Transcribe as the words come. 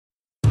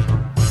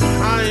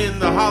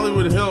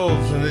Hollywood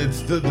Hills, and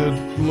it's the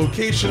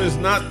location is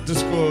not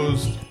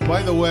disclosed.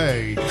 By the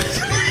way,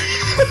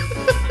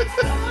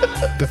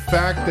 the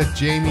fact that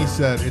Jamie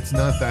said it's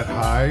not that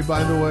high,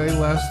 by the way,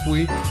 last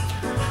week,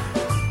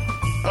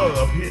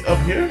 Up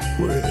here?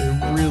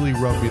 it really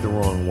rubbed me the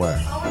wrong way.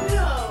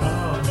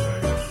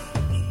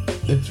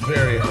 It's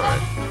very high.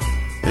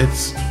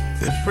 It's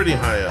pretty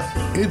high up.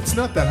 It's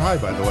not that high,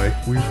 by the way.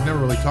 We've never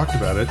really talked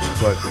about it,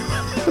 but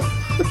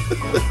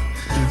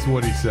it's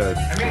what he said.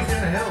 I mean, it's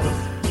in the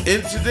hills.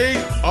 And today,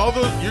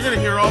 you're gonna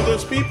hear all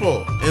those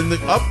people in the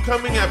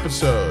upcoming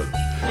episode.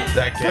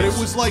 That But it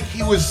was like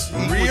he was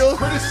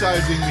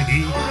criticizing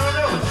me.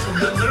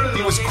 No.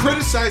 He was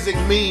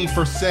criticizing me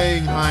for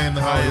saying high in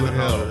the Hollywood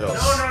Hills. No.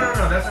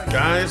 That's not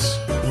Guys,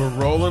 we're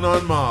rolling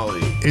on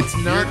Molly. It's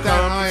not Here that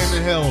comes high in the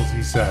hills,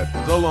 he said.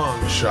 The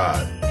long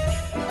shot.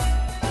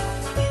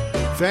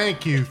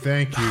 Thank you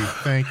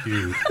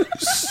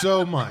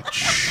so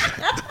much.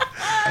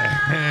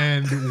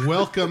 And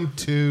welcome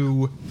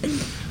to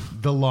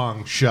The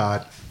Long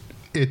Shot.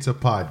 It's a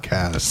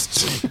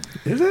podcast.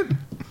 Is it?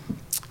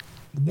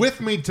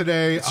 With me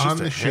today It's on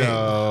just the a hang.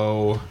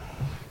 show,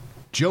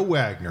 Joe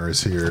Wagner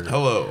is here.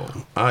 Hello.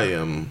 I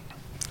am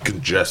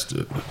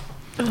congested.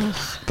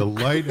 The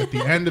light at the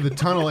end of the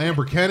tunnel,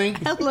 Amber Kenny,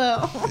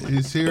 Hello.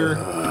 is here.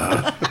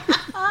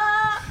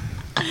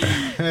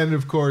 And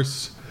of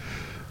course,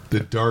 the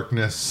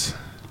darkness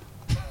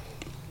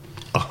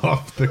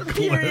off the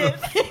cliff.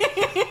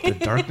 The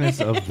darkness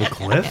of the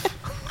cliff?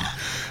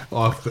 I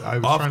was Off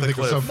trying to the think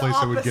cliff. of someplace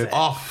I would get.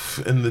 Off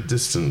in the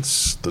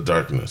distance, the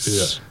darkness.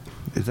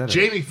 Yeah. Is that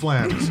Jamie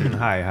Flam is here.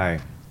 Hi.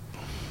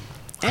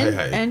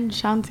 And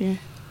Sean's here.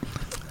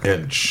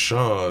 And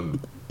Sean,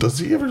 does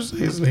he ever say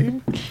his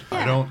name?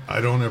 I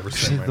don't ever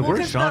say my The name. word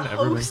Because Sean the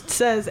ever host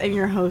says, and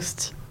your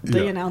host,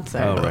 the Yeah. announcer.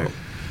 Oh, right.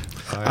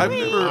 I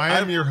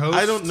am your host.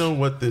 I don't know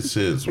what this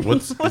is.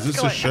 Is this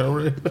a going show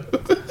right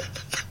now?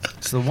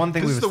 So the one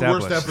thing This we've is the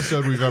worst established.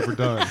 episode we've ever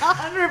done.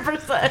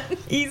 100%.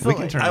 Easily. We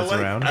can turn I this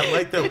like around. that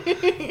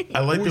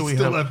We we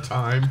still have. have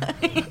time.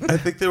 I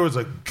think there was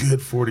a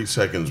good 40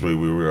 seconds where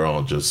we were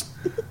all just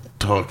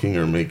talking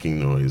or making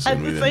noise and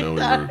At we the didn't know same we were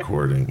time.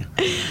 recording.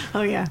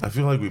 Oh, yeah. I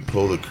feel like we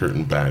pull the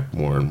curtain back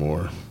more and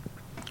more.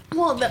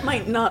 Well, that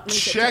might not make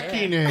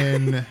Checking it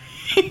in.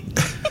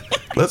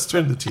 Let's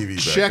turn the TV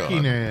back Checking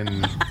on.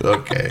 in.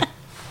 Okay.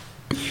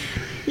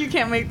 You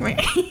can't make me.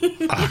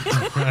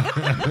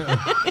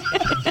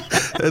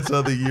 That's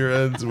how the year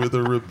ends, with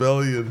a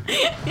rebellion.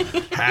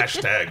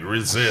 Hashtag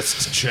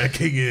resist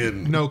checking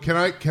in. No, can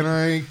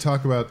I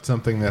talk about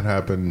something that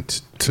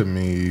happened to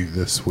me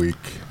this week?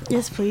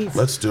 Yes, please.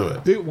 Let's do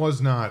it. It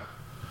was not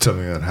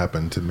something that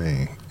happened to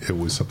me. It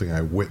was something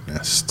I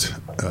witnessed.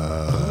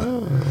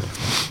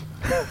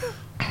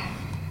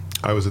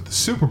 I was at the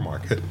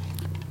supermarket,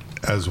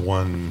 as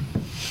one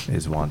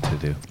Is want to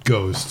do.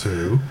 goes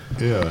to.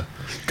 Yeah.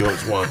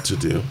 Goes want to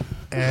do.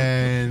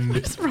 And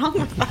What's wrong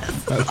with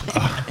us?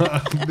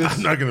 It's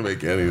not going to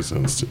make any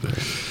sense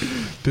today.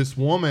 this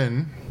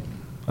woman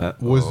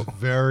was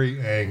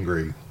very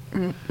angry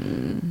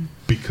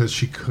because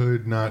she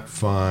could not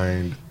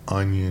find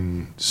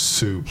onion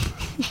soup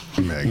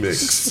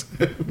mix.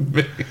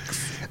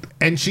 Mix.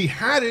 And she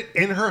had it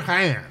in her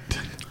hand.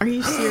 Are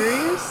you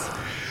serious?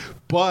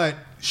 But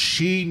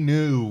she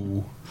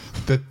knew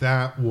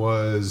that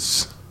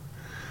was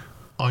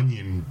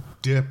onion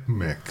dip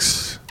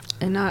mix,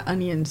 And not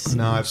onions.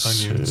 not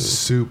onion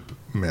soup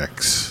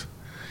mix.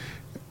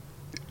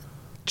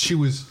 She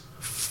was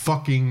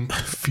fucking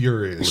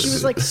furious. She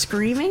was like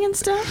screaming and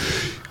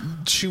stuff?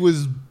 She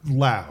was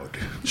loud.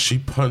 She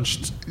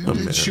punched a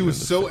man. She was in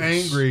the so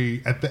face.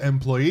 angry at the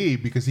employee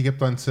because he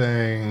kept on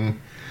saying,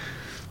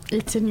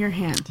 It's in your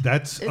hand.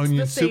 "That's It's onion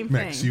the soup same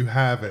mix. thing. You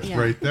have it Yeah.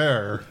 right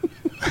there."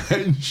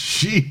 And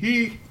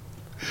she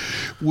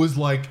was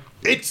like,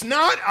 "It's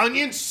not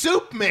onion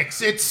soup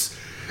mix. It's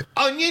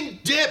onion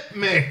dip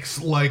mix.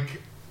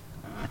 Like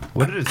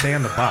What did it say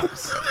on the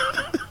box?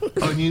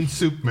 onion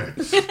soup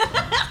mix."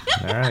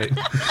 All right.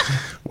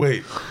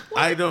 Wait,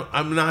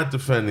 I'm not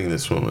defending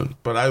this woman,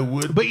 but I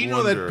would. But you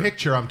know wonder, that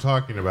picture I'm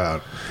talking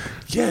about.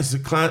 Yes,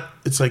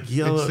 it's like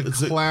yellow.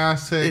 It's a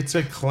classic. It's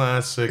a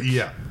classic.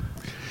 Yeah.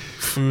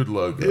 Food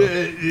logo.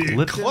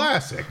 Lipton?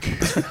 Classic.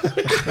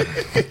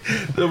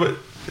 No, but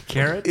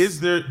Carrots?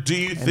 do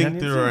you think onion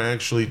there soup? are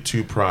actually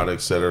two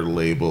products that are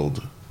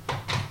labeled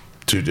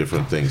two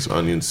different things?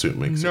 Onion soup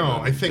mix. No, and I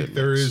onion think dip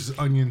there mix? is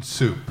onion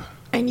soup.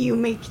 And you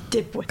make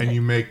dip with And it.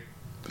 you make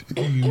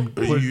you Or you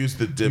put, use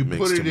the dip you mix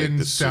put to it make in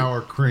the soup.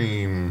 sour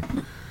cream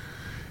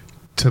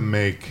to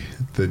make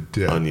the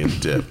dip. Onion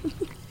dip.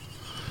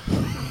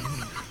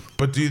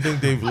 But do you think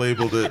they've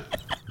labeled it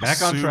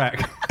Back on soup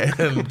track.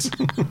 and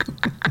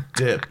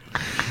dip?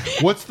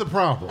 What's the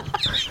problem?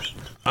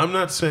 I'm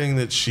not saying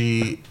that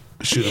she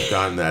should have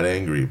gotten that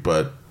angry,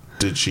 but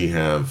did she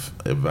have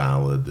a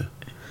valid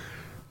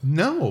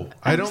No,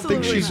 I don't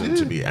think she Absolutely reason did.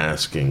 to be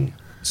asking?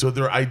 So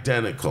they're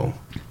identical.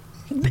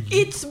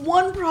 It's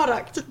one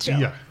product, Joe.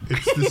 Yeah,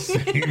 it's the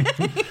same.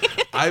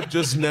 I've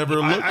just never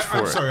looked for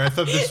I'm it. sorry, I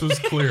thought this was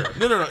clear.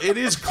 No. It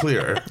is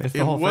clear. It's the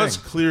It whole was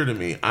thing. clear to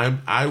me.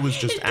 I was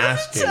just It doesn't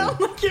asking. sound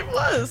like it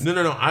was. No.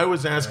 I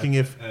was asking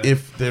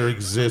if there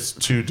exists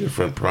two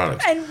different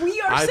products. And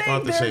we are I saying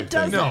thought the there same thing.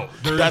 doesn't. No,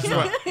 there That's is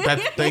why.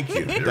 Thank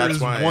you. There That's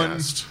is why I one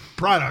asked.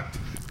 product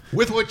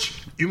with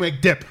which you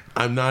make dip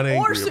I'm not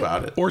angry soup.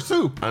 about it. or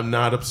soup. I'm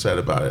not upset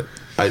about it.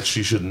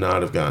 She should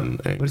not have gotten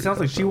angry. But it sounds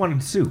like she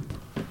wanted soup,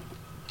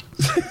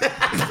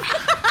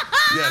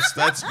 Yes,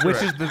 that's which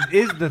correct.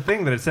 is the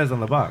thing that it says on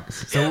the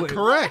box. So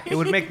Correct. It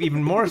would make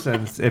even more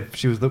sense if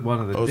she was the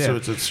one of the Oh, dip, so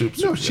it's a soup.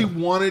 No, soup, she yeah.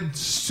 wanted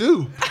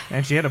soup,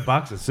 and she had a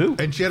box of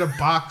soup. and she had a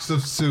box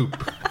of soup.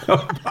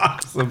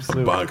 Box of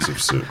soup. Box of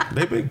soup.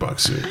 They make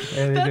box soup.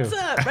 Yeah, they That's do.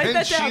 write And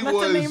that she down. That's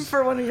was- a name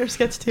for one of your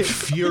skits too.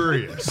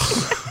 Furious.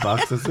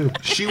 Box of soup.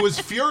 She was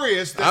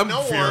furious that I'm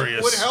no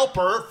furious. one would help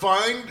her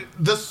find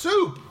the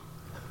soup.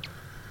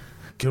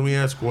 Can we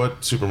ask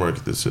what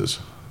supermarket this is?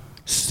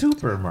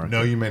 Supermarket.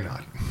 No, you may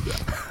not.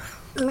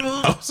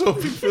 I'm so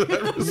happy for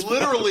that response.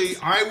 Literally,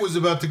 I was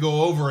about to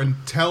go over and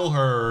tell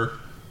her,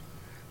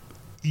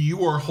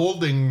 you are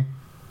holding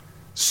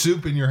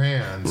soup in your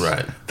hands.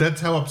 Right.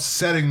 That's how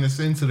upsetting this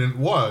incident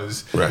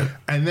was. Right.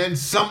 And then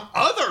some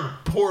other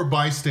poor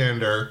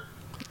bystander.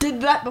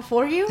 Did that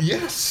before you?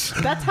 Yes.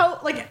 That's how,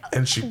 like,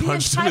 And she the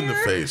punched him in the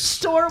entire face.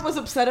 Store was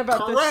upset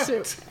about Correct.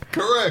 this soup.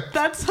 Correct.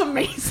 That's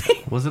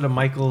amazing. Was it a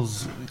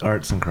Michael's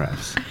Arts and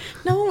Crafts?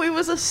 No, it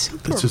was a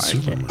supermarket. It's a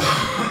supermarket.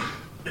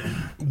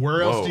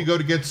 Where else Whoa. do you go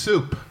to get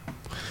soup?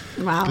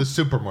 Wow. The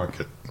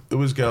supermarket. It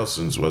was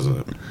Gelson's,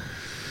 wasn't it?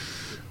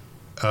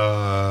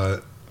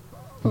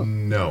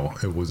 No,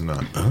 it was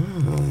not.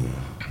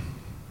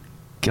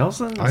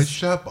 Gelson's? I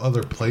shop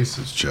other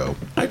places, Joe.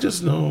 I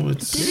just know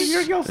it's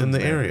You're Gelson's in the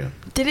man. area.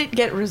 Did it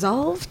get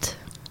resolved?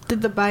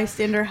 Did the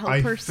bystander help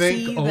I her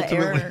think see the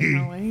error ultimately-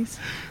 noise?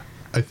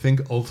 I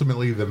think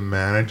ultimately the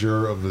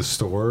manager of the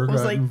store Was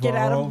got like, get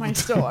out of my involved.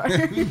 store.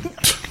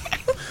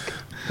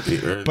 He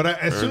earned- But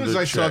as soon earned as a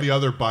I saw check. the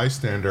other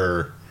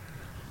bystander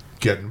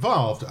get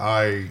involved,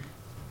 I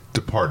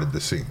departed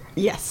the scene.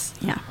 Yes.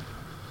 Yeah.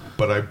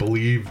 But I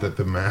believe that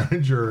the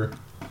manager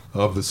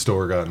of the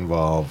store got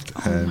involved,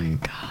 Oh and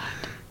my god.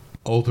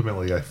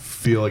 ultimately I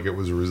feel like it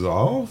was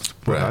resolved,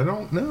 but Right. I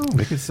don't know.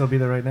 They could still be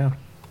there right now.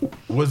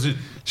 Was it?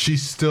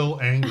 She's still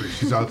angry.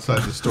 She's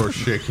outside the store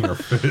shaking her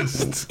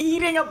fists.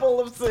 Eating a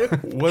bowl of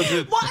soup. Was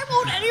it? Why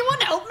won't anyone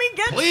help me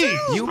get Please,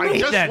 soup? You I made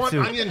just that want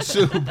soup. onion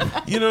soup.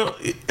 You know,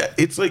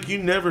 it's like you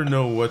never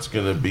know what's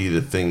going to be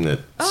the thing that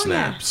Oh,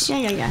 snaps.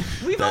 Yeah.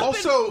 We've That- all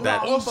been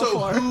wrong Also,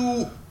 before.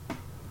 who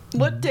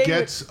What day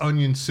gets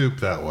onion soup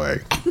that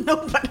way? would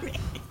nobody?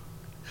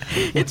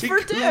 It's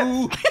for dip.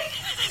 Who-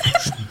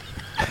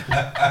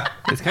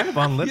 It's kind of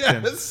on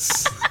Lipton.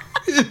 Yes,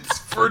 it's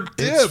for dip.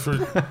 It's for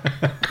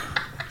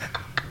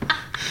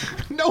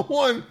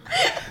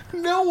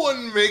No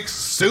one makes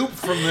soup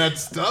from that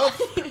stuff.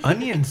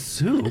 Onion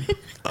soup?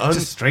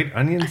 Just straight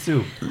onion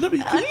soup.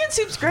 Onion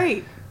soup's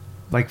great.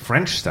 Like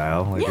French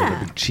style. Like Yeah.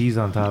 with a big cheese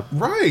on top.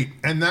 Right,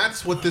 and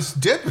that's what this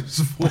dip is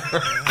for.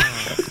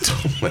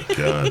 oh my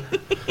god!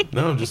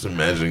 Now I'm just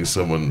imagining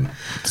someone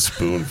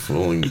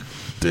spoonfuling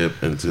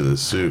dip into the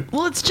soup.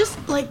 Well, it's just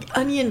like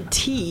onion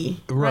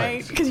tea, Right.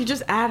 right? Because you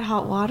just add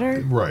hot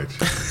water. Right.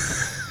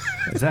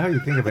 Is that how you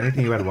think of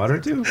anything you add water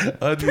to?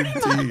 Onion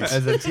tea.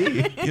 As a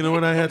tea. You know,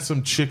 when I had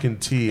some chicken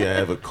tea, I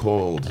have a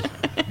cold.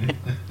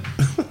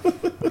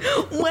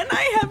 When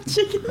I have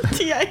chicken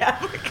tea, I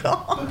have a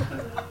cold.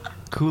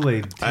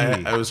 Kool-Aid tea.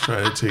 I was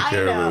trying to take I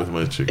care of know. it with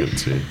my chicken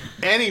tea.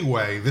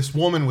 Anyway, this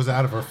woman was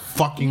out of her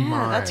fucking Yeah,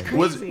 mind. that's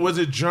crazy. Was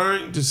it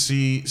jarring to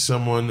see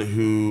someone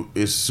who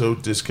is so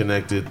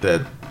disconnected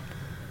that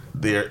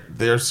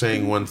they're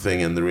saying one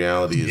thing and the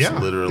reality is Yeah,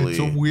 literally it's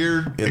a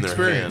weird in their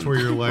experience hand. where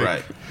you're like,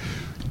 right,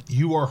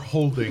 you are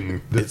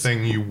holding the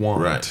thing you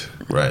want,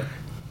 right.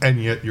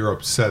 and yet you're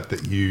upset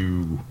that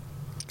you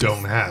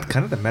don't have it.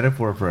 Kind of the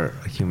metaphor for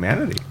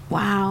humanity.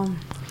 Wow.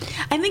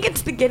 I think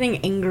it's the getting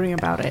angry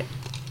about it.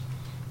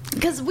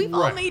 Because we've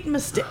all Right. made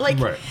mistakes. Like,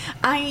 Right.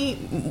 I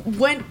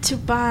went to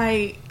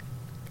buy.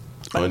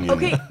 Onion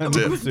Okay,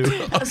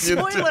 dip. a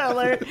spoiler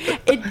alert.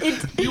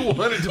 It You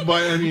wanted to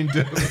buy onion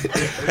dip.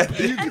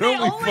 You and can I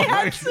only only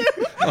had find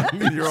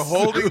soup. You're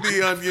holding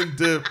the onion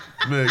dip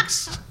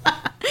mix.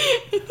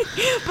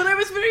 But I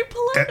was very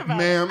polite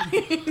about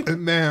it.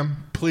 ma'am,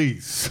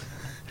 please.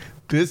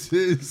 This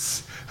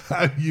is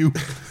how you.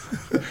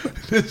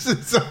 This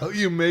is how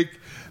you make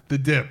the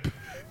dip.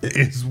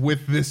 Is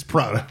with this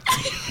product.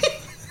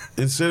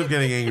 Instead of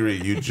getting angry,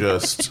 you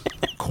just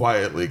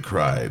quietly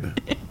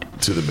cried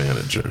to the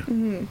manager.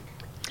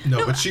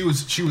 No, but she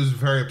was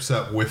very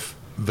upset with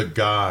the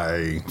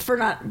guy For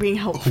not being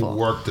who helpful.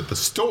 worked at the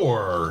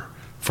store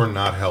for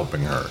not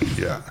helping her.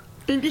 Yeah.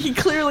 He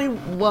clearly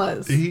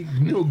was. He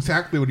knew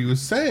exactly what he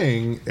was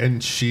saying,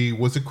 and she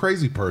was a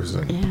crazy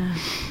person. Yeah.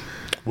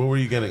 What were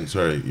you getting?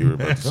 Sorry, you were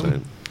about to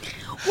say.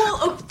 Well,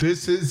 oh,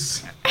 This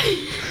is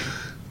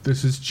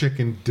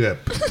chicken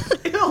dip.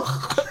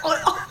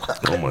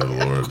 Oh my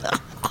lord.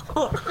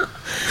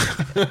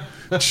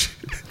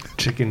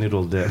 Chicken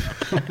noodle dip.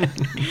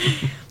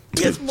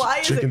 Yes, why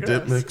is Chicken it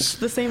dip gross? mix. It's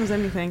the same as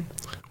anything.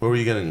 What were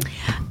you getting?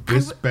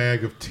 This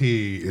bag of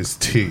tea is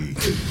tea.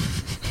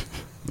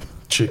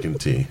 Chicken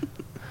tea.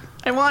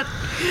 I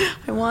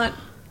want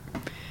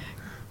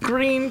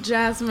green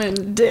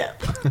jasmine dip.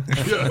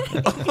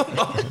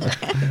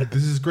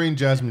 This is green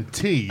jasmine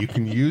tea. You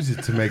can use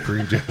it to make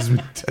green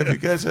jasmine tea. Have you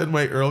guys had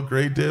my Earl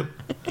Grey dip?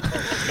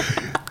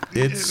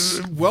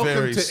 It's Welcome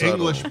very to subtle.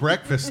 English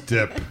breakfast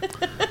dip.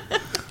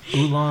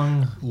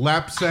 Oolong.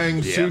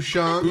 Lapsang Yeah.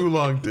 Souchong.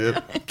 Oolong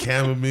dip,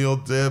 chamomile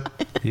dip.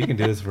 You can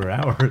do this for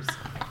hours.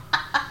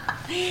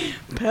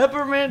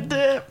 Peppermint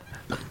dip.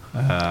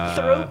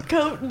 Throat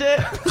coat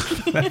dip.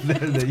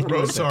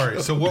 Oh,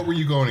 sorry. So what were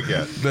you going to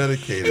get?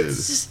 Medicated.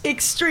 It's just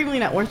extremely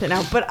not worth it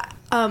now. But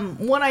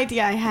one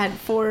idea I had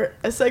for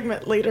a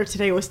segment later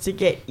today was to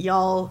get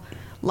y'all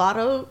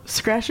lotto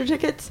scratcher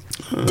tickets.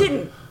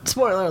 Didn't.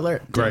 Spoiler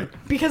alert. Great.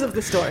 Because of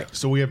the story.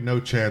 So we have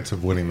no chance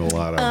of winning the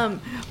lotto.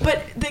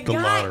 But the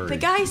lottery.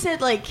 guy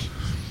said, like,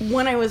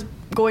 when I was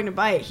going to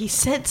buy it, he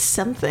said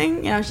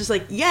something, and I was just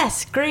like,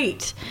 yes,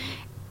 great.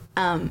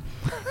 And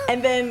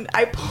then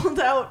I pulled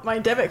out my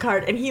debit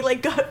card, and he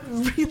like got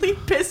really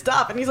pissed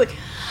off, and he's like,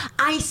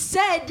 I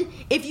said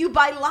if you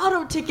buy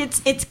lotto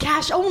tickets, it's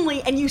cash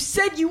only, and you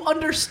said you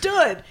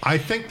understood. I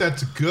think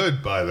that's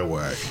good, by the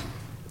way.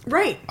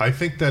 Right. I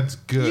think that's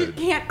You good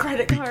can't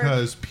credit card.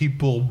 because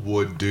people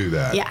would do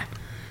that. Yeah.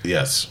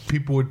 Yes.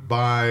 People would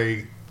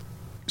buy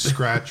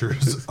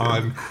scratchers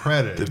on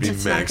credit. It'd be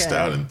That's not maxed good.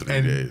 out in 3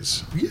 And-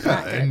 days. Yeah,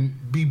 Not good.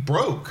 and be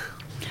broke.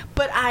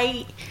 But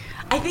I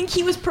think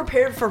he was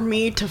prepared for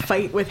me to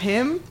fight with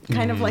him,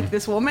 kind of like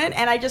this woman,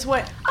 and I just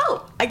went,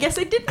 oh, I guess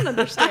I didn't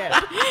understand.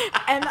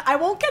 And I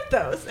won't get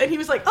those. And he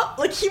was like, oh,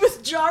 like he was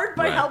jarred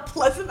by Right. how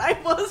pleasant I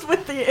was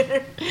with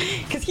the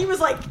because he was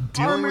like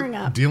armoring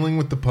up. Dealing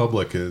with the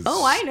public is.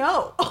 Oh, I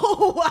know.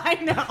 Oh, I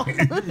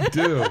know. You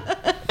do.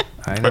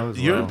 I know as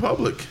You're well. in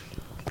public.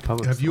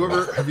 Public Have you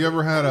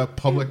ever had a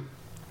public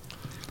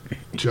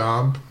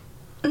job?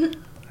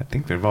 I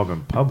think they've all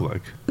been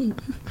public.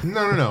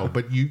 No.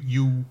 But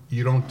you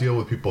don't deal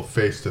with people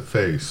face to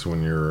face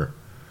when you're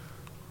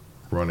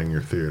running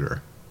your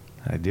theater.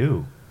 I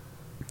do.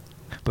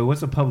 But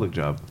what's a public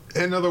job?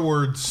 In other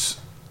words,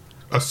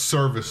 a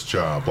service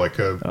job, like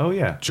a Oh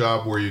yeah,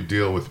 job where you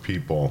deal with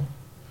people.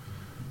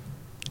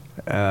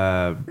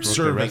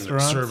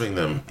 Serving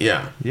them.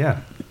 Yeah.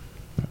 Yeah,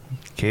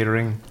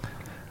 catering.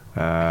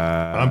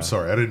 I'm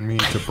sorry, I didn't mean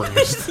to bring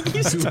us You to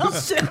a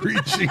stumped him.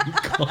 screeching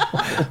call.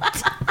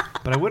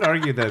 But I would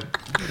argue that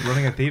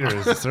running a theater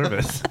is a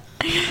service.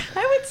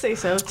 I would say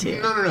so too.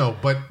 No.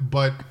 But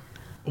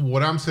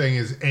what I'm saying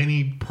is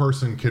any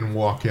person can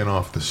walk in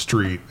off the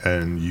street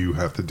and you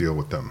have to deal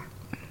with them.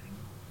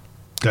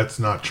 That's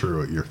not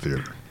true at your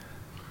theater.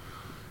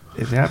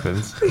 It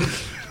happens.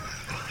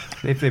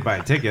 If they buy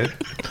a ticket.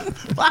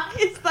 Why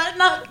is that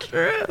not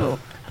true?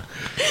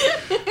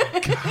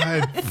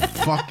 God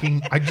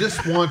fucking, I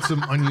just want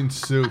some onion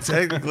soup.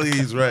 Technically,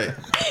 he's right.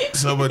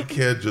 Someone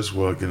can't just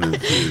walk into the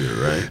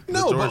theater, right?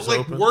 No, The but door's like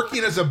open.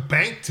 working as a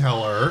bank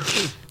teller,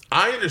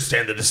 I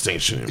understand the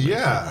distinction. you're making.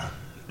 yeah.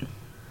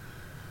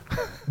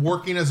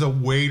 Working as a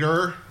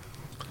waiter,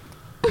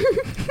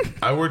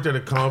 I worked at a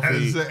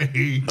coffee. as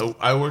a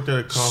I worked at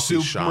a coffee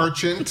soup shop.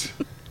 merchant,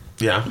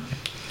 Yeah.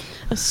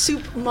 A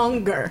soup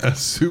monger. a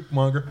soup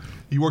monger.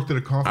 You worked at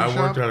a coffee I shop?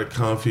 worked at a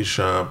coffee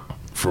shop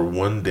for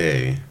one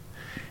day,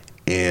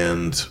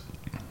 and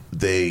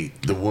the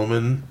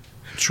woman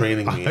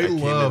training me. I came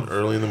love in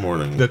early in the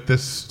morning. that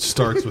this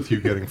starts with you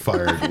getting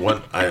fired.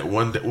 One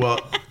day. Well,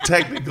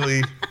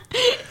 technically,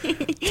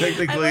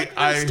 I like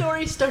the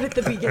story start at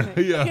the beginning.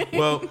 Yeah.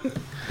 well,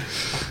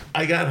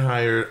 I got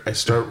hired. I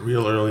start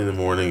real early in the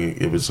morning.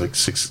 It was like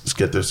 6.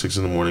 Get there 6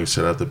 in the morning.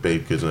 Set out the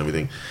baked goods and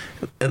everything.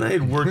 And I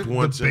had worked The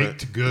once.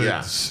 baked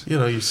goods.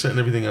 Yeah, you're setting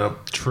everything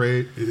up.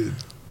 Trade.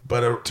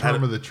 But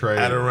Term of the trade.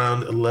 At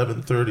around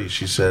 11:30,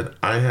 she said,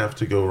 "I have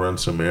to go run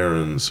some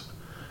errands.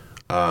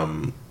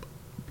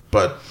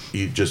 But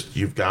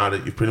you've got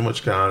it. You pretty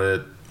much got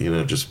it.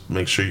 Just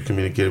make sure you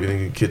communicate everything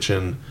in the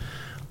kitchen,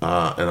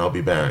 and I'll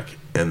be back."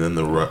 And then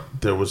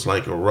there was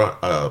like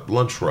a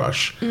lunch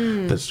rush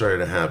that started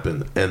to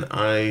happen, and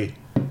I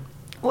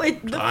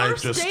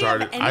just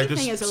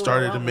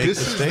started to make This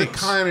is the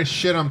mistakes. kind of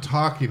shit I'm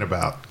talking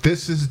about.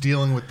 This is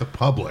dealing with the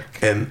public,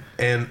 And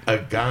a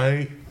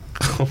guy,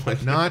 oh my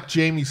God. not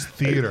Jamie's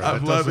theater.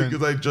 I'm That laughing doesn't-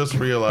 because I just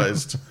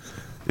realized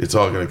it's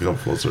all going to come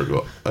full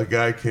circle. A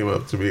guy came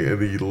up to me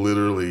and he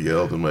literally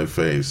yelled in my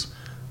face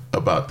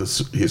about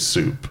his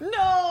soup. No.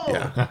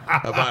 Yeah,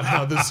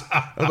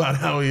 about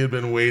how he had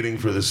been waiting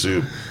for the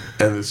soup,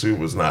 and the soup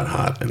was not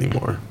hot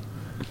anymore.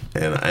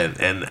 And I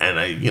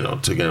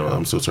took it.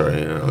 I'm so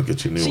sorry. I'll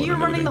get you a new So one. you're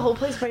and running everything. the whole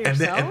place by And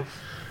then- yourself?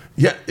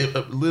 Yeah,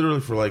 literally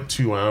for like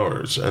 2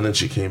 hours, and then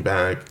she came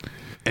back,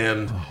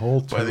 and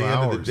whole by 2 the end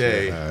of the hours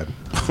day, you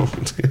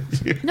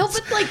had. No,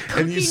 but like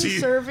cooking,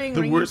 serving,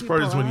 the ringing worst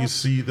part is people when you up.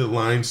 see the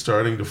line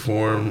starting to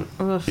form,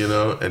 Ugh.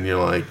 and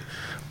you're like,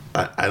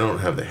 I don't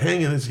have the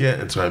hang of this yet,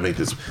 and so I make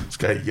this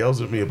guy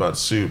yells at me about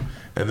soup,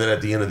 And then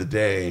at the end of the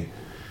day,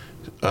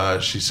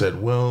 she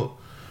said, well,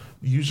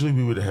 usually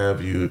we would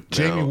have you.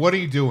 Jamie, now- what are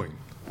you doing?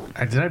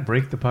 Did I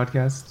break the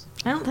podcast?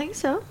 I don't think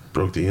so.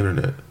 broke the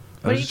internet.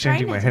 I are was you just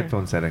changing trying my to do?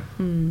 headphone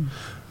setting.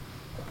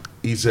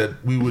 He said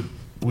we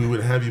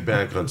would have you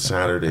back on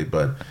Saturday,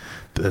 but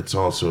that's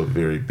also a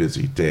very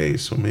busy day,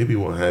 so maybe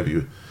we'll have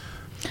you.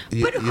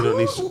 But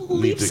who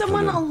leaves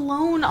someone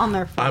alone on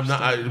their first I'm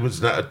not. It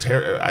was not a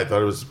terror. I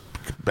thought it was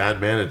bad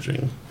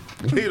managing.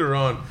 Later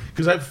on,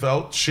 because I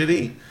felt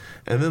shitty,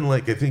 and then I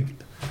think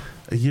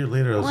a year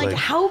later I was like,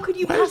 how could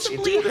you why did she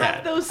possibly do have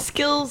that? those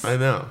skills I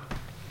know.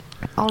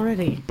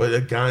 already? But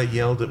a guy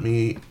yelled at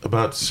me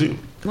about soup,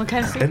 What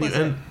kind of soup and was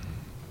it?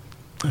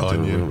 I don't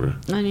Onion. remember.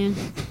 Onion.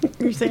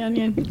 You say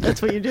onion.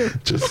 That's what you do.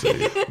 Just say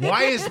it.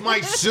 Why is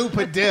my soup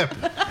a dip?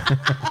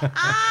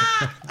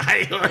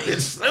 I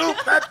wanted soup.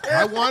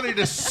 I wanted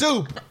a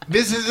soup.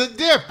 This is a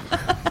dip.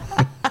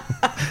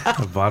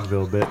 A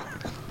vaudeville bit.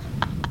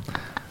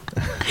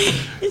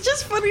 It's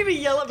just funny to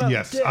yell about.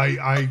 Yes, dip.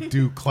 I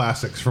do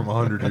classics from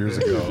 100 years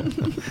ago.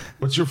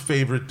 What's your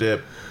favorite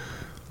dip?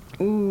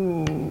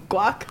 Ooh,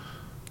 guac.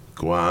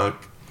 Guac.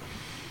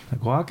 The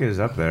guac is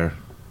up there.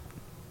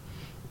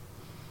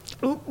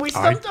 Ooh, we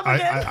I, stumped him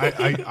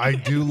again. I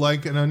do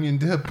like an onion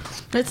dip.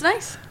 It's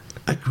nice.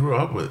 I grew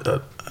up with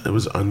it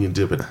was onion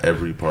dip at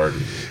every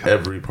party.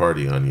 Every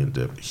party onion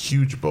dip.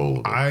 Huge bowl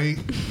of it.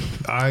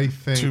 I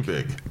think Too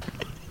big.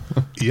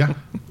 Yeah,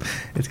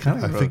 It's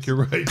kind I of think you're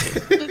right.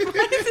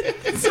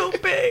 It's so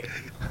big.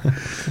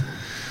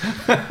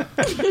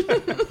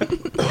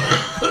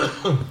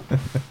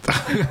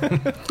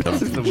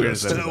 This is the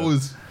weirdest That episode.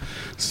 was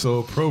so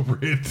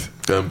appropriate.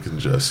 I'm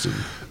congested.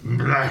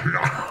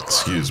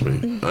 Excuse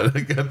me. I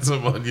got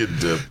some onion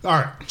dip. All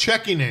right,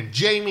 checking in.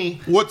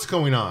 Jamie, what's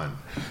going on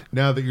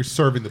now that you're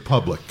serving the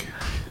public?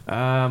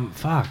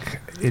 Fuck.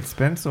 It's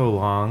been so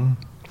long.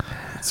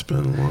 It's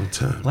been a long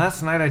time.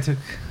 Last night I took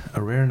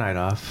a rare night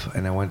off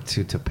and I went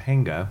to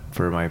Topanga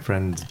for my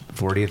friend's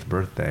 40th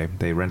birthday.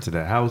 They rented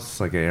a house,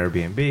 like an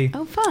Airbnb.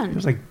 Oh, fun. There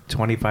was like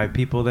 25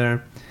 people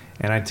there.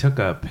 And I took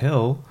a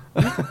pill.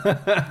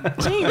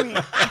 Jamie,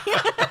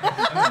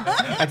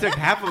 I took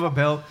half of a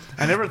pill.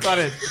 I never thought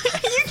it.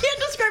 you can't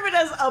describe it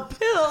as a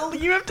pill.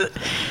 You have to.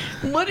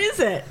 What is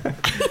it?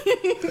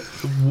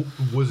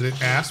 Was it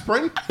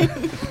aspirin?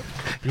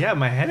 Yeah,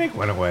 my headache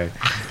went away.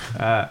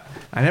 I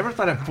never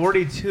thought at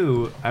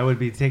 42 I would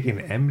be taking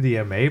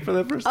MDMA for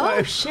the first time.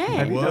 Oh, shit.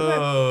 Have you done that?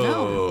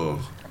 Whoa.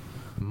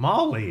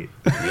 Molly.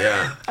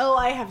 Yeah. Oh,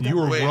 I have. You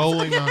were Wait.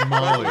 rolling on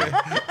Molly.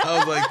 I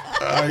was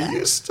like, are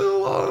you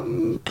still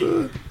on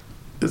the...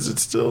 Is it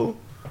still...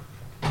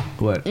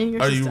 What? in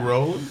your Are you system.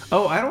 rolling?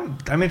 Oh, I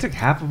mean, I took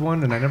half of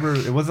one and I never,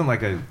 it wasn't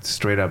like a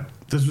straight up,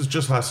 This was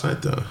just last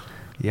night, though.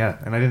 yeah,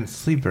 and I didn't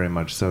sleep very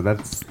much. So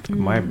that's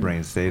my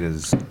brain state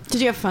is,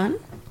 Did you have fun?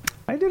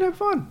 I did have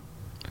fun.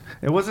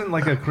 It wasn't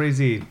like a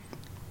crazy,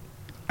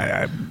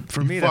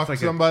 for me, that's Fuck like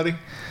somebody?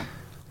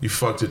 You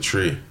fucked a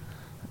tree.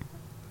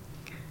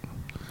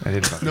 I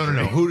didn't fuck No.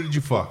 Who did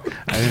you fuck?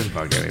 I didn't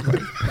fuck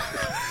anybody.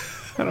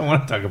 I don't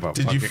want to talk about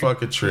Did fucking. you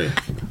fuck a tree?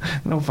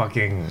 No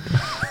fucking.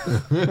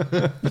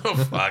 No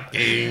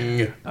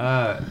fucking.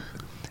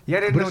 Yeah, I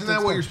didn't But know isn't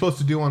that what you're supposed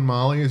to do on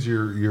Molly? Is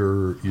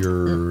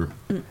you're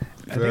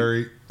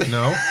very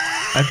no?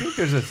 I think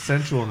there's a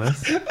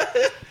sensualness.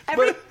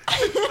 Every,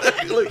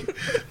 Like,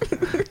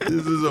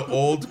 this is an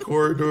old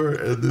corridor,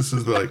 and this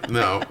is like,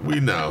 no, we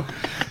know.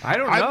 I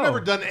don't know. I've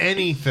never done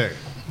anything.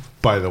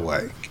 By the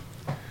way,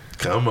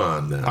 Come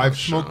on now. I've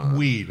Sean. smoked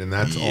weed, and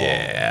that's all.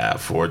 Yeah,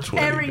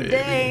 420. every baby.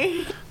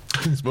 day.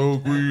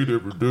 Smoke weed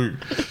every day.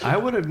 I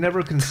would have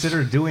never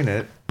considered doing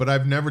it. But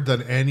I've never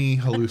done any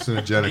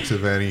hallucinogenics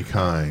of any I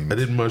kind.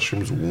 did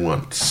mushrooms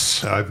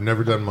once. I've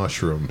never done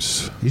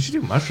mushrooms. You should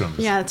do mushrooms.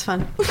 Yeah, it's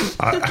fun.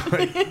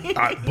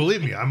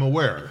 Believe me, I'm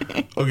aware.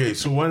 Okay,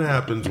 so what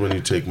happens when you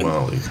take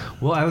Molly?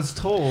 Well, I was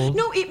told.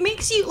 No, it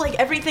makes you like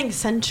everything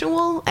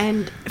sensual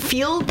and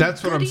feel.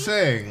 That's what I'm goody,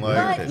 saying.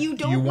 Like, But you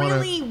don't wanna-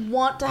 really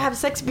want to have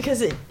sex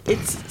because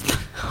it's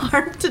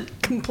hard to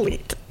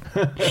complete.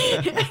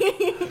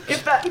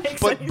 If that makes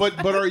But sense.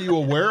 but are you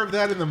aware of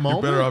that in the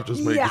moment? Better off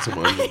just making yeah, some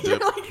onion You're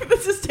dip. like,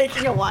 this is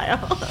taking a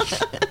while.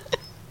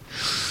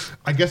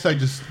 I guess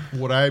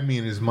what I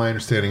mean is my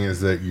understanding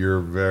is that you're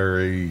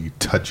very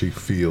touchy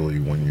feely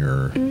when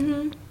you're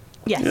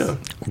Yes. Yeah,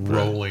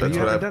 rolling. That's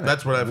You what haven't I've. done it.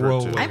 That's what I've heard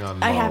rolling too.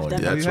 on I have Molly. done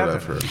it. That's You what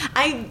haven't. I've heard.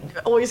 I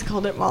always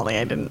called it Molly.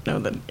 I didn't know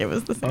that it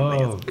was the same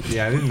Oh, thing. As,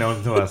 yeah, I didn't know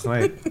until last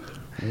night.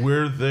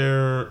 Were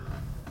there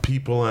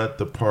people at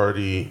the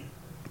party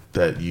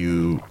that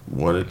you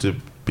wanted to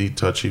be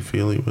touchy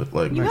feely with?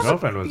 Like, you My have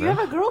girlfriend a, was you there.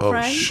 have a oh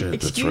girlfriend. shit,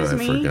 that's Excuse right.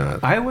 me. I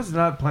forgot. I was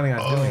not planning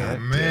on doing Oh it.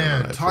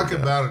 man, Damn it, I talk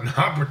forgot. about an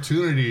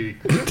opportunity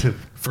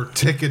for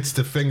tickets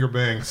to Finger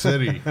Bang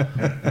City.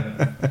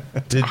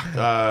 Did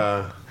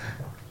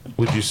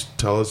would you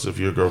tell us if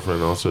your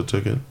girlfriend also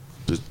took it?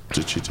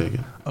 Did she take it?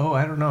 Oh,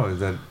 I don't know. Is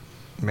that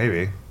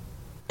maybe?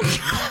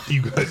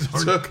 You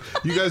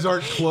guys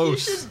aren't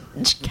close.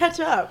 Catch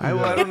up. I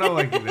don't know.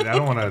 Like, I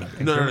don't want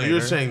to. No,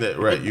 you're saying that,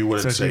 right? You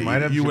wouldn't So she say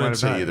might have, you she wouldn't might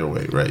say have either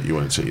way, right? You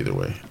wouldn't say either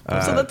way.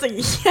 So that's a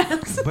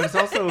yes. But it's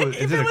also. If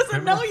Is it it was a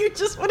criminal? no, you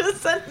just would have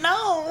said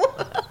no.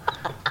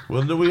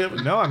 Well, no, we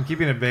haven't. No, I'm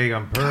keeping it vague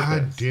on purpose.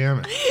 God damn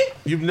it.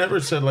 You've never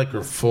said like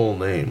her full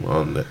name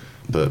on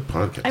the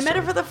podcast. I met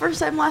her for the first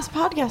time last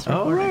podcast recording.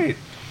 Oh right.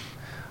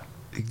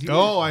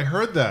 Oh, I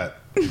heard that,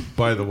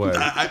 by the way.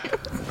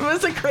 It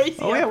was a crazy.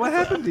 Oh yeah. What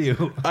happened to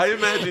you? I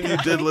imagine you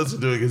did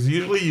listen to it because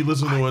usually you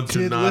listen to ones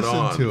you're Did not listen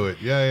on. to it.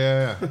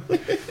 Yeah.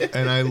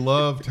 And I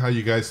loved how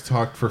you guys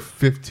talked for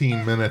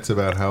 15 minutes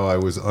about how I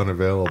was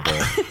unavailable.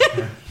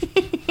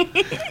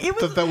 It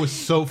was, That was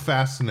so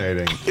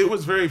fascinating. It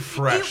was very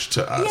fresh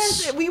to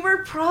us. yes, we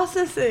were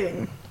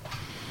processing.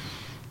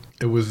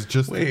 It was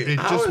just, Wait, it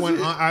how just is went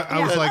it- on.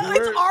 I was Yeah, like, oh,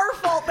 it's our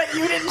fault that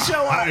you didn't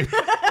show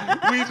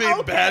up. We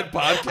made bad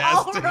All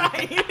podcasting.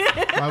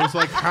 right. I was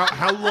like,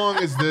 how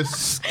long is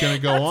this going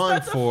to go on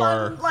That's a for?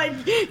 fun, like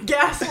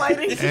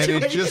gaslighting And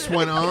situation. it just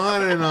went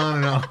on and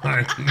on and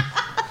on.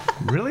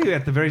 Really?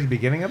 At the very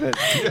beginning of it?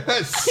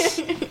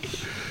 Yes.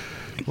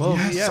 Well,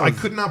 Yes, yeah. I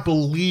could not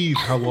believe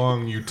how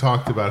long you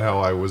talked about how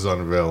I was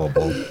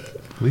unavailable.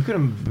 We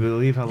couldn't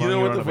believe how long You know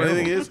you what were the funny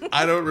thing unavailable. is?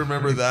 I don't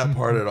remember that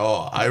part at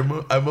all.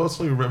 I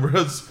mostly remember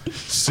us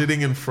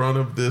sitting in front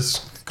of this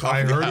coffee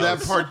I heard that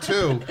house part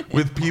too.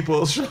 with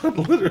people. Sean,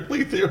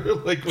 literally, they were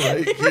like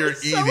right We here were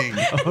so- eating.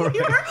 We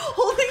were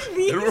holding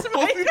these And we're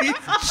holding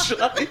microphones. each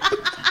other.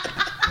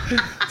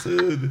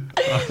 Dude.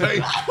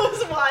 That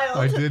was wild.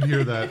 I did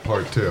hear that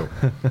part too.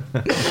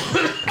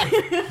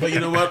 But you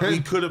know what? We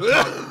could have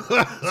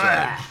talked.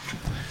 Sorry.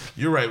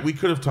 You're right. We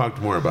could have talked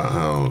more about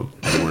how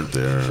you weren't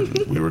there and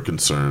we were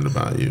concerned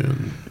about you.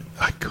 And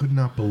I could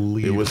not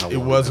believe how it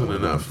long wasn't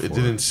went enough. on It for.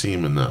 didn't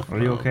seem enough. Are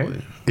you okay?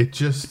 probably. It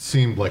just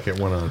seemed like it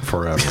went on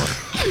forever.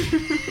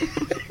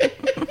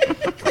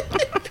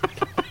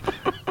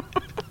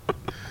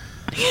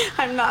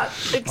 I'm not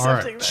accepting All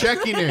right, that.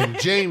 checking in,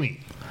 Jamie.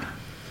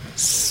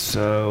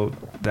 So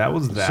that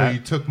was that. So you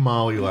took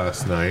Molly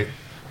last night.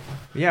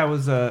 Yeah, it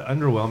was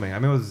underwhelming. I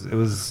mean, it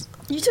was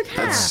You took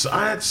half.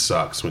 That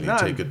sucks when you No.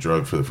 take a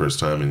drug for the first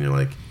time and you're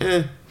like,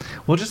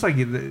 well, just like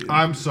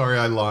I'm sorry,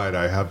 I lied.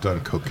 I have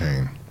done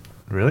cocaine.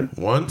 really.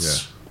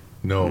 once.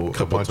 No, a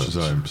Couple bunch of times.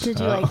 times. Did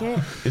you like it?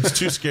 It's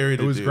too scary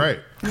to It was do.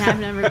 great. Yeah, I've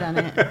never done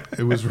it.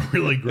 It was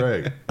really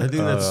great. I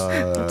think that's.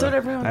 That's what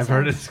everyone I've says.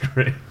 heard it's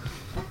great.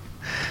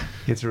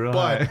 It's real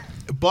But, high.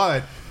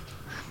 but,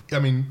 I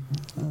mean,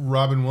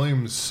 Robin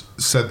Williams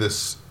said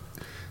this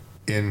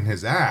in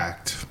his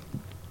act.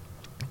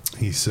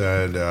 He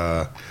said,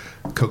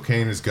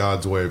 cocaine is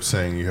God's way of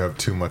saying you have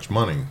too much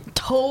money.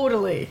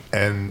 Totally.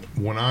 And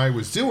when I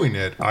was doing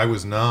it, I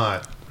was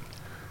not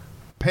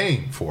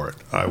paying for it.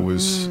 I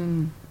was,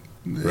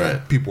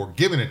 Right. people were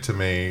giving it to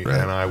me, Right.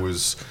 and I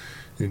was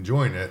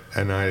enjoying it,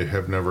 and I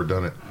have never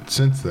done it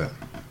since then.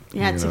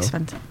 Yeah, it's You know?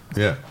 expensive.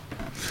 Yeah.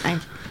 I,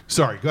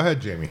 Sorry, go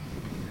ahead, Jamie.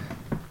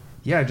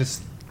 Yeah,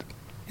 just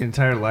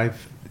entire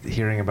life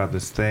hearing about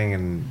this thing,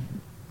 and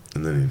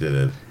And then he did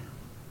it.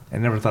 I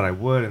never thought I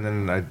would. And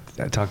then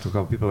I talked to a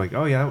couple people like,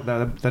 oh yeah,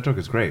 that joke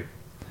is great.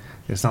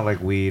 It's not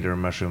like weed or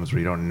mushrooms where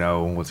you don't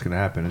know what's gonna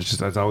happen.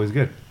 It's always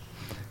good.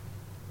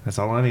 That's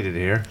all I needed to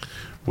hear.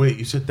 Wait,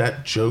 you said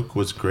that joke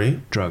was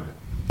great? Drug.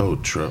 Oh,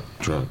 drunk.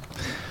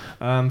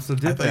 So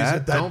did I thought you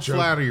said that Don't joke.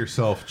 flatter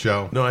yourself,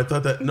 Joe. No, I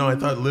thought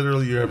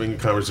literally you're having a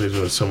conversation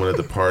with someone at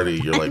the party.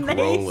 You're like and then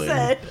he rolling,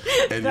 said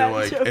and that you're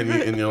like, joke.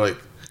 and you're like,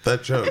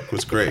 that joke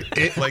was great.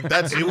 Like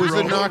that's It was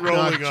a knock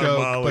rolling on joke,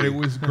 Molly. but it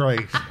was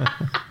great.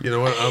 You know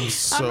what? I'm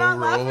so not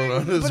rolling laughing,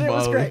 on this but it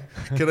was Molly. great.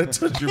 Can I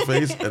touch your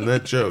face? And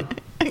that joke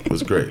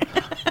was great.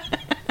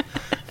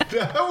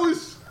 That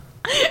was.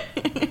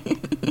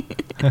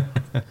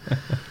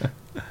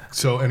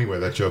 So anyway,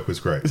 that joke was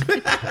great.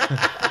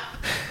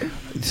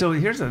 So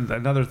here's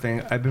another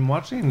thing. I've been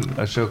watching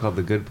a show called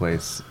The Good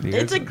Place. You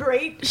it's guys- a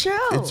great show.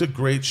 It's a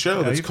great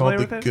show. Are That's you called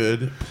familiar The with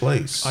Good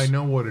Place. I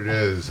know what it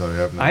is. I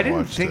have not I didn't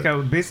watched think it. I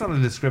would, based on the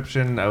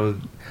description, I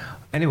would.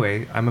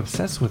 Anyway, I'm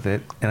obsessed with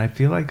it, and I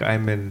feel like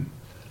I'm in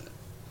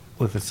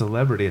with a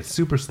celebrity, a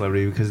super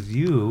celebrity, because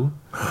you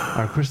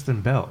are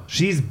Kristen Bell.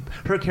 She's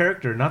her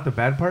character, not the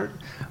bad part,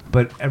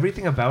 but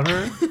everything about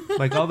her,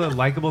 like all the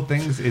likable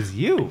things, is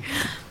you.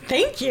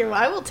 Thank you.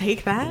 I will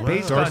take that.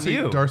 Based on Darcy,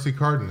 you. Darcy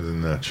Carden is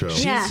in that show.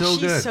 She's Yeah, so she's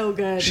good. so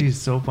good. She's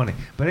so funny.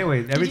 But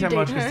anyway, every you time I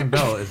watch date her? Kristen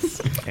Bell,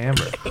 it's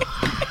Amber.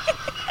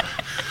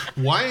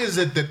 Why is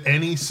it that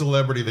any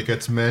celebrity that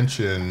gets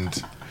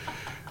mentioned,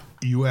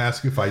 you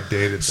ask if I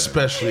dated them?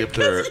 Especially if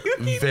they're you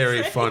keep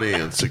very saying funny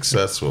and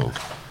successful.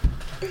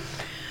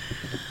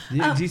 Do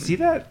you see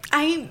that?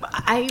 I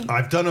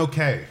I've done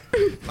okay.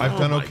 I've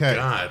done Oh okay. my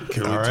God.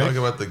 Can we All right. talk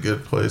about The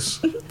Good Place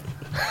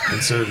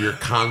instead of your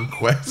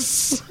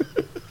conquests?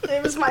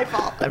 it was my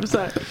fault. I'm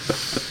sorry.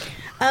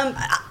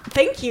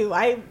 Thank you.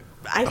 I think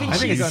I think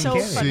she's it's so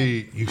uncanny.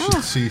 funny. You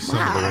should see some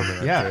of the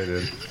women Yeah. I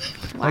dated.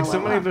 Like so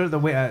many of the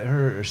way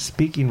her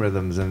speaking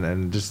rhythms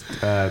and just.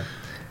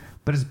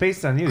 But it's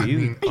based on you. I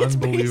mean, It's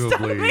based on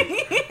unbelievably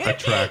me. attractive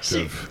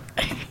attractive.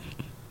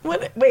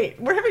 What? Wait,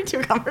 we're having two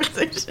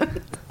conversations.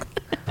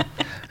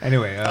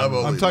 Anyway,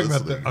 I'm talking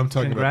about the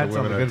Congrats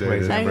on women The I've Good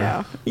Place, dated. I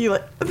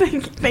Amber. know.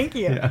 Thank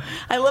you. Yeah.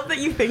 I love that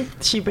you think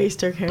she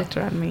based her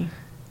character on me.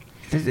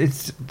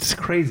 It's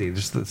crazy.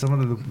 Just some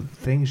of the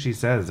things she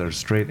says are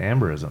straight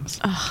Amberisms.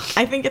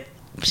 I think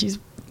she's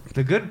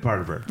The good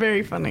part of her,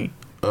 very funny.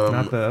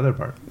 not the other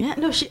part. Yeah,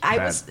 no,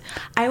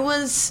 I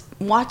was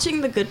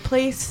watching The Good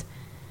Place.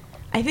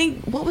 I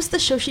think what was the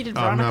show she did?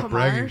 I'm Veronica not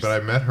bragging, Mars? but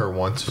I met her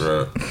once.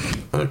 Right.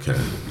 Okay.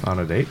 On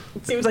a date?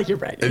 It seems like you're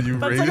bragging. And you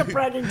That's like a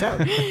bragging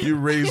tone. You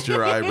raised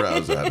your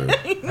eyebrows at her.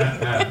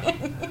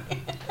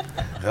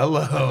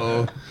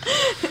 Hello.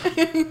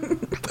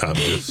 I'm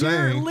just You're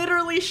saying.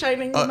 literally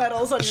shining the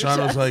medals on your Sean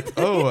was chest.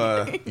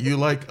 like, you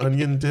like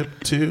onion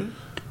dip too?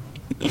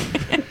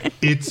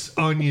 It's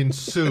onion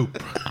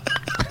soup.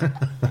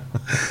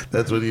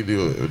 That's what you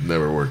do. It would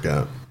never work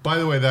out. By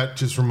the way, that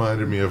just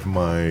reminded me of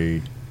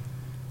my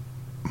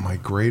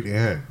great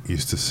aunt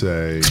used to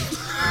say.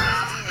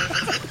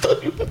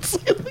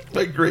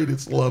 My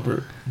greatest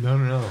lover. No.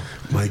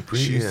 My great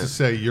She used to aunt.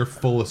 say, "You're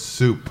full of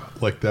soup."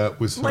 Like that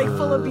was like her,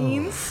 full of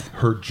beans.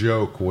 Her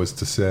joke was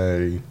to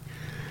say,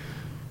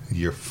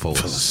 "You're full of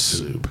Full of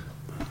soup." soup.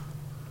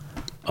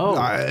 Oh,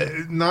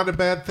 Not a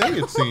bad thing,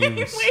 it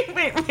seems.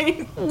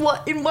 Wait.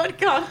 What? In what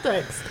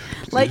context?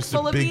 Like Just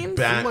full a of big beans?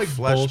 bag, Like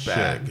flesh bullshit.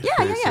 bag.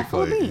 Yeah,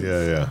 full of basically.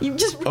 beans. Yeah. You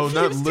just Oh,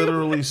 not refuse to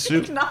literally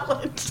soup.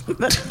 Acknowledge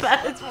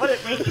that is what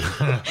it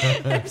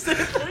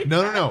means.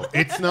 No.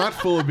 It's not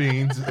full of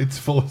beans. It's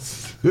full of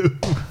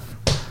soup.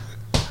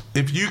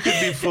 If you could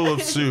be full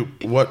of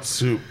soup, what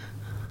soup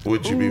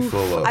would you be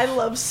full of? I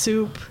love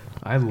soup.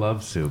 I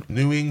love soup.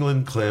 New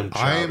England clam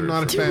chowder. I am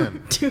not a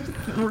fan. Too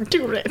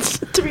rich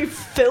to be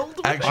filled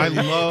with. Actually,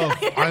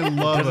 I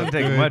love a Doesn't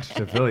take good much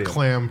to fill you.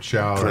 clam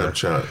chowder. Clam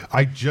chowder.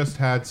 I just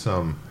had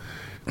some.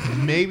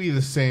 Maybe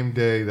the same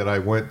day that I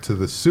went to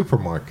the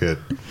supermarket.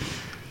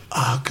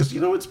 because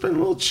it's been a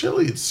little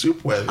chilly. It's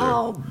soup weather.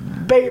 Oh,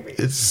 baby.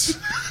 It's.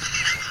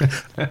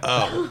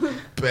 Oh,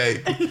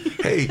 babe.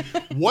 Hey,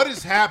 What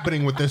is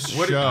happening with this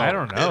what? show? I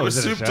don't know. It was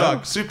Is it a soup show?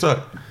 talk. Soup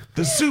talk.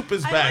 The soup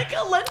is I back.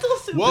 like a lentil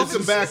soup. Welcome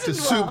This back to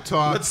seasoned Soup well.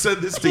 Talk. Let's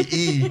send this to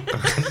E.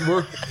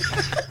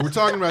 We're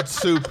talking about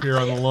soup here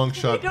on the Long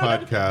Shot We don't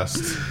have-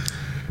 Podcast.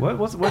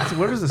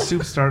 Where does a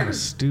soup start and a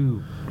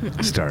stew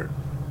start?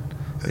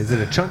 Is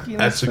it a chunky?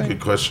 That's a good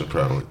question.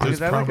 Probably.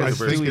 There's I like probably a I a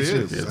very think it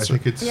specific is. I answer.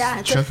 think it's Yeah,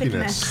 it's a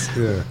chunkiness.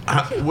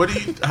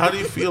 Yeah. How do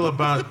you feel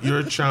about you're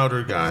a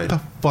chowder guy? What the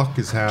fuck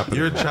is happening?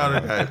 You're a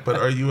chowder guy, but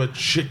are you a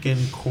chicken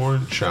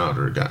corn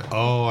chowder guy?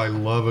 Oh, I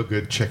love a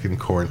good chicken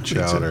corn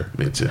chowder.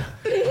 Me too.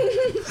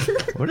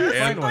 Where do you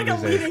find one Like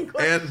a these days? leading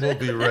question. And we'll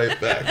be right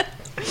back.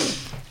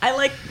 I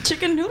like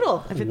chicken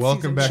noodle. If it's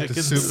Welcome seasoned. back to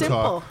Chicken Soup Simple,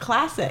 Talk.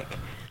 classic.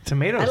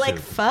 Tomato I soup. like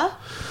pho.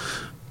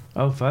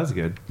 Oh, pho's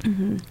good.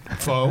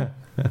 Pho.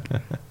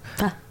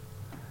 Pho.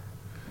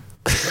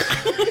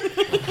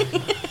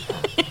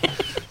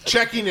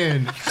 Checking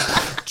in,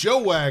 Joe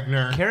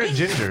Wagner. Carrot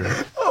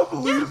ginger.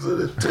 I'm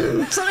losing it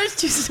too. Sometimes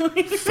too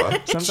sweet.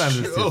 Sometimes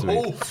it's too sweet.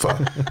 Oh,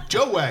 fuck.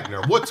 Joe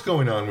Wagner, what's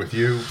going on with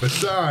you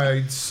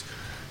besides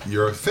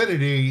your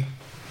affinity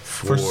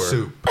for For-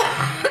 soup?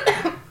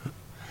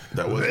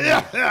 That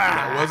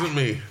wasn't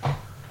me.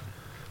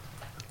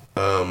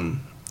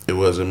 It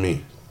wasn't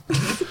me.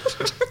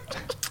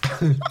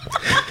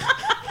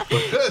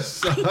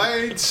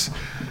 Besides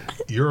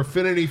your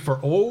affinity for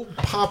old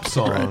pop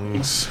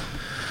songs.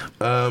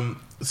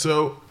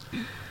 So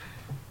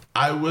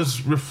I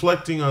was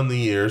reflecting on the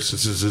year,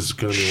 since this is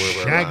going to be one of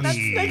our last.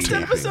 Shaggy. Next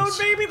tapings. episode,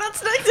 baby.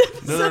 That's next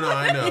episode. No,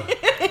 I know.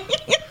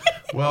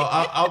 Well,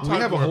 I'll talk We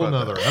have a more whole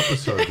about nother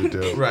episode to do.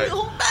 that. Right.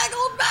 Hold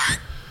back.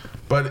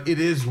 But it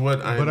is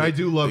what I. But I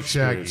do love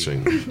Shaggy.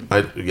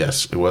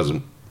 Yes, it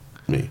wasn't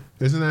me.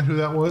 Isn't that who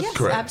that was? Yes,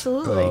 Correct.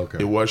 absolutely. Oh, okay.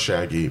 It was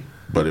Shaggy,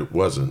 but it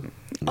wasn't.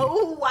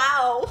 Oh,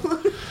 wow.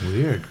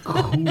 Weird.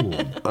 Cool.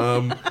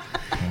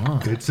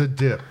 It's a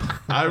dip.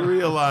 I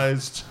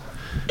realized.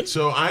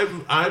 So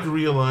I've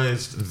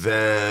realized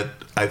that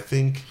I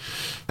think,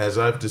 as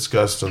I've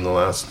discussed in the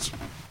last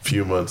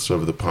few months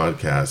of the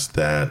podcast,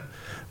 that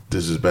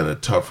this has been a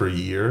tougher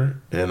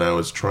year, and I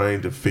was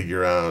trying to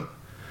figure out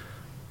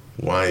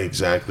why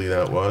exactly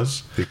that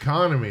was. The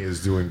economy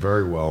is doing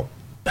very well.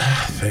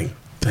 Thank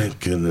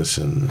goodness,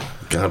 and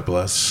God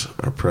bless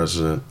our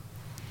president.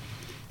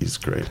 He's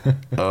great.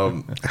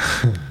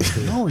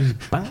 No, he's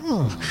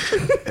bound.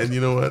 And you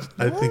know what?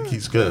 I think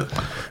he's gonna.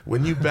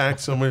 When you back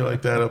somebody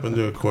like that up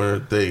into a corner,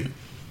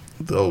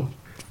 they'll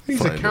He's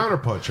a find it.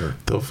 counterpuncher.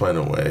 They'll find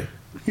a way.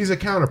 He's a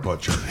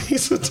counterpuncher.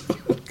 He's a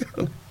total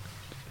gun.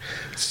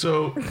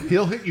 So,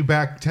 He'll hit you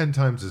back 10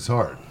 times as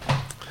hard.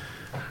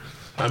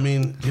 I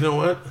mean, you know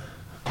what?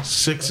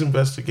 6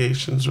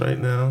 investigations right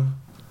now.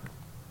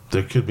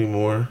 There could be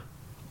more.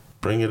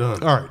 Bring it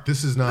on. All right,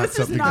 this is not This is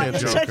something not to the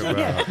joke check-in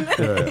about.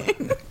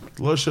 Yeah.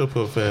 Low Show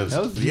Pill fans,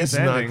 That was he's just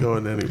not ending.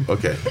 going anywhere.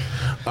 Okay.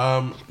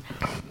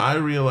 I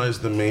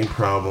realized the main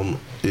problem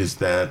is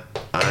that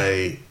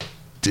I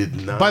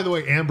did not. By the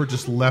way, Amber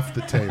just left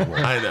the table.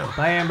 I know.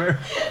 Bye, Amber.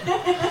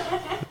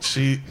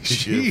 She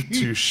give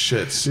two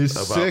shits is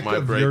about sick my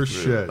of your breakthrough,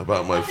 shit.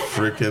 about my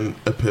freaking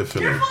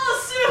epiphany. You're full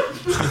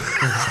of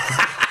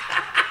soup.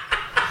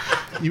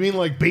 You mean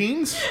like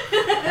beans?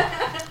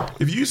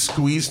 If you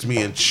squeezed me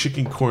and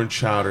chicken corn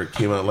chowder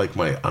came out like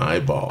my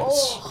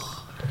eyeballs,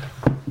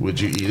 would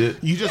you eat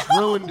it? You just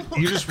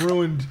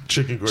ruined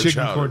Chicken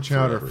corn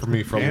chowder forever. for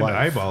me for And life.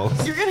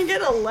 eyeballs. You're gonna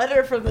get a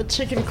letter from the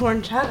chicken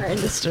corn chowder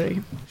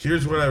industry.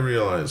 Here's what I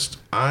realized.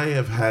 I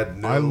have had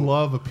no... I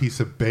love a piece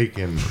of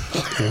bacon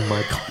in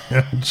my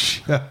clam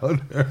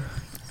chowder.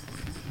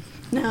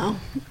 No.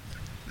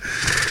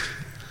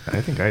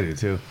 I think I do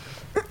too.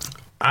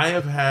 I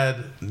have had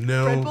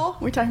no... Bread bowl?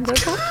 We talking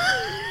bread bowl?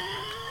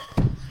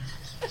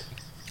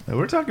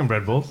 We're talking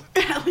bread bowls.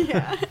 Hell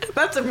yeah.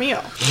 That's a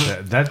meal.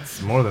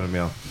 That's more than a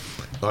meal.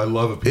 I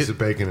love a piece of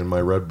bacon in my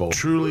Red Bull.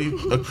 Truly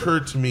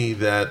occurred to me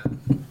that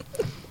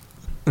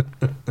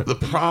the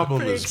problem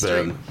Pretty has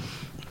extreme. been...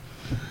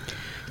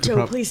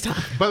 Joe, please talk.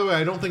 By the way,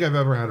 I don't think I've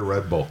ever had a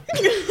Red Bull.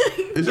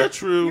 Is that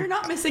true? You're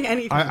not missing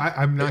anything.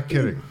 I'm not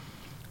kidding.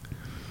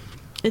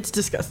 It's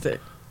disgusting.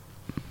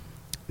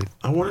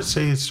 I want to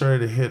say it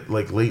started to hit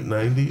like late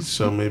 90s,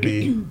 so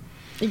maybe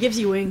It gives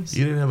you wings.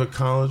 you didn't have a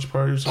college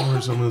party or something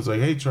where someone was like,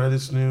 hey, try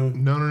this new...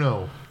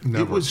 No.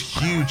 Never. It was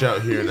huge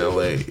out here in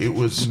LA. It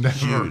was Never.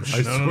 huge.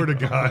 I swear to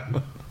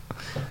God.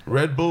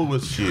 Red Bull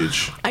was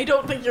huge. I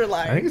don't think you're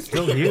I think lying. it's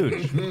still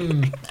huge.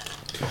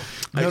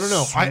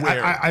 No.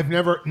 swear. I've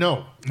never.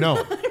 No.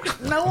 No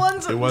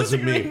one's It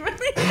wasn't me. disagreeing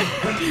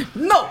with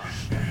me. No.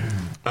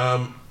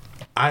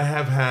 I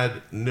have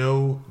had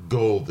no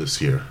goal this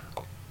year.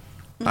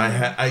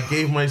 I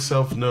gave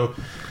myself no...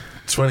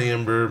 It's funny,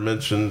 Amber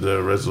mentioned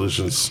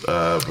resolutions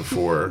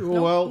before.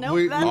 Well,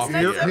 nope, that's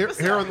next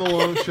episode. here on the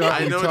long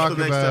shot, I we know talk it's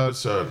the next about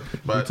episode, we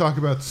but talk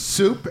about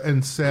soup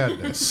and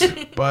sadness.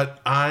 but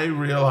I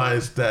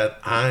realized that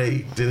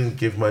I didn't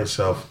give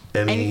myself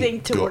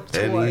Anything to work towards.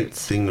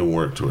 anything to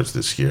work towards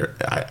this year.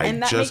 I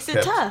And that just makes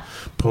it kept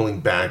tough. pulling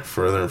back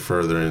further and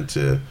further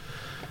into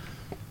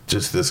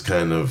just this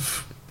kind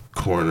of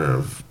corner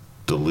of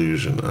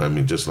delusion. I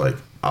mean, just like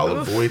I'll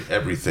avoid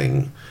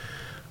everything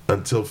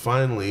until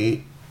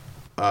finally.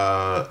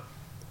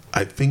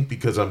 I think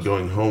because I'm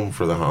going home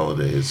for the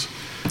holidays.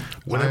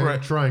 Whenever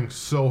I'm trying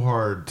so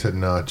hard to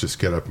not just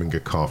get up and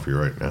get coffee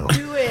right now.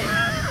 Do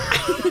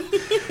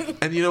it.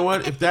 And you know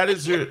what? If that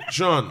is your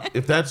Sean,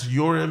 if that's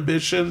your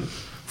ambition,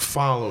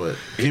 follow it.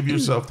 Give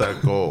yourself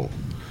that goal.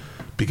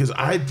 Because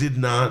I did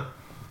not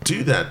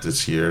do that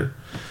this year.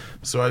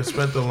 So I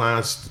spent the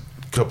last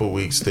couple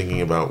weeks thinking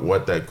about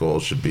what that goal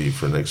should be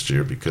for next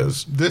year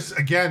because This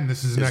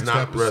is next not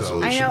episode.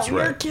 resolution. I know, That's you're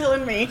right.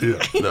 killing me.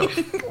 no.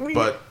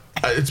 But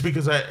it's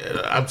because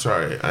I'm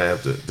sorry. I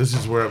have to. This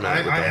is where I'm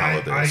at with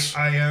the holidays.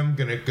 I am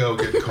gonna go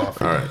get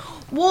coffee. All right.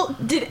 Well,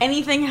 did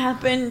anything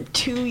happen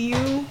to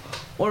you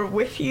or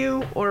with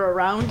you or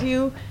around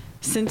you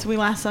since we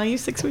last saw you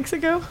 6 weeks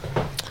ago?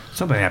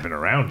 Something happened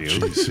around you.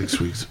 Gee, 6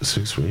 weeks.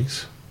 6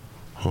 weeks.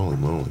 Holy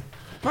moly.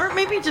 Or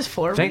maybe just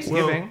 4 weeks?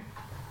 Thanksgiving.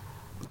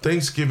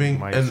 Thanksgiving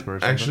Mike's and version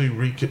of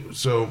actually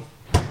so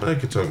I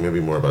could talk maybe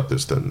more about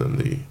this than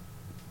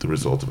the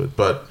result of it,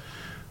 but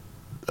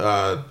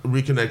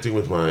reconnecting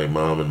with my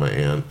mom and my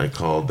aunt, I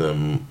called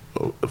them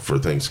for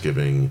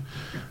Thanksgiving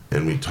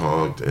and we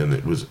talked, and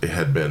it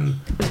had been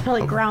It was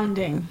probably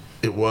grounding.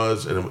 it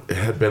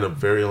had been a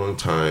very long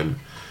time,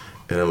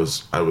 and I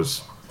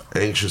was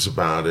anxious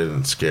about it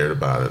and scared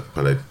about it,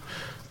 but I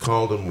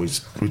called them, we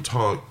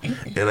talked,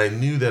 and I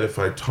knew that if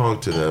I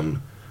talked to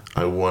them,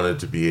 I wanted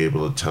to be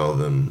able to tell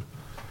them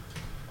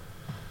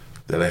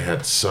that I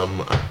had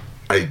some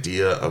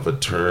idea of a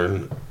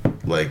turn.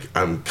 Like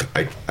I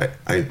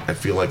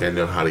feel like I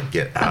know how to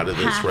get out of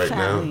this path right at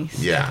now. least.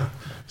 Yeah.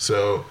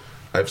 So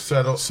I've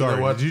settled. Sorry, you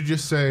know what? did you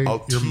just say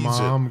I'll your tease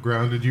mom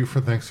grounded you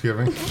for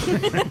Thanksgiving?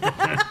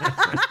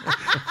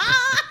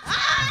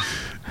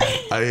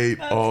 I ate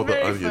all the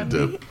very onion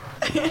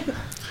funny. dip.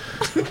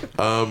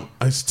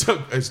 I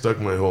stuck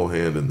my whole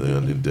hand in the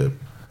onion dip.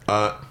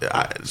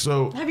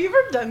 So Have you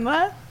ever done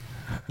that?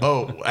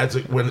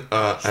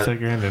 Stuck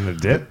your hand in a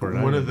dip or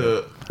one of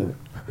the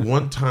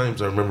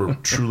times I remember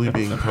truly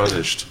being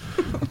punished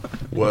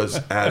was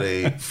at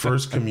a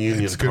first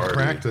communion It's good party.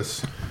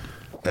 practice.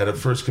 At a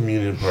first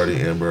communion party,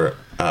 Amber,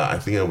 I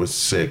think I was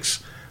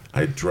 6.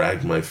 I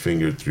dragged my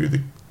finger through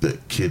the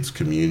kids'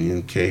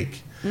 communion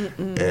cake,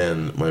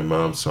 and my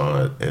mom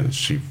saw it, and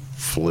she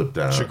flipped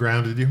out. She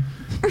grounded you.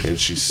 And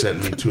she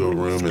sent me to a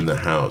room in the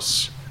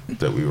house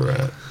that we were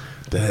at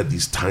that had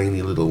these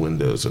tiny little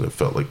windows, and it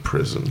felt like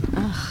prison.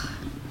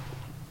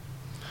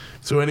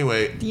 So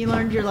anyway, You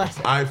learned your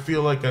lesson. I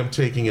feel like I'm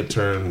taking a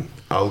turn.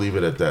 I'll leave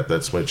it at that.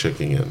 That's my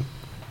checking in.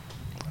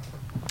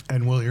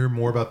 And we'll hear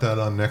more about that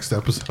on next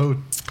episode.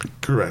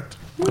 Correct.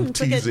 I'm It's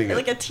teasing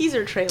like a it.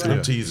 teaser trailer.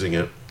 I'm teasing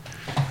it.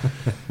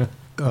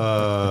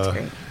 That's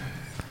great.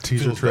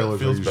 Teaser Feels trailers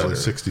better. are usually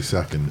 60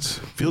 seconds.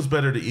 Feels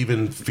better to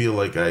even feel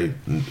like I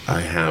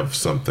have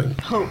something.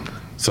 Hope.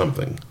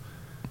 Something.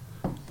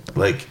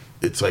 Like,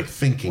 it's like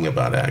thinking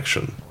about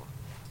action.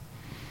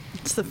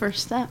 It's the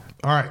first step.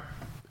 All right.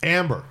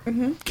 Amber,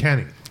 Mm-hmm.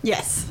 Kenny,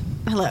 Yes.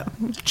 Hello.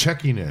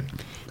 checking in.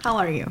 How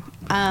are you?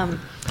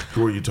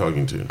 Who are you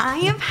talking to? I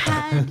have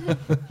had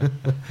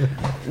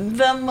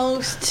the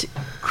most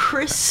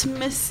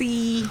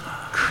Christmassy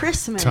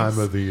Christmas Time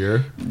of the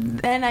year.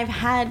 than I've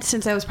had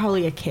since I was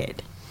probably a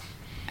kid.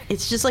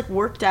 It's just like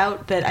worked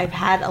out that I've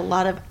had a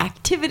lot of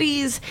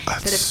activities that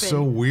have been That's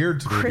so weird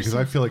to me because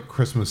I Christmas- feel like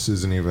Christmas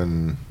isn't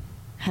even.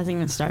 hasn't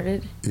even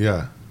started.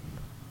 Yeah.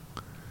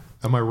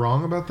 Am I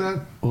wrong about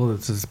that? Well,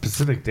 it's a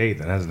specific date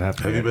that hasn't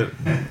happened. Have you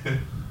been?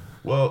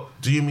 Well,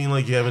 do you mean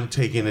like you haven't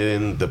taken it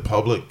in the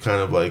public,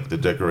 kind of like the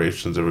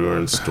decorations everywhere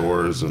in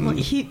stores and Well,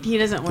 he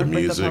doesn't work with the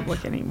music.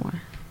 public anymore.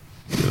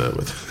 you know,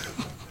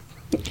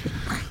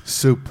 with?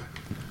 Soup.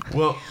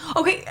 Well,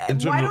 Okay, In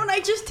terms why of- don't I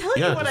just tell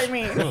yeah, you what I just-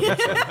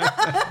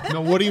 mean?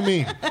 No, what do you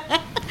mean?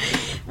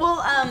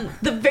 Well,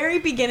 the very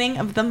beginning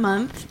of the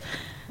month,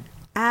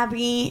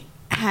 Abby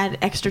had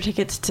extra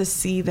tickets to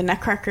see the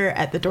Nutcracker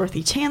at the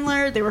Dorothy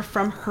Chandler. They were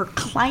from her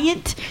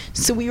client,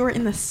 so we were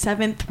in the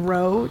 7th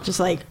row, just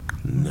like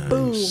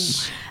boom.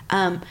 nice.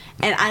 And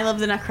I love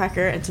the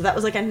Nutcracker, and so that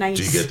was like a nice.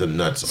 Do you get the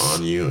nuts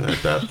on you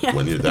at that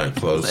when you're that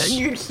close?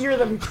 You could hear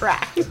them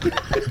crack.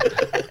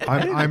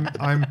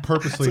 I'm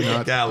purposely It's like a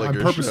not. Gallagher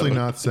I'm purposely show.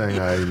 not saying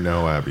I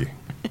know Abby.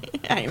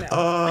 I know.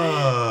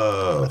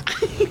 Oh,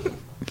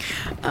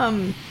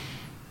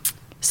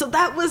 So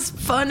that was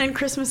fun and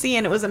Christmassy,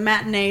 and it was a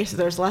matinee, so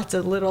there's lots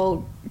of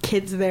little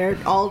kids there,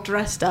 all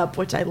dressed up,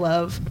 which I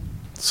love.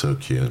 so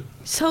cute.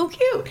 So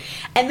cute.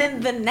 And then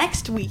the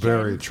next weekend.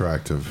 Very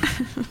attractive.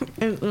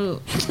 I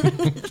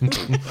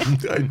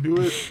knew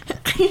it.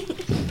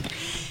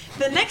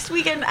 The next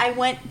weekend, I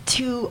went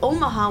to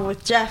Omaha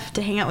with Jeff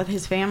to hang out with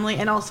his family,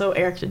 and also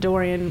Eric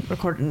Dorian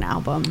recorded an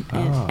album,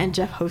 and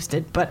Jeff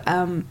hosted. But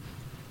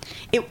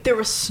there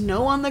was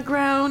snow on the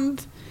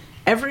ground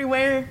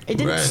everywhere. It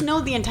didn't Right.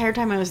 snow the entire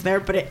time I was there,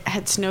 but it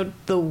had snowed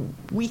the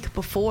week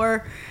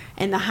before,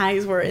 and the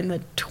highs were in the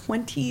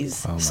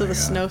 20s, Oh so my the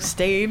God. snow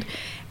stayed.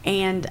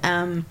 And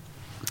I'm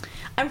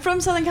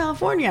from Southern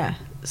California,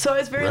 so I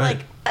was very Right.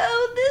 like,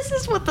 oh, this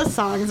is what the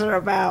songs are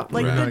about.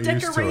 Like Right. the Not used to it.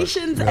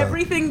 decorations, Yeah.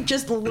 everything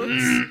just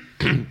looks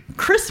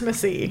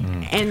Christmassy.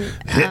 And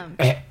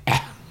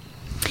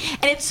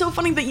it's so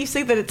funny that you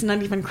say that it's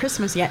not even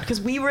Christmas yet,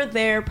 because we were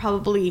there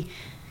probably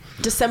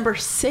December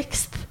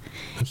 6th.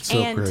 It's so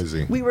and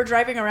crazy. we were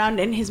driving around,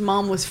 and his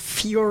mom was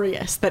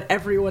furious that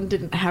everyone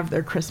didn't have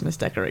their Christmas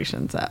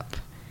decorations up.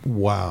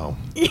 Wow.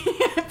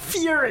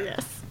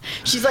 Furious.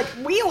 She's like,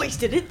 we always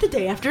did it the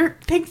day after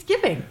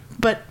Thanksgiving.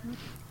 But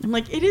I'm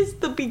like, it is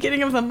the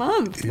beginning of the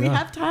month. We Yeah.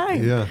 have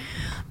time. Yeah.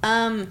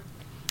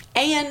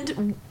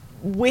 And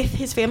with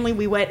his family,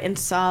 we went and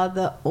saw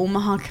the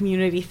Omaha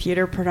Community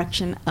Theater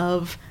production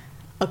of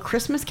A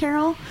Christmas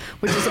Carol,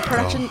 which is a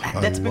production I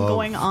that's been love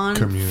going on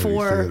community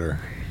for theater.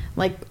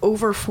 like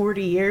over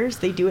 40 years.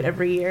 They do it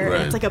every year. Right.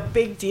 And it's like a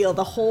big deal.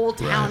 The whole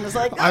town Right. is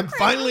like, I'm "A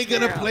finally Christmas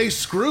gonna Carol." play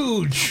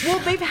Scrooge. Well,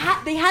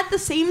 they had the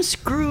same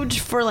Scrooge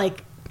for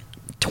like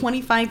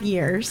 25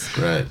 years.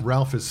 Right.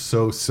 Ralph is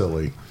so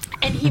silly.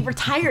 And he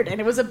retired, and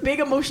it was a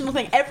big emotional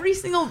thing. Every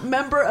single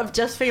member of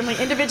Jeff's family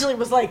individually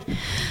was like,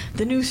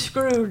 the new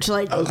Scrooge,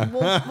 like, we'll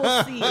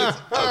see. I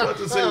was about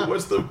to say,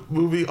 what's the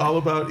movie All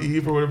About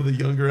Eve or whatever, the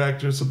younger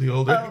actress and the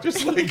older?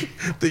 Just like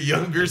the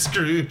younger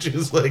Scrooge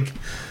is like,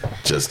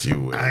 just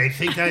you wait. I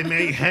think I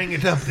may hang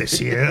it up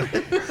this year.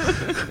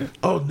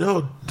 Oh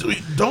no,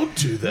 don't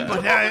do that.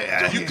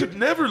 But you could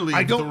never leave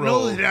I the don't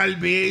role. know that I'll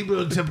be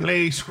able to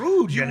play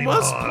Scrooge You anymore.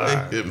 must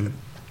play him.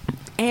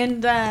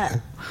 And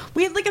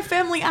we had like a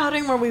family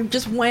outing where we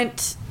just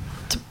went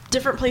to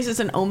different places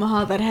in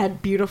Omaha that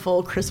had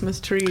beautiful Christmas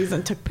trees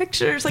and took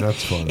pictures. Like,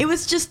 That's fun. It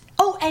was just,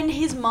 oh, and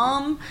his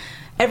mom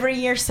every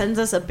year sends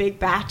us a big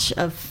batch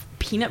of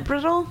peanut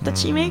brittle that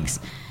she makes.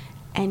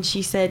 And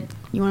she said,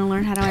 you want to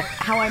learn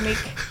how I make...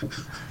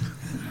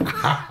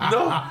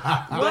 No,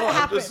 What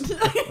happened?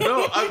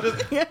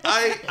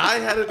 I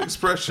had an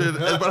expression,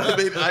 but I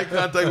made eye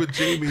contact with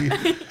Jamie.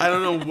 I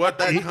don't know what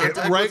that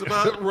contact was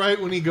about. Right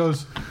when he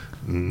goes,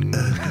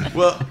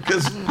 Well,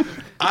 because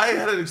I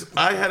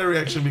had a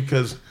reaction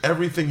because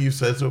everything you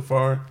said so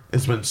far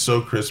has been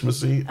so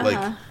Christmassy.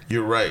 Like,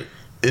 you're right.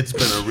 It's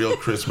been a real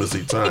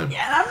Christmassy time.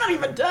 Yeah, and I'm not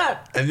even done.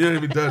 And you're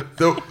not even done.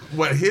 Though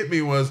what hit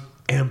me was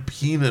and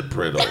peanut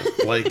brittle.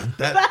 Like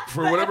that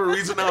for whatever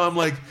reason now I'm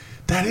like,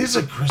 that is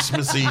a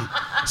Christmassy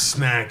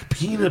snack,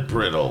 peanut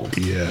brittle.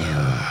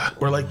 yeah.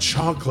 Or like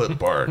chocolate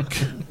bark.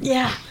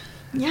 Yeah.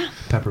 Yeah.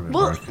 Peppermint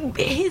Well, bark.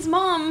 his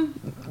mom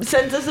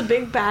sends us a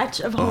big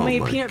batch of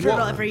homemade my peanut God.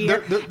 brittle every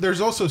year.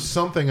 There's also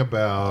something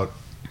about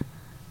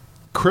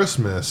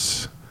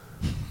Christmas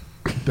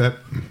that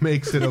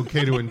makes it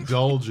okay to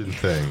indulge in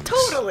things.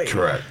 Totally.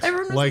 Correct.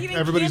 Everyone was Like eating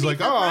everybody's candy like,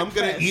 for oh, I'm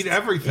gonna breakfast." eat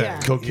everything. Yeah.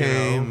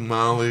 Cocaine,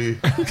 Molly.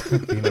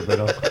 Peanut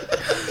brittle.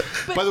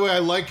 By the way, I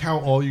like how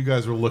all you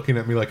guys were looking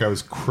at me like I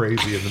was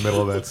crazy in the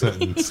middle of that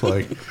sentence.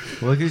 Like,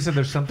 Well, like you said,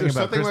 there's something there's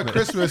about something about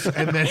Christmas,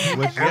 and then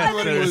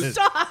everybody yes, was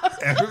Stop.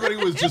 everybody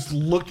was just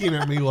looking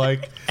at me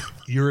like,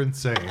 you're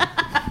insane.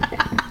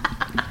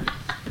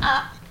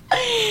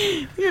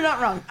 You're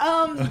not wrong.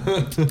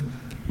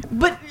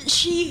 But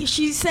she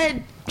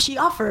said, she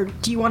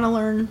offered, do you want to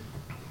learn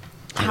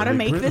how to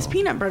make this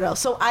peanut brittle?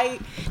 So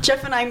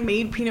Jeff and I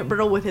made peanut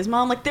brittle with his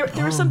mom. Like there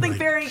was something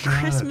very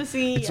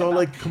Christmassy. It's all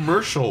like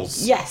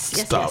commercials. Yes,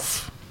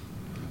 stuff.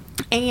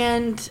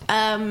 And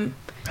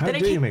How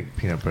do you make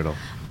peanut brittle?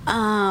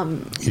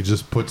 You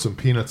just put some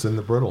peanuts in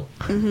the brittle.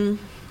 Stir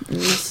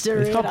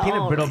It's it called peanut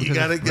all. brittle You because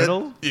gotta it's get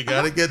brittle. you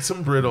gotta get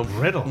some brittle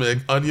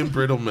onion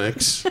brittle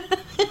mix.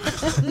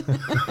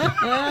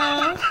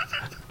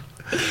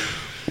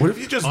 What if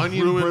you just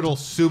Onion ruined, brittle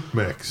soup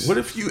mix. What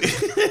if you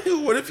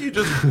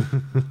just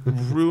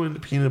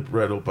ruined peanut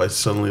brittle by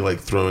suddenly like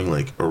throwing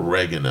like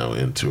oregano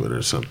into it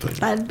or something?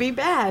 That'd be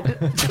bad.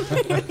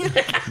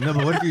 No,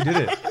 but what if you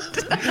did it?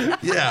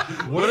 Yeah.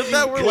 What if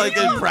that were like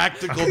a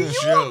practical Can you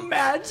joke?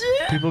 imagine?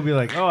 People be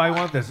like, "Oh, I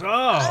want this." It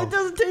Oh,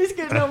 doesn't taste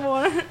good no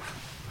more.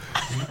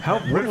 how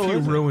What brittle if you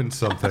is it? ruined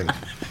something?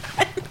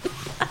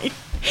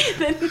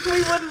 Then we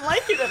wouldn't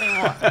like it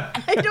anymore.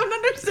 I don't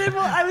understand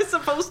what I was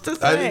supposed to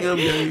say. I think I'm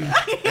getting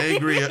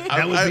angry.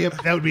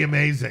 That would be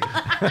amazing.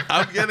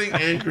 I'm getting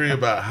angry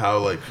about how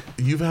like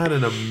you've had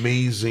an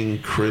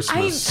amazing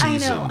Christmas I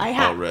season know. I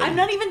have. already. I'm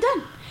not even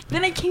done.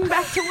 Then I came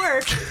back to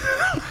work.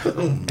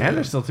 And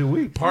they're still 2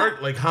 weeks.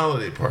 Part like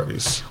holiday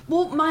parties.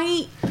 Well,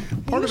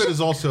 Part of it is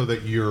also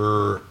that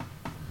you're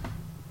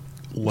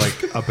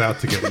like about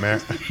to get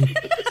married.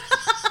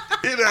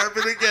 It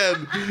happened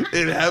again.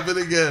 It happened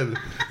again.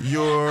 I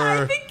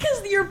You're think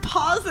because you're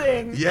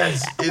pausing.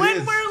 Yes, it when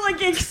is. we're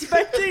like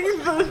expecting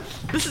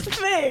this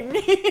thing.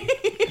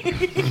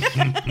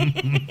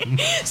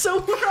 So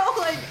we're all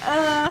like,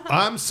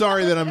 I'm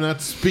sorry that I'm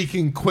not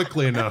speaking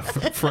quickly enough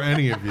for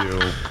any of you.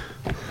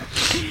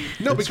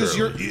 No, because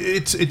early.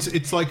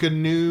 it's like a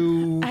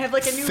new I have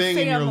like a new thing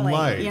in your family,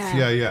 life.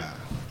 yeah. Yeah.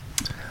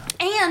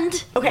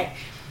 and okay.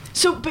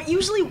 So, but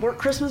usually work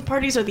Christmas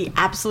parties are the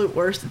absolute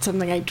worst. It's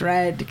something I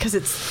dread because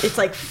it's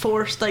like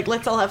forced. Like,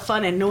 let's all have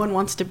fun, and no one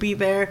wants to be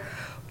there,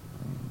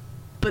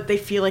 but they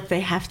feel like they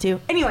have to.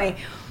 Anyway,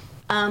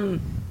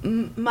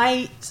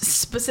 my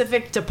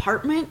specific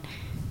department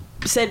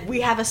said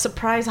we have a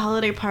surprise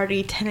holiday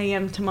party, 10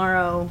 a.m.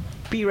 tomorrow.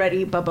 Be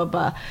ready, blah blah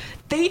blah.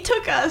 They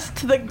took us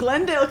to the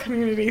Glendale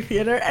Community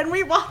Theater, and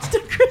we watched A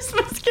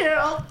Christmas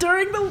Carol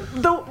during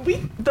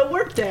the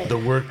workday. the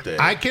work day.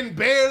 I can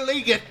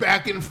barely get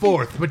back and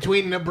forth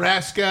between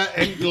Nebraska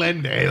and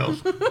Glendale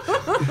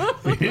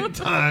in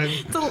time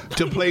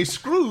to play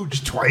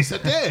Scrooge twice a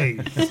day.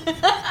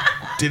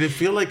 Did it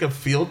feel like a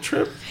field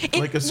trip?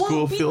 Like a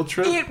school field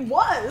trip? It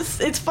was.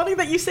 It's funny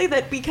that you say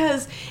that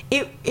because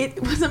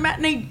it was a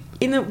matinee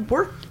in the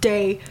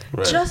workday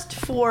Right. just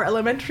for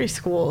elementary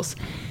schools.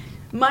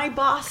 My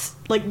boss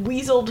like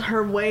weaseled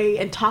her way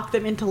and talked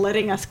them into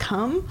letting us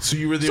come. So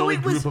you were the only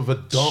it was group of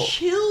adults.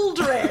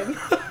 children.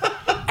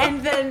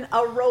 And then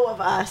a row of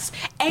us.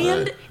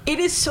 And Right. it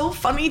is so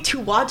funny to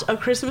watch A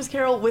Christmas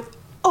Carol with...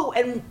 Oh,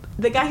 and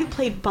the guy who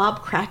played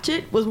Bob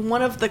Cratchit was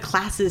one of the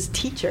class's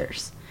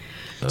teachers.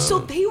 So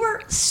they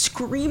were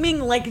screaming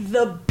like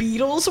the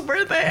Beatles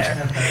were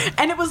there.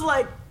 And it was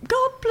like,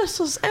 God bless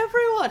us,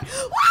 everyone.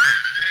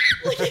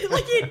 like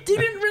it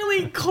didn't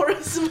really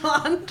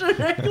correspond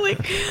directly.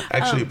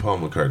 Actually, Paul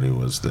McCartney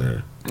was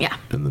there Yeah.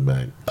 in the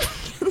back.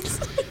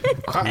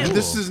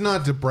 This is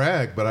not to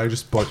brag, but I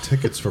just bought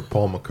tickets for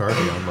Paul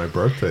McCartney on my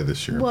birthday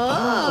this year.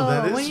 Whoa.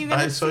 That is. When are you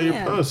gonna I saw see your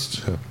him?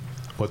 post.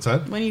 What's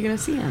that? When are you going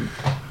to see him?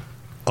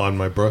 On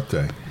my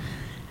birthday.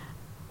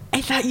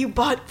 I thought you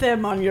bought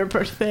them on your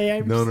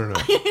birthday. No.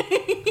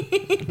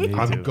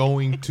 I'm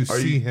going to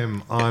see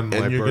him on my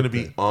birthday. And you're going to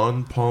be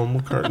on Paul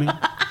McCartney?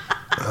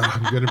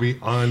 I'm going to be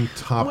on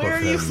top Where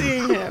of are him. you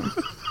seeing him?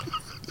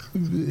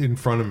 In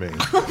front of me.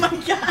 Oh my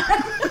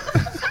God.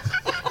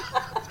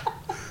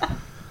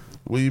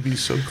 Will you be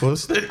so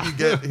close that you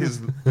get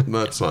his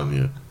nuts on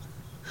you?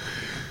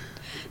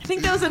 I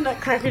think that was a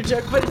Nutcracker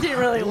joke, but it didn't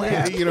really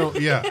land. You know,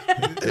 yeah.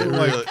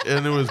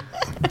 And it was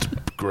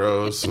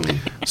gross. And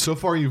So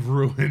far, you've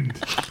ruined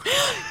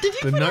Did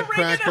you the put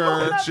Nutcracker, a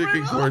ring in a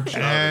chicken corn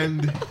chowder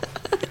and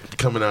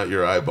coming out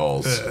your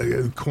eyeballs.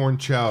 corn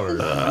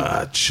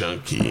chowder.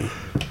 Chunky.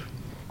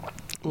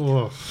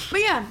 Ugh. But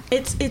yeah,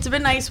 it's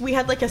been nice. We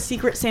had like a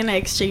secret Santa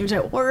exchange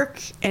at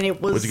work, and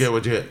it was. What'd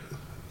you get?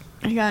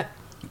 I got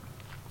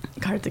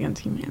Cards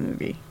Against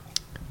Humanity.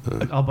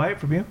 I'll buy it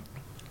from you.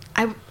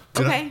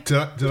 Did Okay.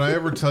 did I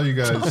ever tell you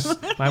guys?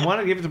 I want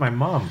to give it to my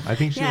mom. I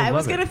think she Yeah, I would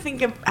was love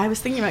gonna it. I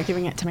was thinking about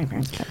giving it to my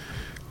parents. But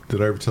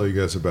Did I ever tell you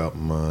guys about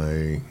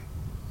my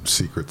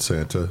secret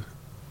Santa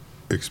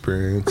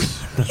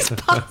experience? these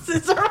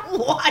boxes are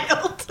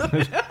wild.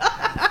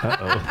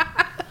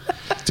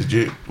 Did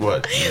you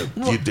what?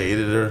 You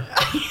dated her?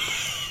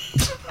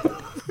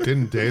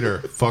 Didn't date her.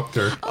 Fucked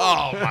her.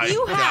 Oh my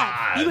You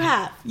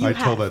have. I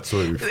told that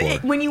story before.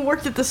 When you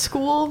worked at the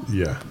school,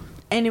 Yeah.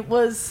 and it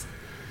was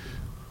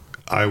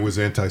I was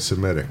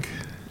anti-Semitic.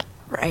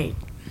 right.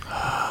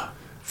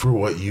 For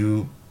what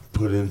you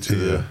put into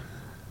the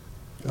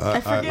I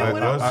forget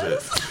what it was was.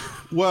 it?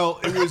 Well,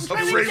 it was. I'm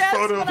gonna Great guess,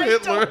 photo of but I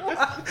Hitler. don't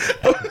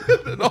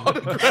want-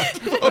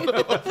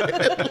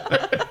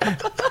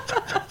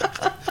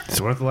 So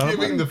worth a lot of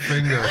Giving money. the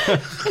finger.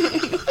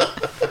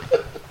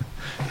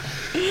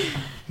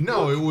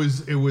 No, it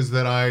was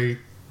that I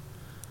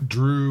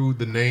drew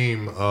the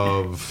name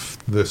of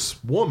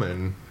this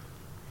woman.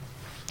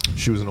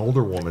 She was an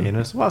older woman. In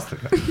a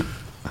swastika.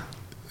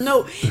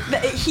 No,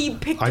 he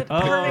picked I- it perfect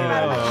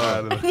out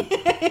of my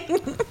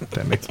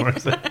That makes more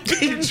sense.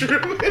 He drew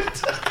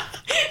it.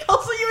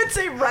 Also, you would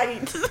say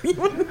right.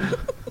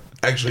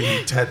 Actually,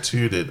 he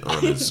tattooed it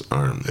on his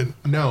arm.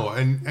 No,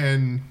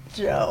 and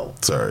Joe.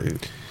 Sorry.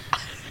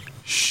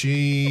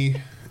 she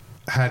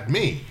had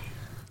me.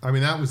 I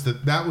mean, that was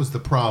the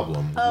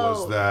problem. Oh.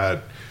 Was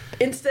that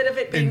Instead of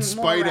it being in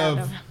spite more of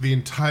random. the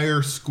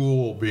entire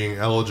school being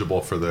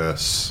eligible for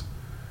this,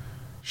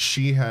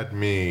 she had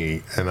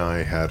me and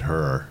I had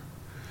her.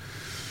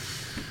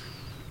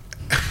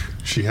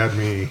 She had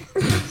me.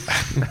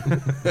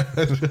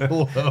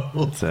 Hello.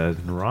 It's a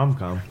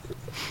rom-com.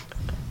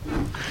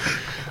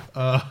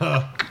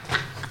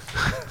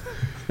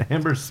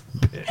 Amber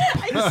spit.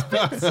 I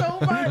spit so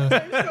much.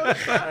 I'm so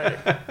sorry.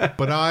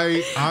 But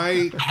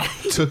I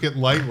took it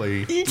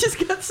lightly. You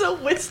just got so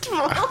wistful.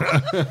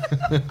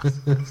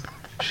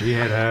 She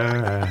had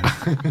her.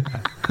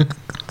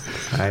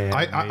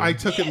 I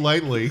took it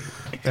lightly,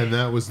 and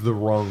that was the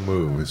wrong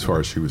move as far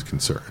as she was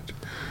concerned.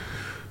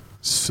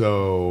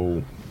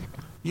 So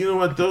You know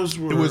what? Those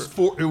were. it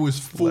was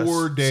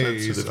 4 less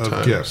days sensitive of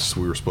times. gifts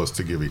we were supposed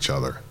to give each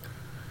other,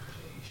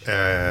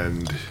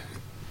 and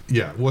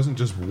yeah, it wasn't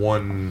just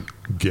one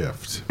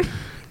gift.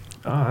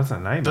 Oh, that's a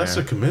nightmare. That's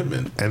a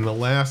commitment. And the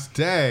last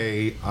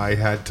day, I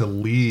had to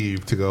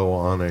leave to go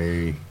on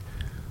a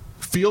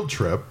field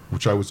trip,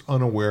 which I was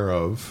unaware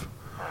of.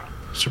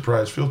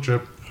 Surprise field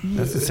trip.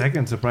 That's the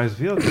second surprise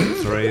field trip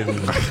story in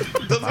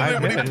Doesn't 5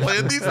 everybody minutes.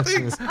 plan these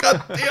things?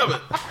 God damn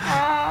it.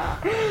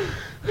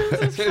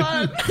 This is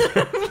fun.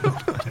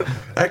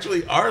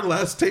 Actually, our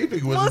last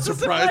taping was Well, a it's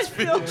surprise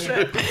field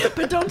trip.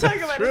 But don't talk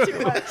about it too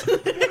much.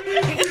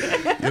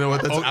 You know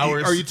what? That's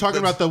ours. Are you talking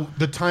about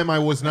the time I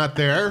was not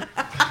there?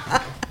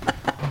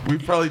 We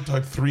probably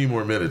talked 3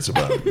 more minutes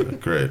about it.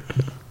 Great.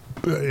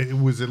 It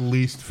was at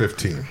least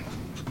 15.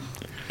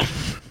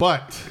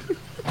 But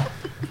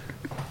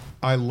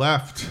I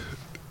left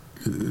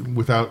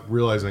without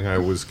realizing I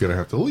was going to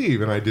have to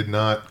leave, and I did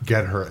not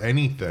get her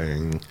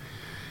anything.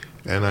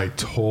 And I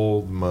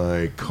told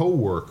my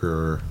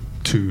coworker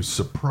to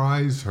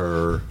surprise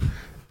her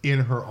in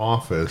her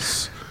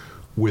office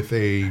with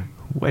a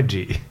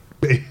Wedgie.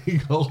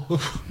 bagel,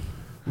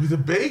 With a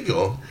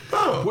bagel?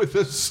 Oh. with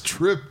a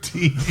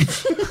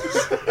striptease.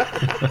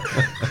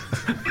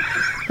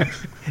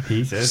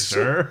 He says,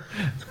 sir.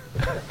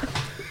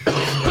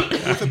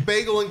 With a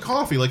bagel and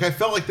coffee. Like, I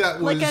felt like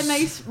that was... Like a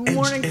nice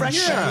morning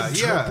breakfast. yeah.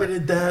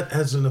 Interpreted that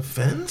as an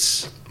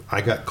offense?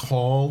 I got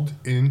called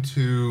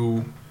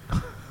into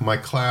my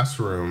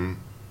classroom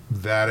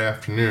that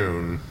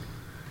afternoon,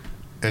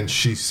 and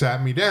she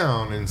sat me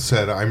down and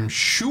said, I'm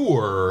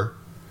sure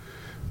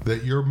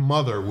that your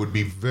mother would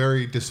be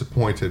very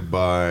disappointed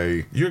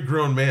by... You're a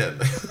grown man.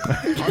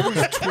 I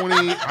was 20...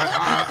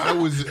 I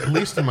was at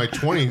least in my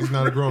 20s,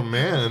 not a grown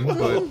man,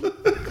 but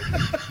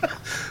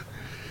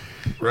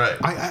Right.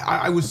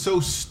 I was so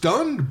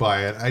stunned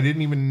by it, I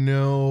didn't even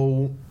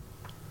know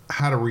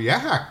how to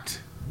react.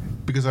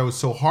 Because I was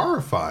so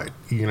horrified,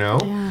 you know,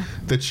 Yeah.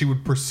 that she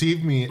would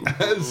perceive me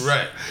as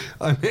Right.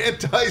 an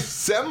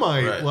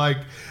anti-Semite, Right. like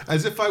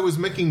as if I was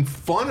making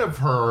fun of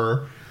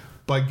her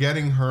by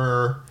getting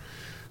her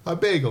a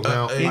bagel.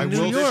 Now, a I New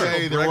will York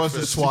say there was a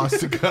breakfast.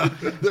 swastika.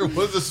 There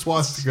was a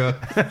swastika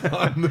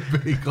on the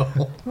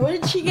bagel. What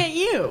did she get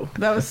you?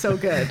 That was so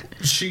good.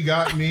 She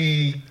got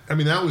me. I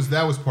mean, that was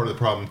part of the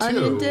problem too.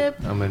 Onion dip.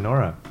 A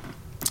menorah.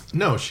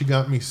 No, she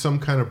got me some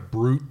kind of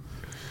Brut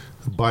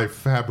by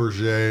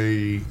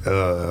Fabergé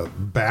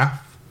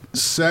bath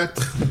set.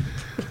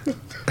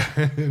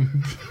 And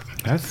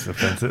That's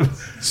offensive.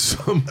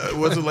 some. It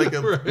wasn't like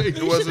a. Right. It You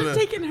should wasn't have a.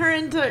 taken her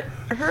into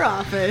her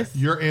office.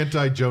 You're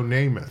anti-Joe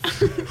Namath.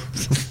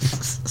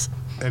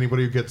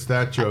 Anybody who gets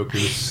that joke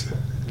is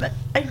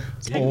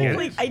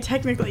I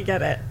technically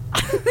get it.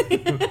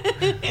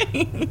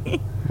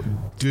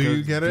 do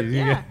you get it? Do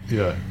you Yeah.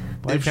 Yeah.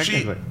 Why If she,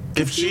 technically?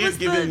 if He she was had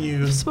given the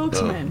you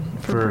spokesman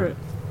for for- Brute.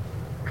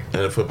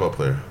 and a football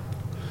player,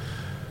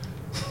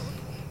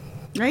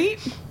 Right?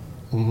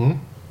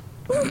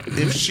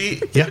 if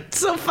she, It's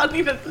so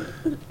funny to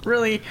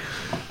really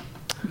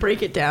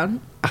break it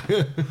down.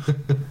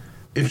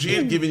 if she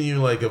had given you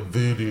like a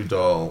voodoo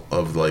doll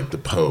of like the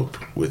Pope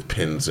with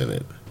pins in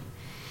it,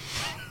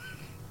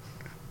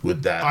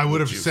 would that? I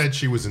would have you- said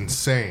she was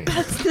insane.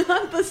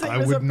 Not the same I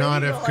as would a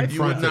not bagel, have I confronted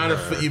You would not her.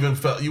 have even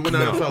felt. You would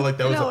not have felt like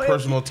that was No, a it-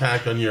 personal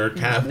attack on your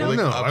Catholic.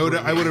 No, I would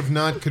upbringing. have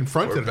not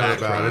confronted Or her about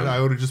it. background.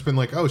 I would have just been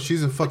like, "Oh,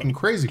 she's a fucking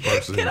crazy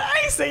person." Can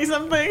I say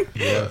something?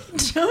 Yeah.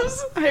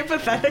 Joe's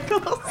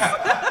hypotheticals.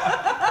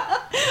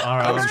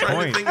 I was on trying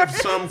point. to think of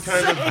some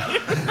kind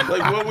of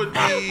like what would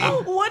be.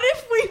 What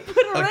if we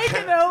put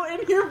oregano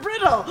in your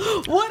brittle?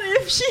 What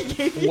if she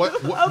gave you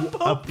What- a what-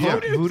 Pope Yeah,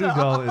 voodoo voodoo doll?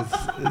 doll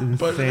is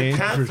But insane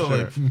for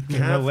sure.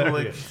 Catholic,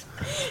 Hilarious.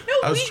 No,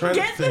 I was we trying to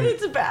get that think.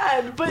 it's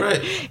bad, but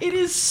Right. it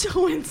is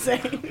so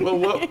insane. Well,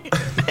 what?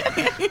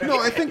 No,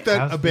 I think that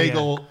How's a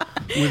bagel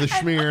with a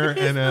schmear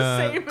It's and the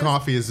a same as-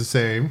 coffee is the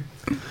same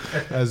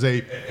as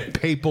a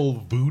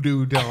papal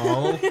voodoo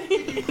doll.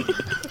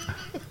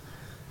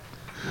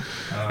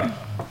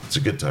 It's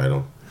a good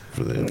title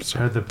for the episode.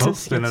 Heard the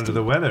Pope's been under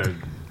the weather.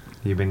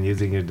 You've been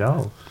using your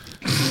doll.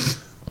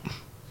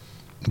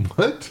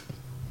 What?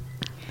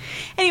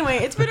 Anyway,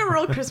 it's been a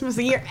real Christmas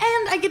year,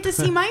 and I get to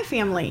see my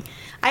family.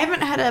 I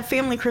haven't had a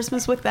family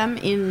Christmas with them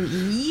in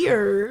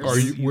years. Are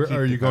you keep are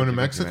the you going to country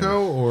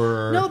Mexico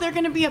or No, they're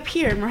going to be up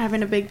here, and we're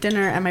having a big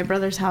dinner at my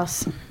brother's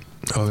house.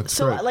 Oh, that's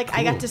So, right. like,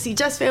 I got to see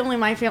Jeff's family,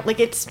 my family. Like,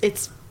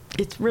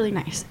 it's really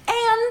nice.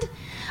 And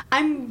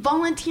I'm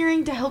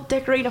volunteering to help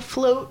decorate a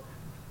float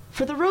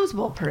for the Rose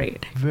Bowl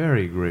parade.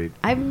 Very great.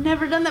 I've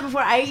never done that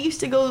before. I used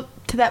to go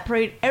to that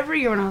parade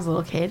every year when I was a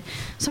little kid,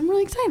 so I'm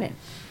really excited.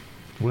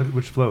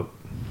 Which float?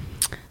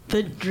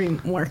 The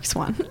DreamWorks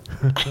one.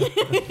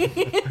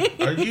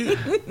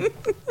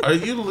 Are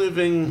you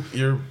living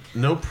your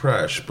no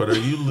pressure, but are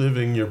you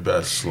living your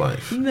best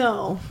life?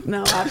 No,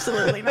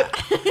 absolutely not.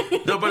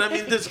 No, but I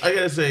mean this. I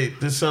gotta say,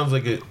 this sounds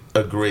like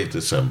a great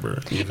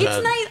December. It's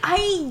nice.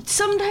 I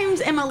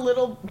sometimes am a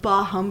little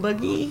bah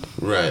humbuggy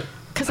Right.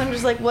 because I'm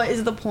just like, what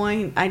is the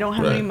point? I don't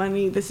have any Right.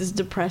 money. This is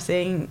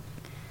depressing.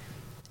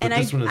 But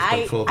this one has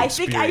been full of I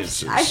think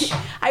experiences.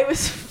 I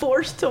was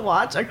forced to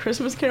watch A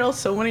Christmas Carol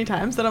so many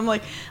times that I'm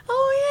like,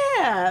 oh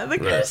yeah, the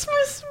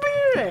Christmas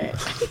spirit.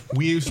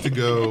 We used to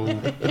go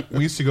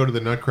to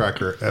the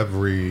Nutcracker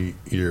every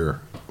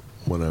year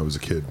when I was a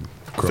kid.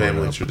 growing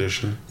Family up.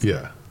 tradition.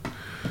 Yeah.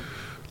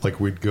 Like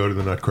we'd go to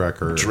the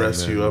Nutcracker.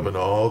 Dress and you then- up, and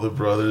all the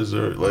brothers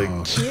are like.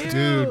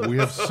 Dude, we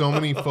have so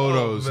many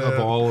photos of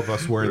all of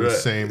us wearing the Right.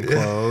 same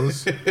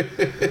clothes.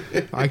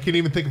 I can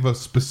even think of a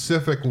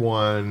specific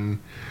one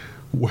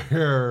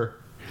where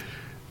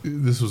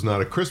this was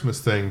not a Christmas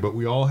thing, but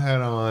we all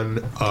had on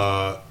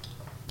the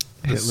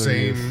Hitler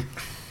same.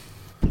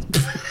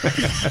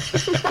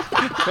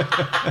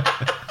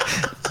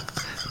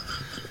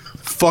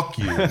 Fuck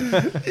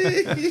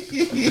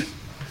you.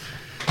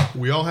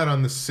 We all had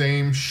on the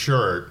same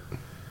shirt,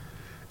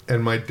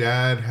 and my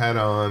dad had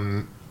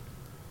on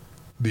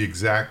the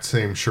exact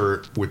same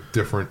shirt with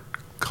different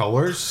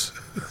colors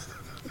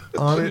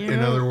on it. In Cute.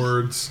 other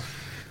words,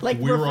 Like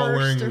we were all reversed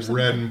wearing or something.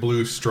 red and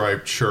blue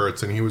striped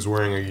shirts, and he was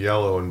wearing a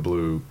yellow and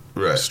blue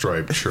Right.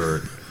 striped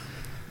shirt.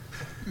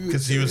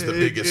 Because he was the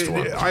biggest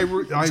one. I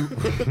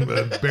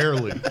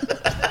barely.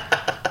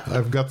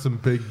 I've got some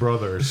big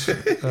brothers.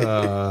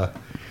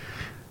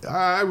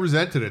 I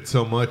resented it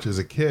so much as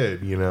a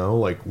kid, you know?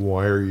 Like,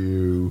 why are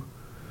you...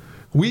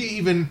 We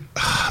even...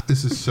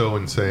 This is so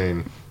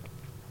insane.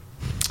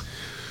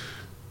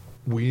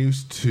 We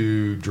used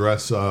to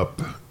dress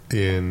up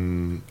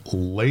in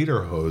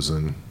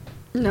lederhosen.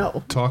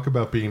 No. Talk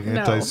about being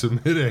No.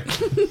 anti-Semitic.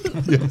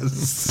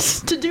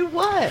 Yes. To do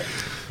what?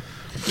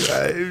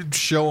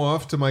 Show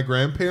off to my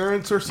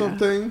grandparents or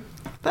something.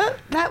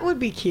 That would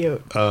be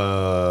cute.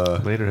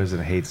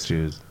 Lederhosen hates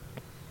Jews.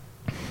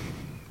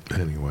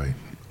 Anyway,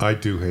 I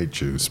do hate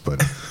Jews,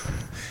 but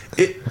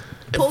It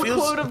Pull feels,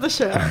 quote of the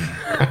show.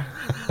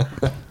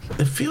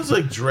 it feels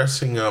like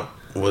dressing up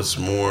was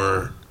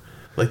more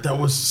like that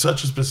was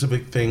such a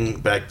specific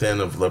thing back then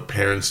of the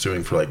parents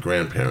doing for like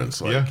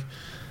grandparents. Like, yeah.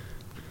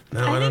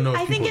 now I don't know if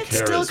I think people it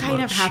care still as kind of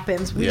much.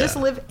 happens. We Yeah. just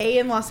live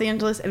in Los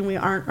Angeles and we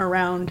aren't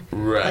around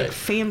Right. like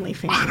family.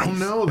 I don't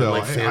know though.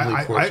 like family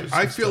I portraits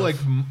and feel like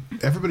stuff.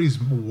 everybody's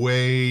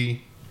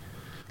way.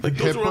 Like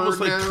those were hipper almost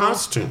like now.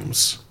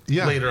 costumes.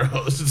 Yeah. Later,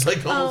 it's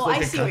like almost Oh, like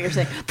I a see what you're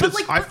saying. But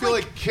like, I feel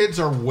like kids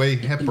are way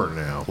hipper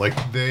now. Like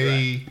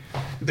they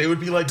they would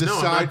be like, no,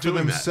 I'm decide not for doing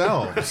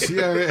themselves.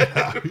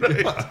 Yeah.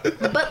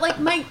 but like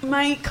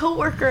my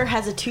coworker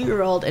has a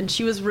 2-year-old and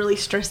she was really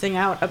stressing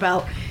out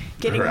about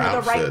getting Her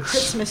her the right outfits.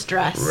 Christmas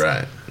dress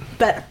Right.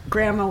 that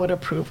grandma would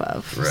approve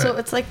of. Right. So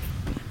it's like,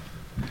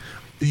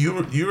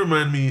 You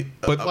remind me.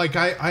 But like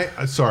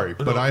I sorry,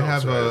 but No, I no,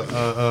 have sorry.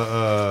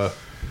 a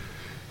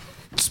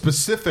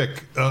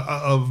specific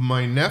of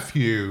my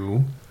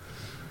nephew.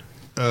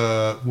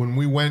 When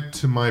we went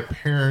to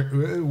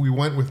we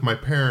went with my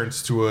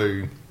parents to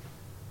a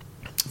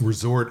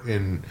resort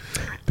in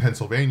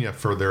Pennsylvania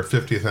for their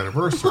 50th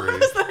anniversary.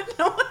 that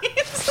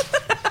noise.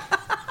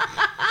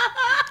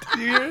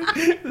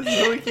 This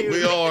is really cute.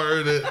 we all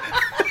heard it.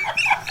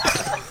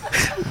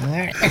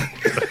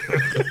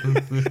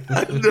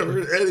 I've never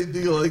heard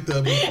anything like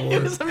that before.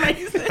 It was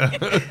amazing.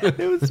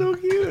 It was so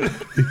cute.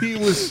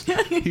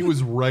 He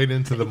was right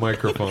into the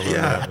microphone on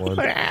Yeah. that one.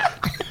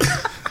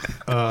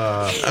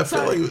 I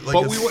feel like But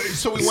a we went.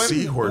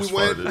 seahorse We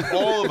went. farted.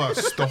 All of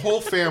us, the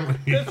whole family.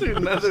 That's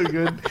another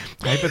good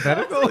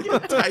hypothetical. The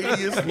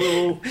tiniest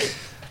little.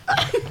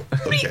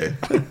 Okay.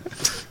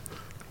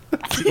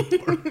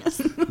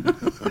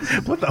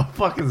 What the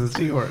fuck is a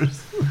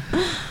seahorse?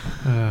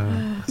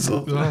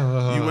 So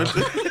you went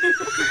to.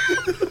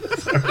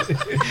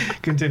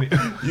 Continue.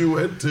 You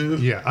went to.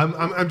 Yeah,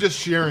 I'm just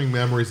sharing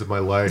memories of my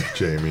life,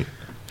 Jamie.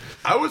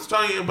 I was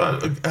talking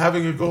about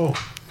having a goal.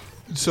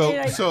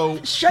 So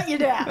shut you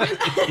down.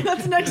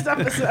 That's next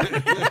episode.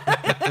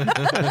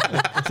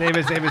 Save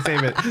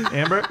it.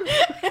 Amber?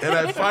 And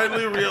I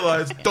finally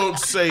realized, don't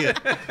say it.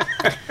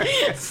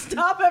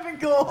 Stop having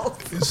goals.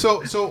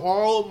 So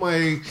all of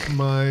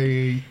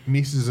my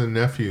nieces and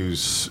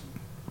nephews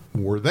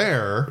were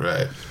there.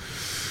 Right.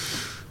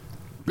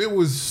 It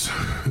was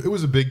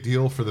a big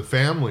deal for the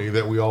family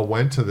that we all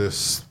went to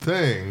this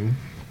thing.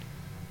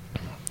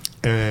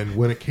 And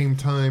when it came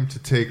time to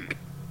take,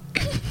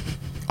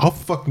 I'll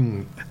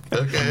fucking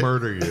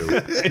murder you.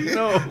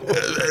 No.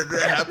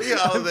 Happy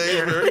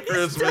holidays, Merry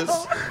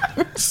Christmas.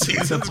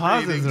 Season's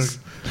greetings.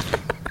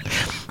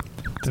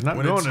 They're not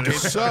When going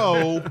it's-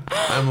 anywhere. So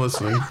I'm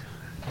listening.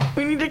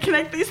 We need to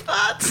connect these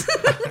thoughts.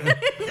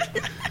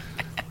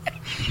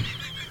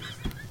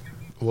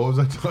 what was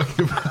I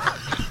talking about?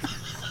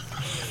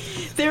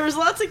 There was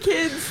lots of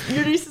kids.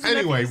 Your nieces and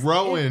Anyway, nephews,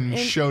 Rowan and-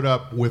 showed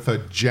up with a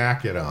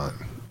jacket on.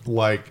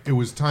 Like, it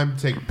was time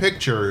to take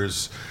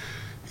pictures.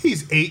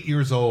 He's 8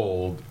 years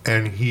old,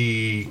 and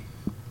he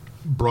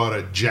brought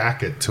a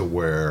jacket to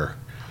wear,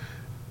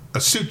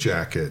 a suit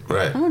jacket.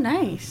 Right. Oh,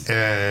 nice.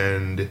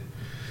 And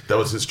That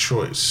was his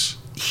choice.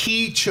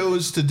 he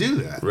chose to do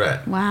that.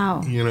 Right.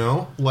 Wow. You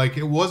know, like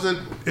it wasn't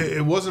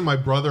my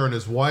brother and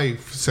his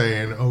wife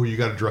saying, "Oh, you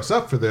got to dress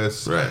up for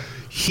this." Right.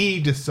 He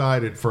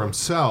decided for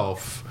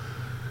himself.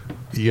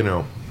 You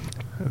know,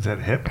 Is that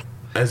hip?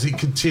 As he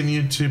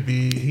continued to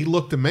be. he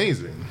looked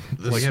amazing.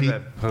 Like you have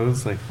that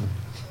pose, like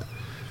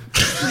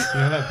you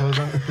have that pose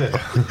on.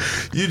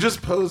 You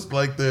just posed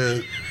like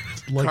the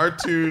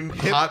cartoon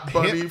hot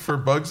bunny hip. for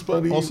Bugs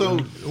Bunny. Also,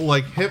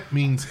 like hip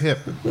means hip.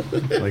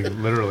 Like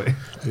literally.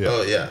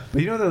 Oh, yeah.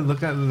 But you know that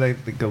look at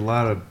like a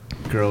lot of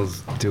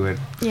girls do it.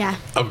 Yeah.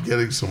 I'm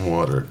getting some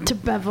water. To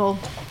bevel.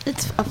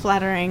 It's a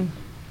flattering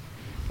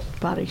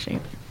body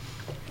shape.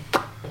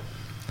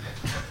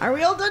 Are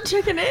we all done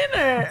checking in,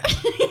 or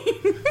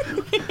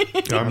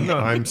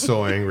I'm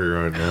so angry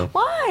right now.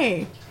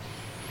 why?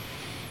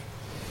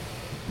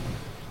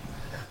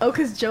 Oh,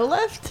 because Joe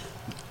left?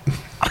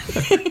 I'm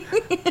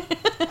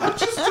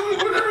just doing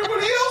what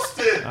everybody else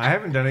did. I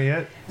haven't done it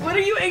yet. What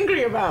are you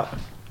angry about?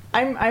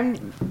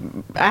 I'm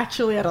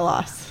actually at a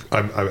loss.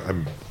 I'm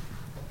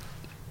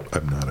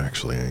not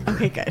actually angry.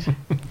 Okay, good.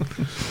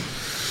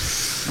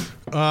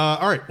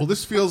 All right. Well,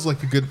 this feels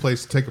like a good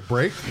place to take a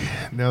break.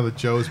 Now that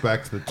Joe's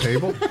back to the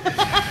table.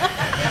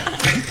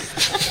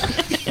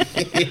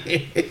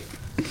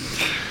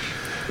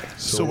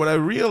 So what I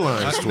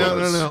realized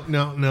was...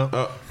 No.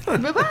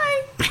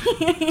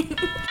 Bye-bye.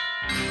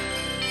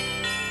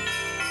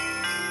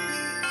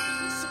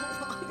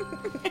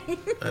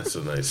 That's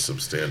a nice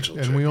substantial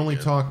And we only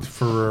check-in. talked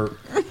for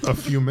a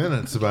few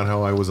minutes about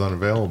how I was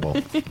unavailable.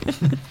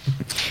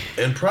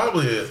 And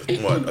probably,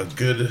 a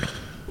good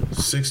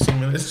 60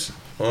 minutes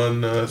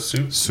on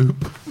soup?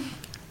 Soup.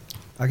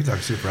 I can talk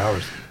soup for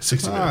hours.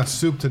 60 minutes.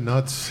 Soup to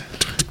nuts.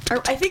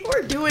 I think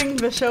we're doing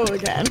the show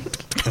again.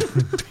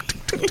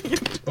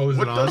 Oh, is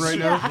What it on does- right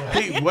now?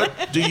 Hey, what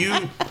do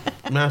you,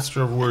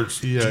 master of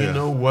words, Yeah, do you yeah.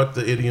 know what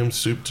the idiom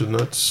soup to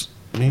nuts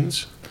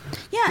means?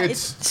 Yeah,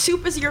 It's- it's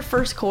soup is your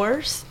first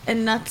course,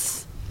 and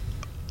nuts.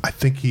 I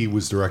think he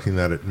was directing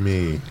that at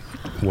me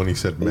when he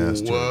said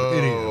master. Whoa.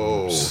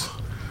 Idioms.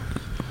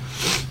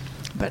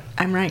 But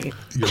I'm right.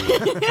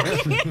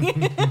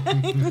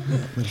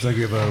 It's like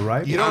you have a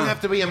right. You don't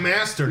have to be a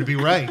master to be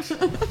right.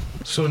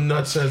 So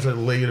nuts as a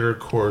later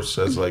course,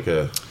 as like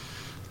a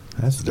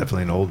That's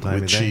definitely an old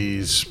timey with thing.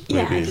 cheese,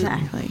 Yeah, maybe.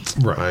 exactly.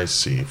 I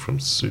see, from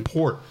soup.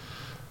 Port.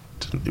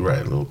 Right,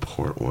 a little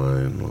port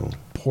wine, little...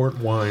 Port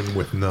wine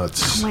with Oh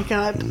nuts. my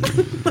god.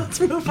 Let's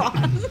move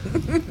on.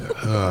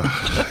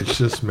 It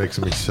just makes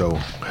me so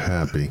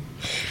happy.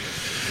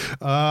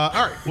 All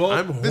right. Well,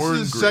 I'm this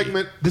is a horngry.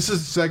 segment. This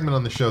is a segment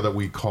on the show that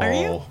we call. Are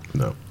you?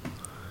 No.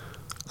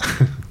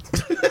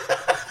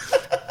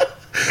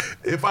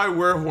 If I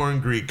were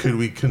horngry, could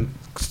we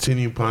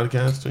continue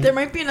podcasting? There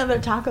might be another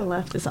taco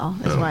left, is all.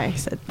 That's Oh. why I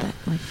said that.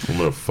 Like, I'm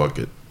gonna fuck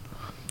it.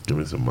 Give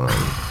me some money.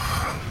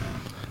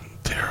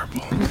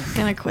 Terrible. I'm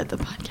gonna quit the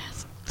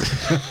podcast.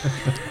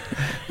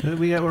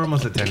 We're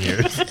almost at 10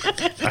 years.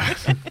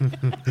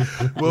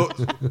 Well,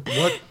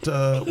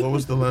 what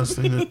was the last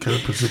thing that kind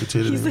of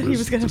precipitated He it? said he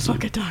was gonna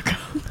fuck a taco.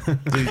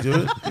 Did he do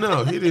it?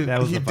 No, he didn't. That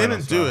was He the final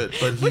didn't do straw. it,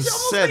 but he Which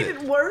almost said made it.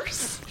 it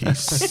worse. He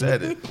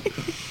said it.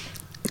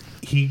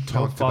 He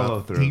talked follow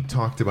about. through. He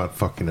talked about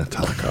fucking a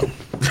taco.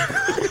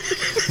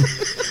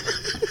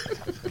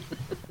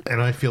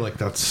 And I feel like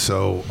that's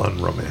so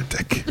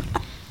unromantic.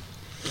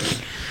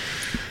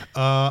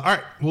 All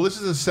right. Well,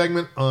 this is a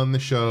segment on the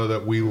show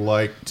that we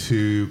like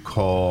to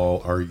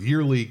call our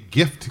yearly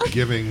gift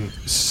giving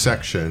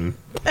section.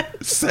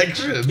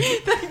 Section.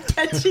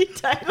 Catchy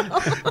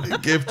title.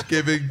 Gift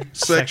giving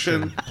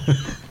section.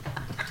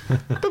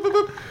 love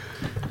this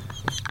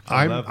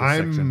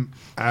I'm section.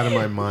 out of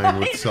my mind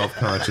with self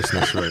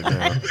consciousness right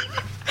now.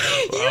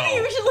 You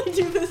usually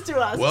do this to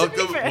us. Welcome,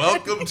 to be fair.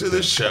 welcome to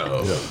the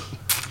show.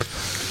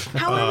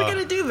 How are we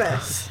gonna do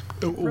this?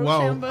 Well,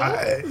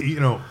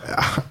 Rochambeau?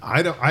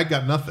 I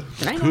got nothing.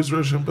 I know. Who's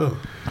Rochambeau?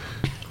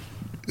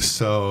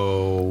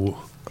 So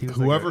He was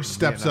whoever like a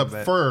steps Vietnam up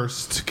vet.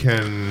 first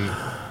can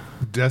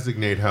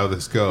designate how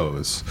this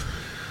goes.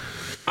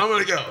 I'm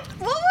gonna go.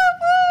 Woo, woo,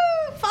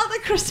 woo! Father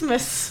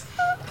Christmas.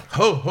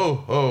 Ho ho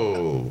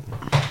ho!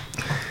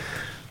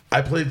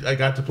 I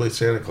got to play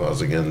Santa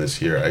Claus again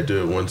this year. I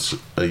do it once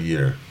a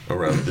year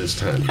around this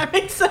time That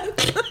makes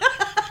sense.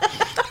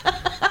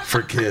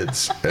 for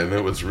kids, and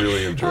it was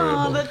really enjoyable.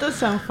 Oh, that does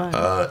sound fun.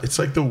 It's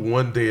like the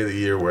one day of the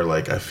year where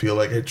like I feel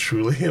like I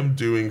truly am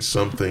doing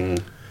something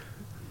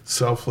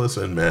selfless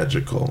and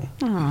magical.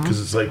 Because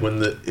it's like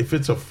if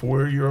it's a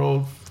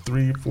 4-year-old,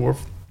 3, 4,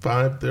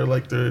 5, you're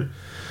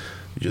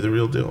the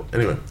real deal.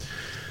 Anyway,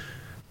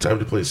 time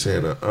to play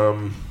Santa.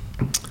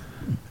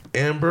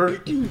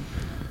 Amber,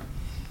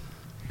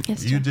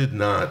 Yes, you John. did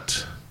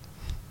not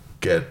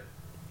get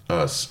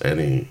us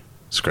any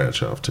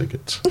scratch off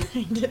tickets.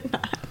 I did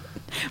not.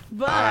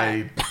 But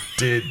I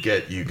did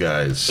get you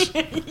guys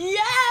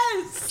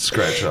yes,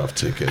 scratch off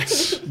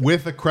tickets.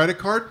 With a credit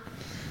card?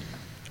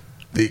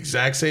 The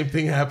exact same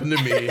thing happened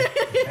to me.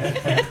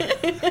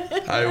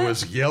 I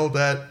was yelled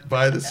at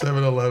by the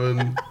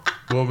 7-Eleven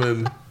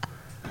woman.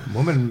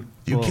 Well,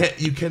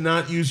 You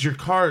cannot use your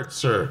card,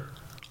 sir.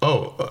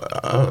 Oh,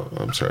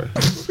 I'm sorry.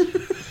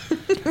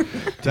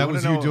 That wanna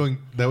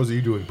was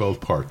you doing both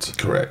parts.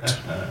 Correct.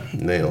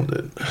 Nailed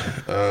it.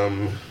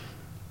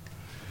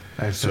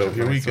 I have such So a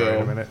here funny we story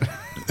in go. a minute.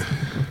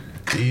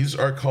 These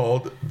are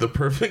called the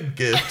perfect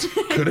gift.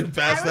 Couldn't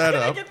pass I was that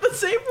gonna up. get the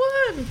same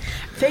one.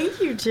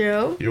 Thank you,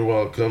 Joe. You're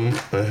welcome.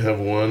 I have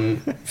one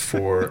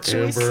for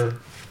Should we Amber,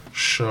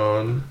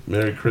 Sean.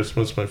 Merry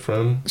Christmas, my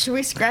friend. Should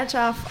we scratch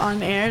off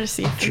on air to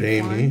see if we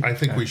Jamie. won? I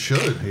think we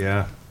should.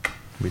 Yeah,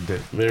 we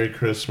did. Merry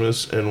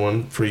Christmas, and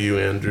one for you,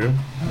 Andrew.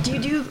 Do you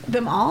do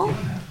them all? Are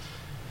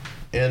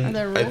And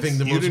there I rules? think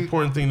the You most didn't-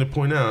 important thing to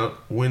point out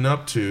went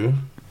up to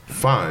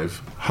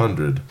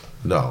 $500.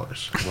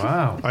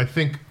 Wow. I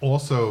think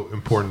also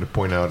important to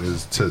point out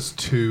is it says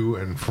to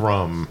and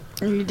from,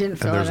 You didn't and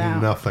fill there's it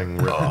out. nothing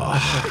written.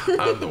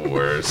 I'm the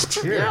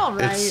worst. You're all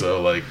right. It's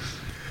so like,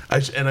 I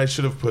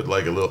should have put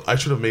like a little. I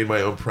should have made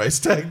my own price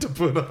tag to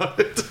put on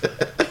it.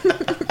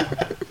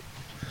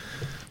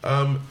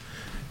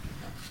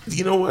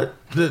 You know what?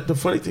 The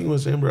funny thing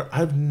was, Amber,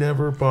 I've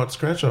never bought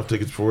scratch off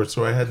tickets before,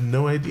 so I had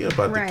no idea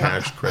about Right. the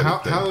cash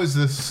credit thing. How is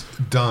this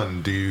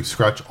done? Do you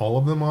scratch all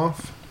of them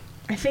off?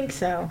 I think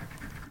so.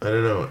 I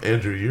don't know,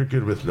 Andrew. You're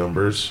good with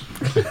numbers.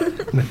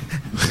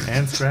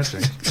 And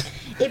scratching.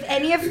 If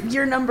any of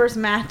your numbers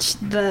match,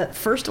 the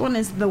first one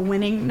is the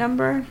winning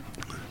number.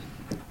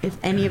 If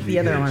any of the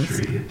other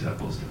ones,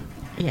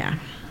 yeah.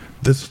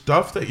 The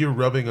stuff that you're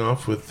rubbing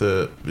off with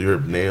your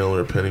nail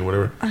or penny,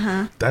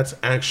 whatever, that's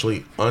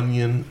actually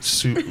onion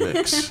soup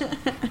mix.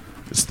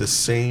 It's the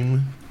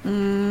same.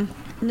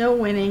 No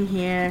winning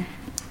here.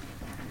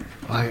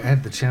 I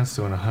had the chance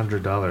to win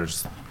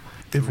 $100.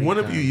 If one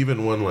of you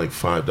even won like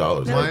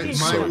 $5, That My, would be I'm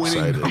my so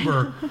winning excited.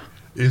 number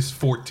is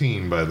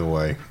 14, by the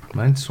way.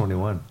 Mine's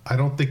 21. I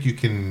don't think you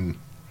can.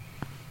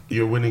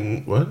 You're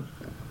winning what?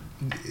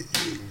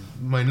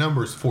 My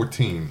number is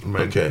 14.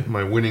 Okay.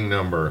 My winning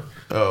number.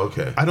 Oh,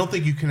 okay. I don't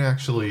think you can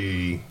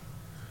actually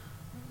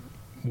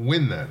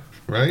win that,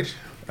 right?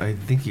 I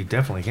think you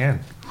definitely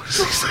can.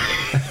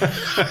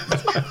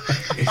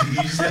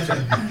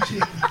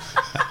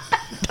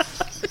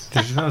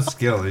 There's no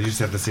skill. You just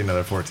have to see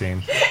another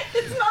 14.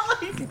 It's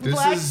not like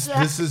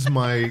This is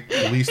my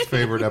least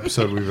favorite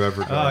episode we've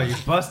ever Oh, done. you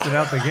busted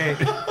out the gate.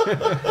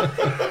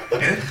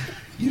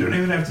 You don't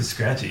even have to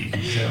scratch it. You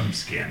can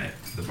just scan it,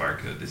 the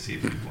barcode, to see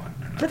if you've won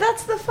or not. But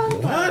that's the fun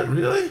What? part.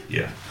 Really?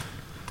 Yeah.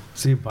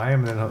 So you buy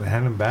them and then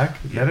hand them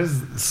back? That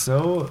is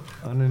so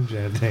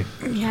unenchanting.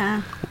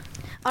 Yeah.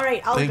 All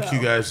right, I'll Thank go.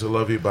 you guys. I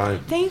love you. Bye.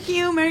 Thank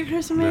you. Merry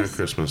Christmas. Merry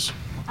Christmas.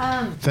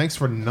 Thanks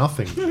for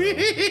nothing.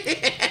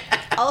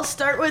 I'll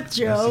start with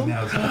Joe.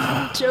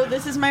 Now it's Joe,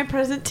 this is my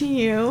present to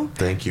you.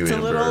 Thank you, It's a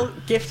Amber. little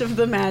gift of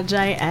the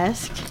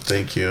Magi-esque.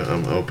 Thank you.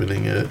 I'm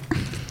opening it.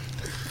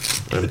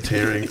 I'm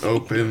tearing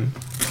open.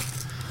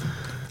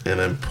 And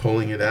I'm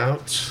pulling it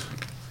out.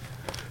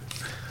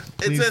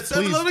 Please, it's a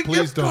 7-Eleven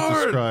please gift don't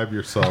card. describe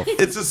yourself.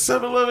 It's a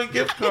 7-Eleven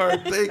gift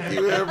card. Thank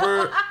you,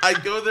 Amber. I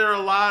go there a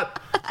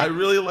lot. I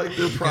really like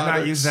their Do products.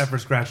 not use that for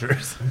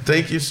scratchers.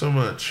 Thank you so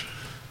much.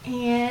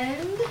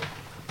 And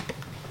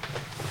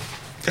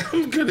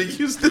I'm gonna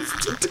use this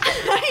today.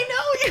 I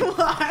know you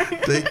are.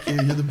 Thank you.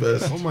 You're the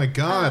best. Oh my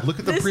God! Look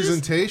at the This is-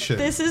 presentation.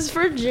 This is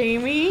for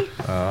Jamie.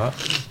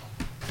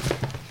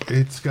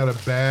 It's got a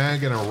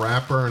bag and a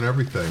wrapper and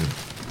everything.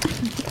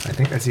 I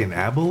think I see an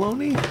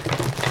abalone.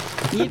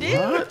 You do?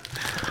 What?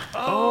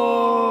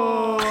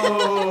 Oh!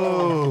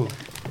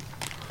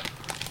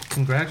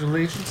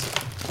 Congratulations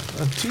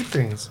on 2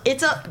 things.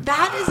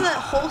 That is a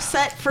whole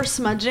set for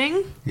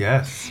smudging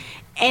Yes.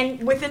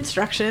 and with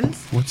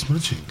instructions. What's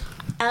smudging?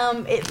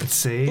 It's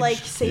Sage. like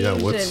sage Yeah,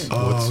 what's and,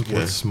 okay.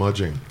 what's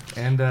smudging?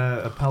 And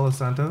a Palo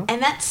Santo.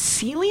 and that's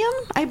celium,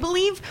 I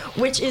believe,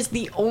 which is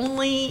the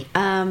only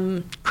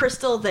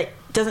crystal that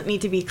doesn't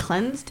need to be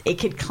cleansed. It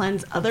could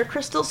cleanse other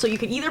crystals. So you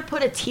could either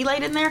put a tea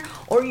light in there,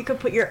 or you could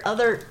put your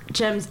other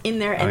gems in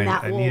there, and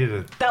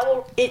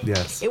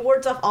Yes. it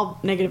wards off all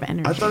negative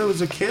energy. I thought it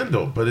was a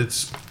candle, but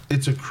it's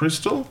a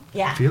crystal.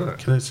 yeah. Feel it.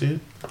 Can I see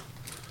it?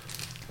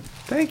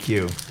 Thank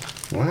you.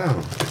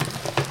 Wow.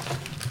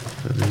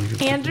 And then you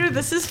can- Andrew,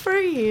 this is for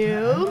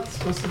you. It's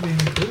supposed to be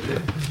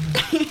included.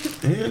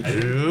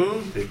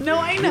 Andrew, No,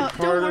 I know. part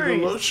Don't of worry.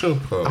 the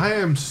Losho Po. I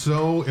am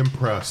so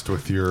impressed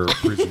with your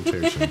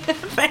presentation.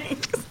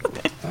 Thanks.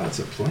 Oh, it's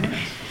a plant.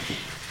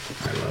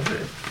 I love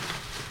it.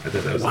 I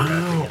thought that was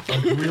Wow,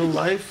 a real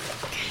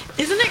life.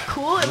 Isn't it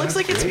cool? It looks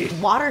like great. it's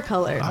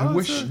watercolor. I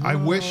wish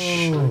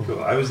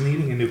cool. I was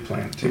needing a new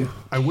plant too.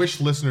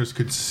 listeners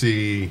could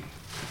see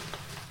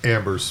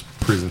Amber's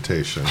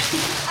presentation.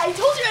 I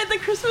told you I had the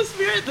Christmas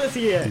spirit this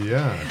year.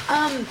 Yeah.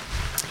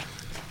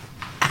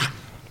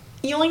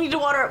 You only need to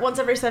water it once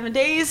every 7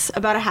 days,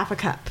 about a half a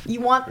cup.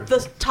 You want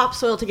the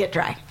topsoil to get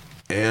dry.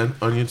 And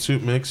onion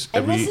soup mix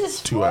every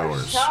 2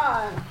 hours.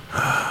 Sean.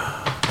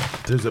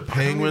 There's a I don't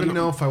penguin. even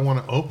know if I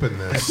want to open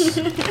this.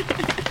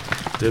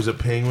 There's a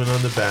penguin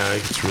on the bag.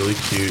 It's really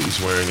cute.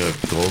 He's wearing a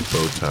gold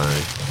bow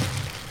tie.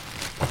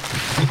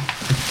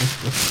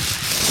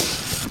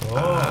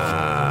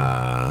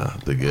 Ah,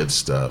 the good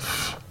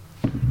stuff.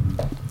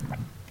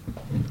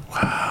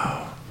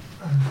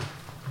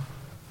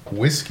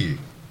 Whiskey.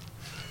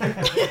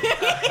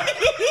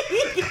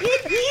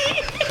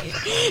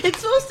 It's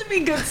supposed to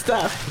be good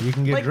stuff. You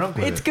can get drunk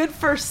with It's it. good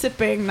for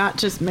sipping, not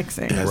just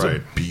mixing. It has Right.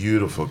 a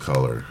beautiful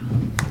color.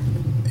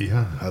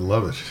 Yeah, I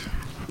love it.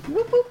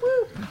 Whoop, whoop,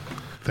 whoop.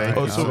 Thank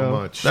Oh, you so so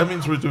much. That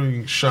means we're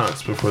doing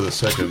shots before the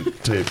second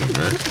taping,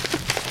 right?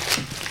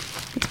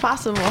 It's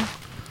possible.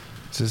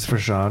 This is for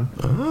Sean.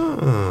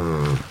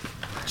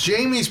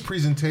 Jamie's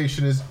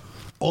presentation is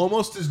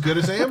almost as good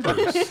as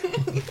Amber's.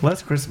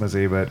 Less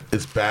Christmassy, but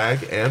It's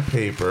bag and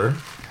paper.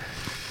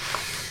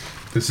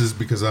 This is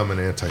because I'm an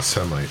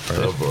anti-Semite, right?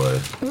 Oh boy.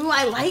 Ooh,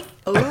 I like.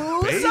 Ooh,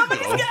 Bagel.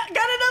 somebody's got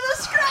another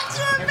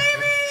scratch on,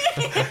 baby.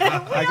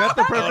 I got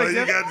the Oh, perfect you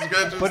gift. got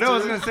scratches But no, I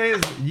was too? gonna say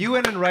is you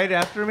went in right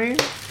after me,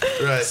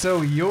 Right. so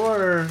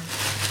the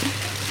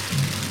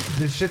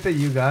shit that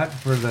you got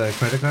for the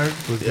credit card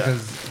was Yeah.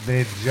 because they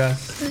had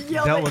just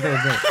Yelled dealt at with it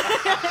with me.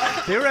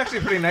 They were actually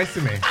pretty nice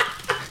to me.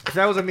 'Cause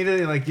I was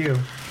immediately like you.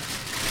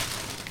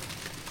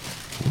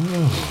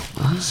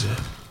 What is it?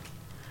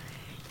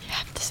 You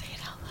have to say it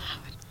out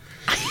loud.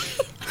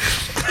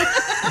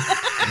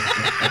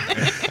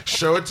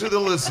 Show it to the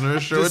listener.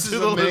 Show This it to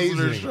is the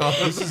listener. amazing. Sean.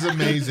 This is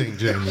amazing,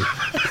 Jamie.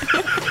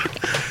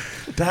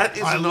 That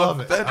is I an love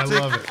it. authentic, I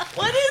love it.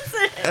 What is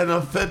it? an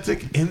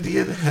authentic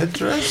Indian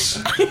headdress.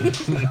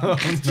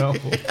 No.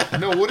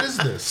 No, what is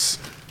this?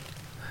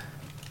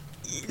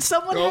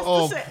 Someone has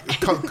Oh, to say.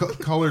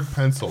 colored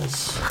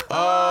pencils.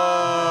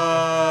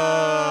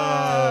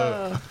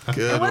 Oh,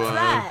 good What's one.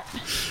 that?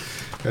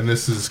 And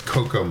this is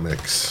cocoa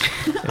mix.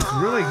 It's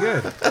really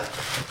good.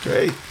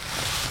 Great.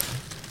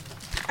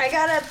 I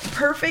got a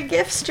perfect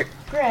gift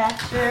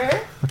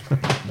scratcher.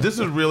 This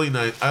is really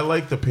nice. I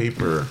like the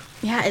paper.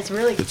 Yeah, it's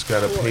really. It's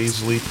got a cool.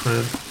 paisley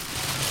print.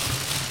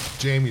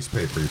 Jamie's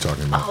paper you're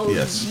talking about. Oh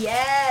Yes.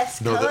 yes,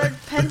 No, colored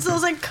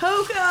pencils and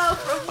cocoa.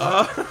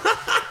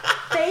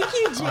 Thank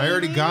you, Jamie. I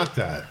already got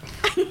that.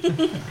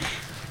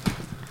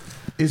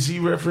 Is he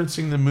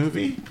referencing the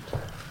movie?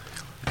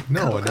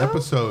 No, an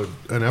Cocoa?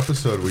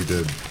 episode we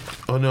did.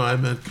 Oh no, I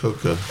meant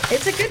Coca.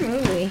 It's a good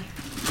movie.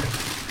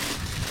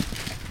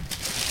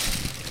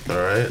 All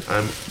right.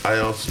 I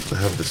also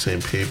have the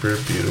same paper.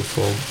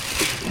 Beautiful.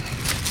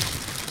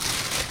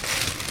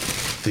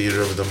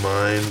 Theater of the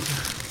Mind.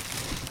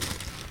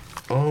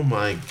 Oh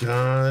my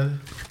God.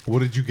 What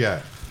did you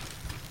get?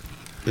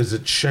 There's a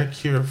check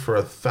here for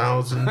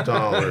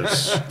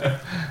 $1,000.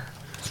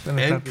 It's been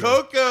a And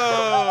tough year.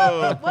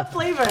 cocoa. What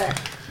flavor?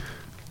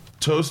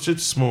 Toasted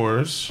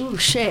s'mores. Ooh,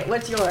 shit.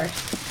 What's yours?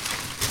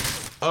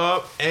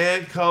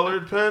 And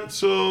colored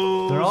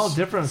pencils. They're all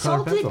different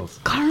colored Salted pencils.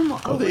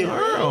 caramel. Oh, they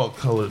are all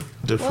colored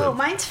different. Well,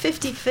 mine's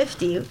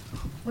 50-50.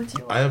 What's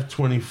yours? I have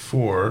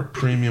 24.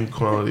 Premium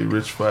quality,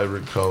 rich,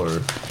 vibrant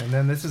color. And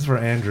then this is for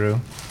Andrew.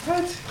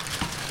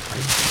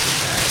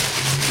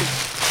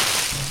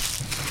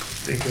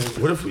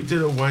 What if we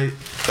did a white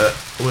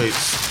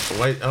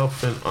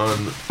elephant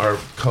on our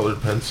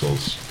colored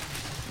pencils?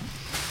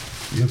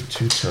 You have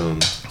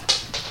two-tone.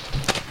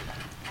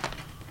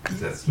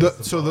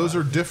 So those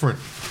are different.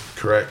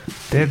 Correct.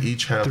 They have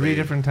each have three a-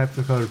 different types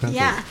of colored pencils.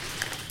 Yeah.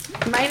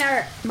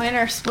 Mine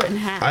are split in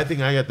half. I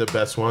think I got the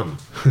best one.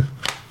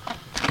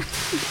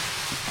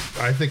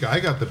 I think I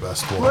got the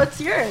best one. What's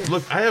yours?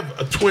 Look, I have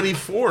a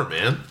 24,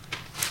 man.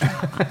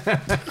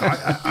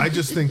 I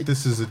just think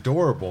this is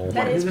adorable.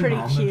 That is pretty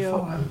cute.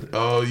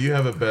 Oh, you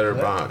have a better An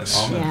box.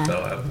 almond Yeah.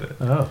 fell out of it.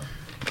 Oh.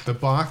 The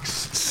box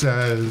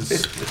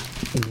says,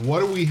 what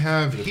do we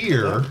have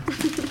here?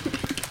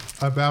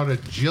 About a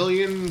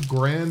jillion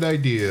grand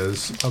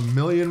ideas, a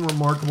million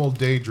remarkable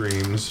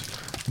daydreams,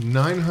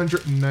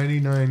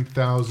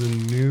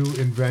 999,000 new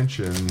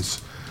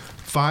inventions,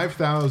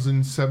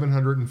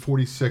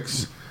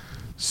 5,746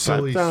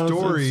 silly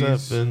stories,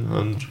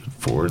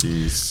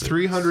 5,746.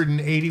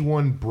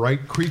 381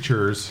 bright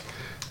creatures,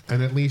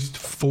 and at least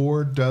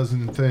 4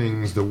 dozen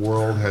things the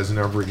world has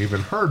never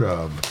even heard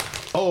of.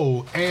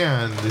 Oh,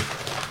 and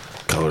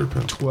Colored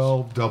pencil.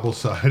 12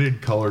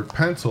 double-sided colored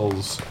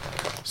pencils,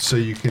 so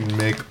you can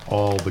make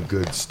all the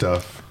good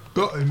stuff,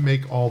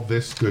 make all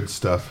this good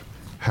stuff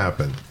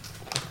happen.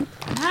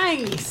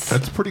 Nice.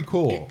 That's pretty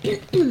cool.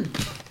 You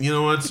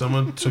know what?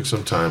 Someone took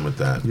some time with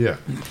that. Yeah.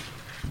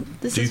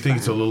 This Do you is think fun.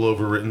 it's a little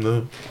overwritten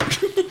though?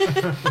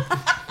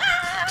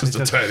 Just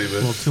a tiny A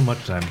little bit. too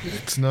much time.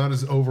 It's not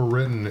as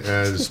overwritten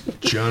as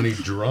Johnny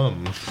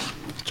Drum.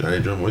 Johnny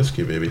Drum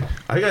whiskey, baby.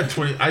 I got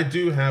 20. I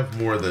do have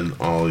more than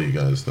all of you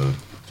guys though.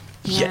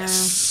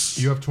 Yes.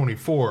 You have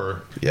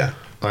 24. Yeah.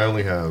 I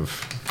only have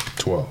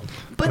 12.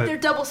 But they're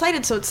double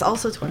sided, so it's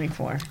also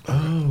 24.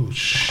 Oh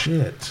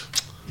shit.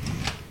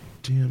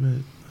 Damn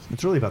it.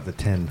 It's really about the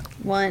 10.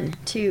 1,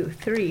 2,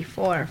 3,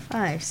 4,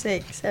 5,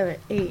 6, 7,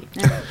 8,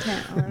 9,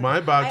 10, 11. My I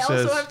box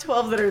also says have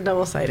 12 that are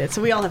double sided,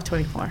 so we all have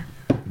 24.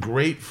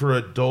 great for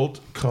adult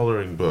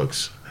coloring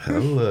books.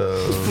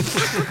 Hello.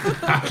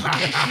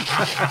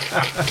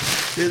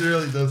 It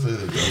really does say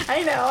that. Though.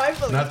 I know, I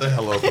believe Not the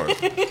hello part.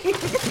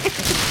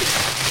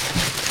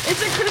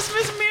 it's a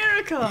Christmas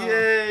miracle.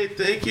 Yay!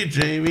 Thank you,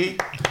 Jamie.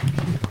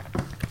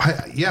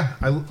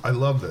 I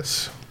love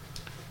this.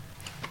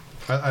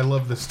 I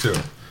love this too.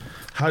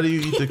 How do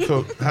you eat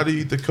the How do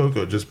you eat the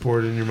cocoa? Just pour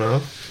it in your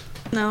mouth.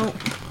 No,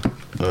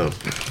 Oh,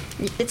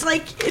 it's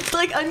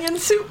like onion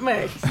soup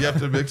mix. you have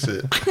to mix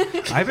it.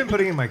 I've been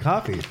putting in my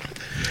coffee.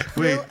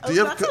 Wait, Oh, do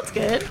you that have sounds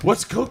good.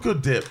 What's cocoa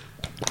dip?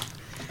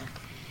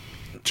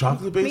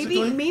 Chocolate,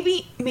 basically.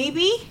 Maybe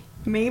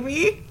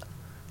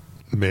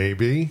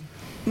Maybe.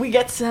 we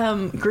get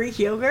some Greek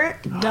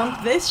yogurt,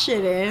 dump this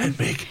shit in,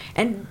 Make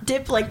and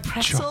dip like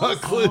pretzels.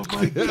 Chocolate. Oh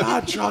my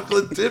god,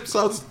 chocolate dip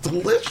sounds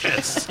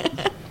delicious.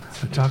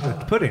 The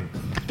chocolate pudding.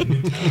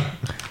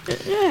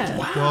 Yeah,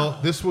 Well,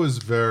 this was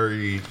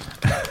very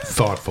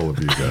thoughtful of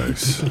you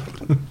guys.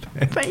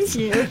 thank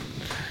you.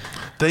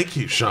 Thank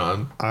you,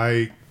 Sean.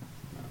 I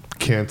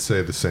can't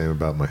say the same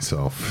about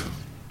myself.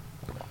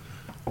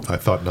 I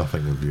thought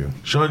nothing of you.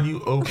 Sean,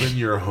 you open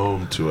your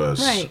home to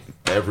us Right.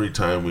 every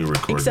time we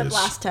record Except this.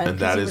 last time, And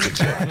that 'cause is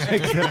you a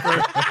gift.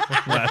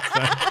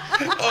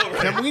 Oh,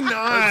 right. Can we I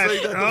not? was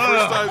saying that the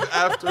first time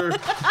after.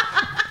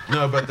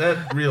 No, but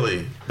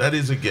that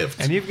is a gift.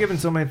 And you've given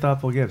so many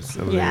thoughtful gifts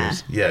over the Yeah,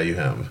 years. Yeah, you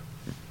have.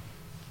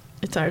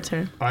 it's our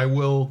turn. I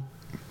will,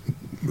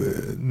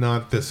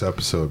 not this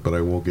episode, but I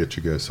will get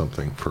you guys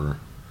something for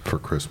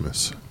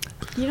Christmas.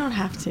 You don't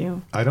have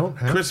to. I don't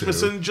have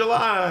Christmas to, in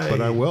July. but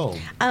I will.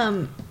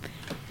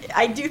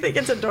 I do think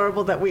it's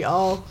adorable that we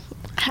all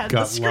had the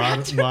Got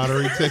scratch.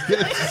 lottery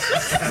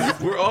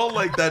tickets. We're all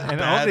like that And all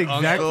bad the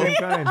exact uncle. same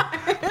kind.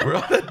 We're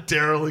all that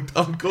derelict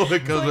uncle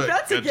that goes Like,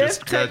 that's a "Got your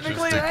gift, scratches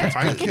technically, stickers."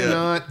 right? I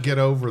cannot get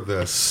over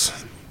this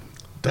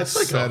That's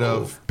like set a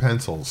of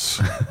pencils.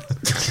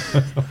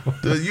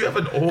 Dude, you have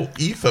an old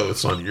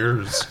ethos on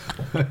yours.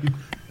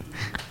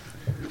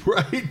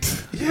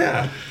 Right?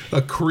 Yeah.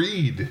 A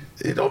creed.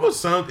 It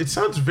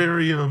sounds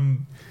very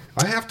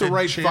I have to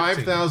write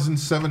Enchanting.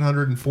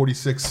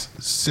 5,746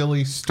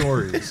 silly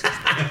stories.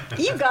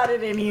 You got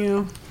it in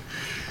you.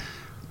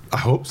 I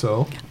hope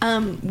so.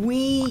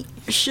 We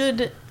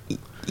should.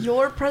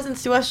 Your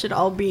presents to us should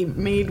all be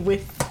made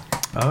with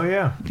Oh,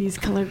 yeah. these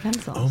colored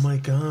pencils. oh my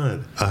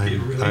god.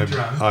 really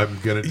drunk? I'm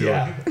gonna do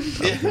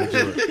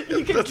it.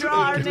 You can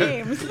draw our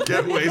names.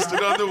 Get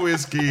wasted on the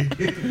whiskey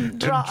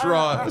Draw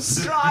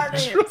us. Draw our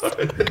names.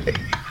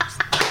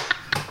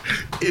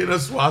 in a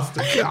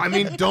swastika. I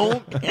mean,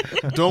 don't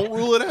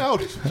rule it out.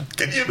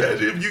 Can you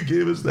imagine if you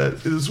gave us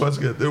that in a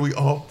swastika? Then we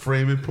all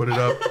frame it, put it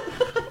up.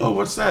 Oh,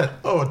 what's that?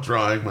 Oh, a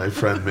drawing my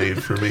friend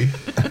made for me.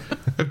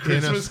 A In a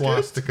Christmas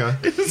swastika.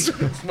 gift.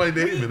 It's my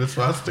name in a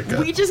swastika.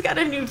 We just got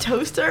a new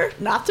toaster.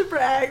 Not to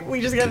brag,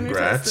 we just got a new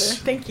Congrats.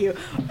 toaster. Thank you.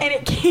 And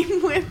it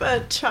came with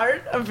a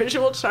chart, a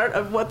visual chart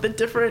of what the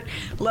different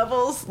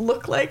levels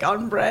look like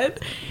on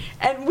bread.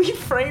 And we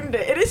framed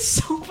it. It is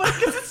so funny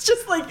because it's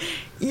just like,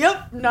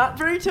 yep, not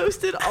very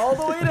toasted, all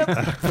the way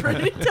to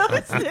pretty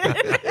toasted.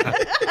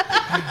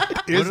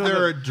 Is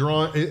there a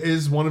draw?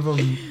 Is one of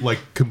them like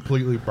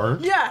completely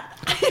burnt? Yeah.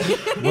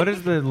 What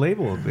is the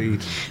label of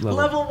each level?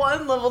 Level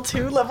 1, level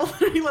 2, level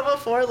 3, level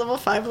 4, level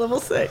 5, level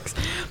 6.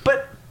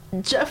 But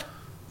Jeff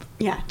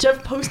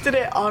posted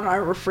it on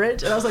our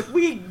fridge, and I was like,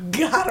 we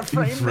gotta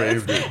frame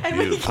framed this. it. And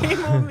we Beautiful. came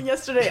home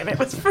yesterday, and it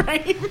was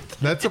framed.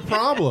 That's a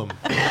problem.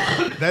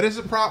 That is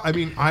a problem. I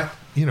mean,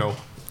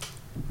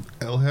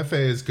 El Jefe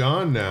is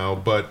gone now,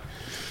 but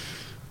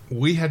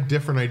we had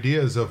different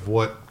ideas of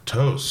what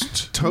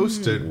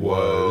toasted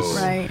was.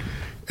 Right.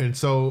 And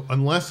so,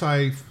 unless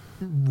I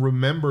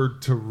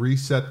remembered to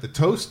reset the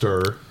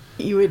toaster,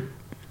 You would.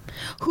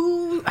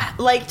 Who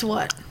liked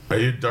what? Are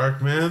you a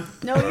dark man?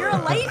 No, you're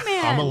a light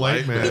man. I'm a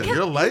light man. Because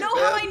You're a light you know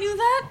man. how I knew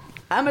that?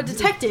 I'm a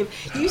detective.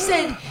 You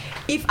said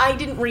if I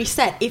didn't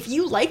reset. If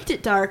you liked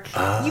it dark,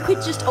 you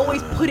could just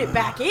always put it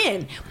back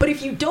in. But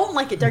if you don't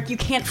like it dark, you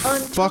can't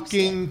untoast it.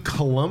 Fucking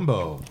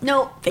Columbo.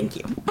 No, thank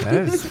you. That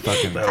is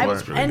fucking. That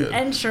was pretty good.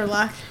 And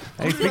Sherlock.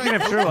 Hey, speaking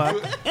of Sherlock,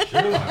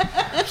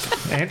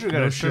 Andrew got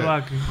No a shit.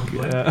 Sherlock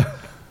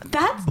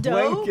That's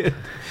dope. blanket.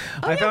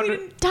 Oh, I yeah, found we it.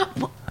 didn't stop.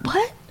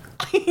 What?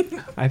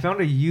 I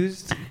found a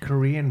used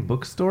Korean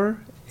bookstore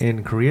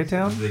in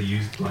Koreatown. The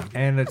used blanket.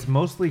 And it's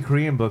mostly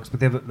Korean books, but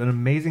they have an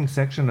amazing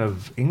section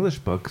of English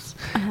books.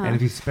 And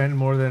if you spend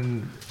more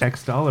than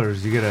X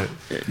dollars, you get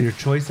your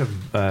choice of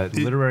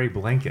literary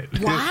blanket.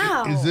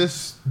 Wow. Is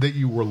this that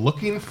you were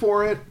looking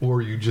for it,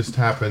 or you just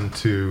happened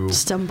to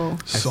Stumble.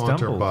 saunter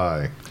stumbled.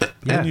 by?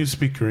 Yeah. And you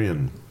speak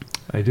Korean.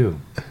 I do.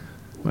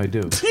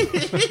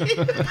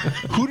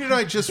 Who did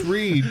I just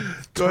read?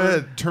 Go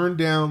ahead. Turn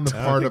down the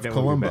I don't part think of that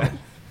would be Columbo. bad.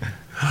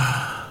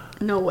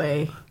 No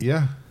way.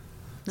 Yeah.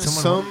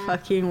 Some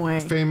Fucking way.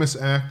 famous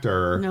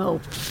actor No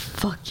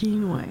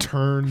fucking way.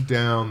 turned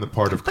down the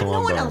part of But no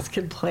Columbo. one else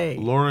could play.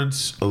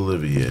 Lawrence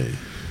Olivier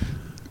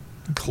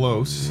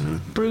Close.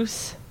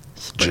 Bruce.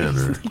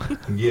 Jenner.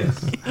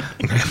 Yes.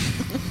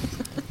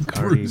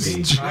 Cardi Bruce.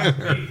 B.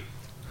 Crosby.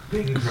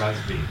 Bing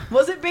Crosby.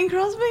 Was it Bing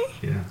Crosby?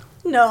 Yeah.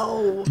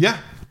 No. Yeah.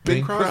 Bing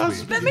Bing Crosby.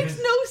 Crosby. That makes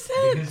no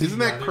sense. Isn't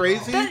that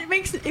crazy? That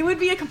makes it would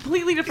be a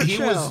completely different He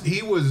show.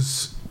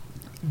 was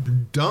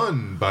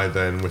done by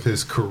then with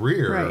his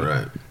career. Right.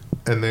 Right.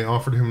 And they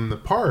offered him the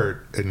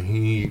part, and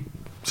he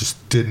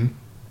just didn't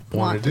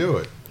want Want to do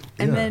it.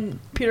 and Yeah. then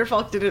Peter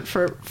Falk did it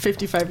for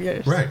 55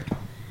 years. Right.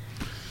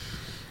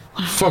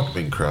 Fuck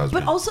Bing Crosby.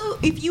 But also,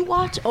 if you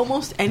watch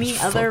almost any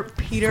other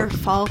Peter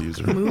Falk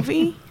abuser.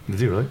 movie, Is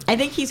he really? I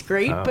think he's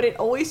great, Oh. but it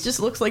always just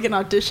looks like an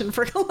audition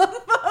for Columbo.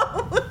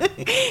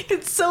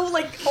 It's so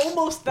like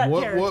almost that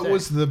character. What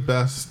was the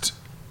best?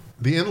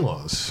 The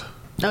In-Laws,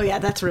 Oh yeah,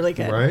 that's really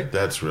good. right?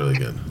 That's really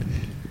good.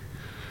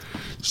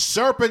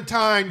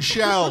 Serpentine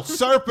shell,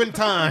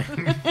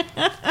 serpentine.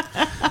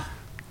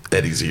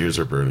 Eddie's ears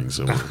are burning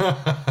somewhere.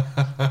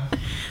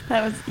 That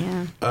was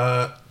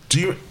yeah. Do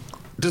you?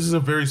 This is a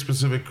very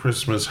specific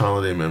Christmas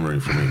holiday memory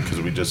for me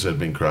because we just said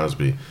Bing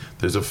Crosby.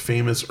 There's a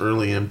famous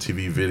early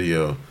MTV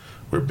video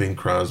where Bing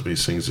Crosby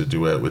sings a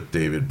duet with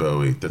David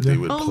Bowie that they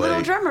would Oh, play.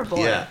 Little Drummer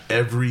Boy. Yeah,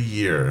 every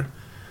year.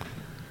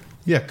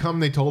 Yeah, come.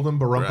 They told him,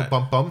 barumpa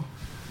bum bum.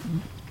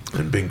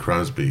 And Bing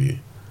Crosby,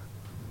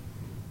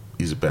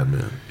 he's a bad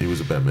man. He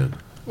was a bad man.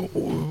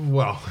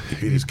 Well, He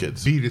beat his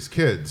kids. beat his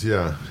kids.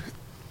 Yeah,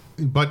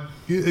 but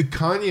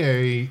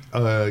Kanye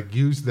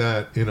used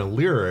that in a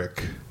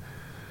lyric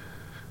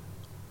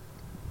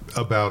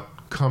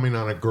about coming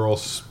on a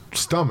girl's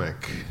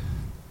stomach.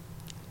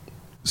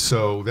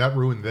 So that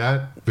ruined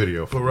that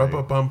video for me.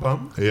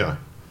 Ba-rum-pa-bum-bum. Yeah.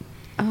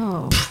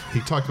 Oh. He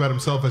talked about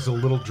himself as a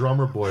little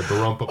drummer boy.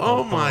 Barumpa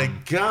Oh my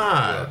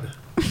God.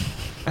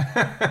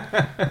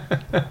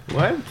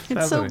 What?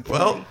 It's so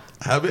Well,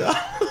 happy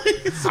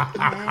holidays.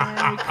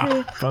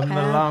 From the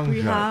long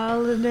Happy shot.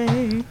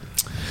 holiday.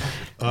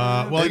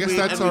 well, I guess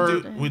that's our.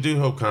 We do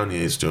hope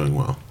Kanye's doing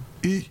well.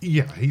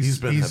 Yeah, He's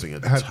been having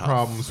a had tough-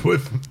 problems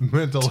with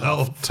mental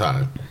health,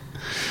 Time.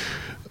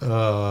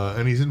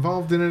 and he's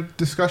involved in a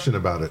discussion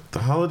about it. The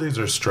holidays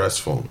are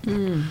stressful.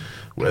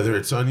 Whether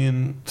it's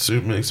onion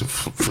soup makes a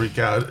freak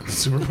out at the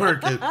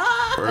supermarket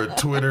or a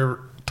Twitter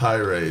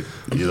tirade,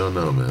 you don't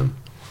know, man.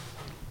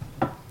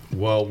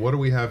 Well, what do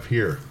we have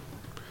here?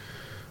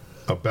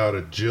 About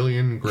a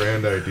jillion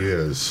grand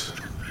ideas,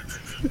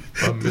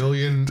 a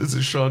million This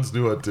is Sean's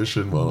new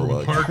audition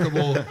monologue.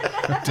 remarkable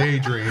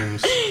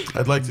daydreams,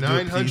 I'd like to do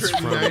a piece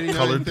from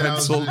Colored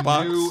Pencil 999,000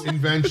 Box. new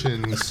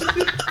inventions,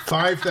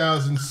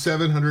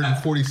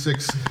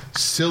 5,746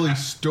 silly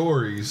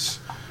stories.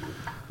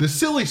 The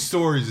silly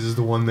stories is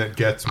the one that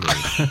gets me.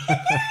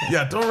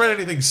 Yeah, don't write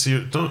anything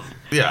serious.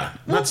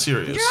 Not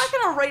serious. You're not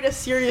gonna write a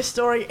serious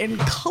story in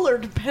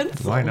colored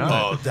pencil. Why not?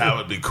 Oh, that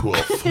would be cool.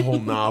 A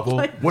full novel.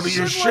 Like One of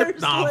your ship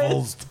Schindler's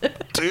novels,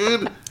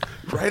 dude.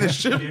 Write a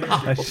ship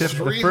novel.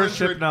 The first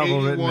ship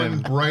novel written 381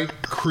 in. bright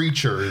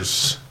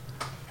creatures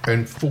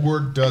and 4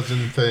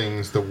 dozen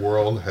things the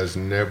world has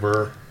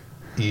never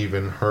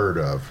even heard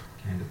of.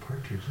 And a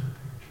partridge in a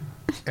pear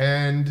tree.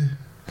 And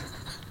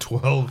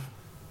 12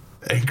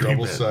 Angry Men.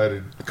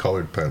 double-sided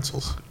colored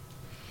pencils.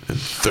 And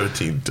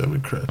 13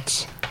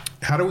 Democrats.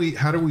 How do we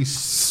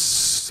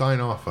sign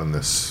off on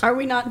this? Are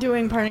we not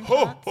doing parting Ho,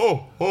 shots?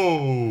 ho,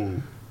 ho.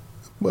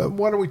 Well,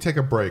 why don't we take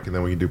a break and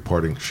then we can do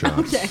parting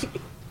shots? Okay.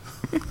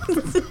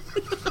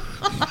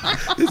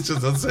 It's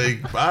just us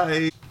saying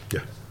bye. Yeah.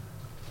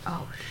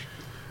 Oh.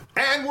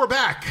 And we're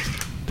back.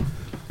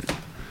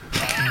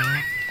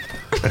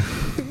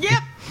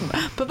 Yep.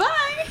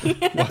 Bye-bye.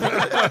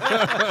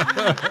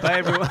 Bye,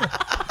 everyone.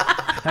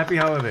 Happy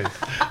holidays.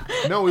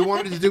 No, we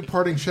wanted to do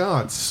parting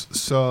shots.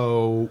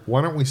 So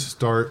why don't we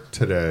start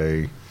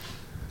today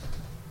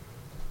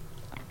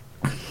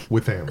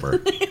with Amber?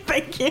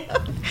 Thank you.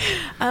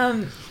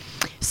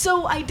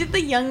 So I did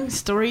the Young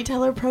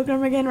Storyteller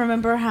program again.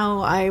 Remember how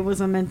I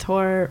was a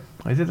mentor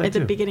I did that at the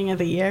too. beginning of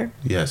the year?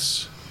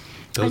 Yes.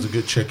 That was a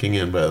good checking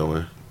in, by the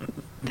way.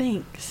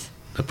 Thanks.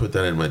 I put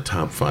that in my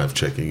top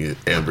 5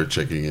 Amber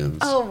checking ins.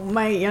 Oh,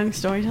 my young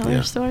storyteller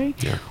Yeah. story?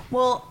 Yeah.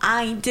 Well,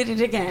 I did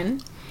it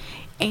again.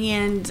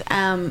 And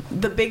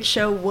the big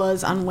show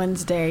was on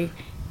Wednesday.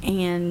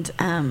 And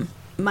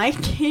my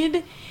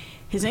kid,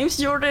 his name's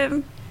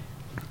Jordan.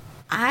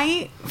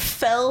 I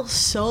fell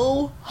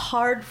so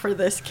hard for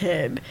this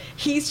kid.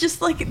 He's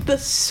just like the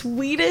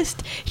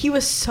sweetest. He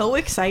was so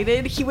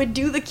excited. He would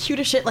do the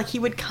cutest shit. Like he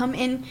would come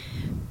in.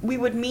 We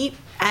would meet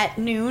at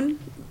noon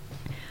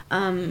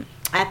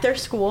at their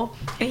school.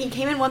 And he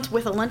came in once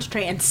with a lunch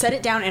tray and set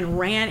it down and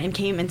ran and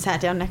came and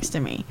sat down next to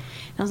me.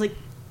 And I was like,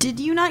 did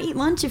you not eat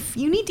lunch? If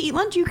you need to eat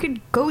lunch, you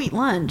could go eat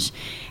lunch.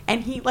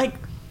 And he like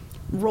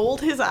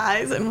rolled his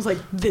eyes and was like,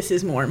 this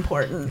is more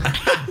important.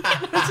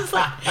 I was just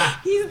like,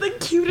 he's the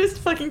cutest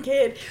fucking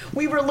kid.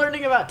 We were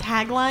learning about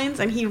taglines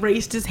and he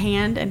raised his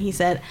hand and he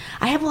said,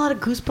 I have a lot of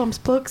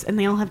Goosebumps books and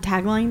they all have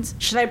taglines.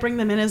 Should I bring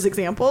them in as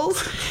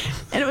examples?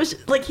 And it was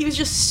like, he was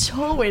just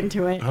so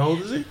into it. How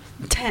old is he?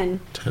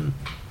 10. 10.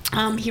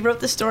 He wrote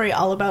the story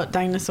all about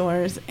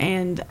dinosaurs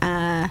and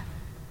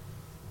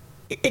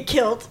it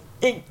killed.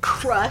 It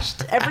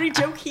crushed every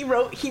joke he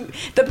wrote.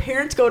 The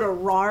parents go to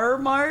Rar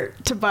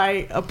Mart to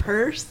buy a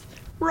purse.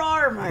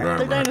 Rar Mart,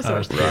 they're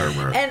dinosaurs. Rar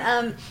Mart.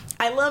 And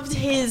I loved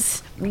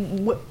his.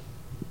 Oh,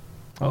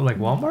 like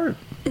Walmart?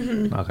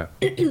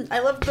 Okay. I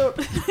loved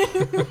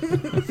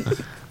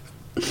the.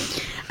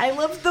 I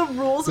loved the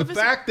rules The of his.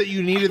 fact that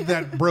you needed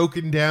that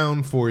broken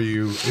down for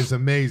you is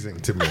amazing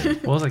to me.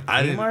 Well, it's like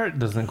I didn't- Kmart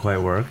doesn't quite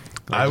work.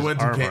 I went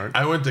to Kmart.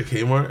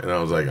 Kmart and I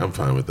was like, I'm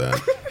fine with that.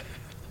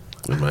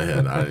 In my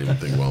head, I didn't even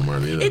think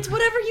Walmart either. It's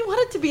whatever you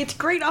want it to be. It's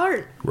great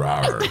art.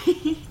 Rar.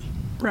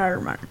 Rar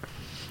Mart.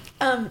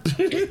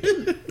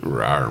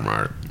 Rar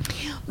Mart.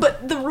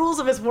 But the rules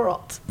of his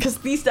world, because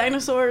these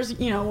dinosaurs,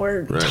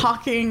 were Right.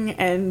 talking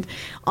and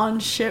on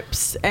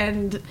ships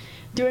and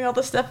doing all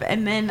this stuff,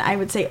 and then I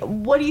would say,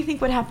 "What do you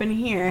think would happen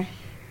here?"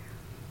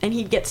 And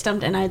he'd get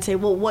stumped, and I'd say,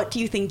 "Well, what do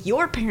you think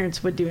your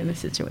parents would do in this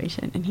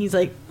situation?" And he's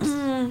like,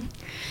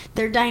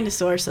 "They're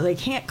dinosaurs, so they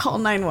can't call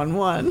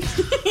 911."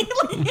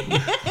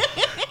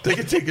 They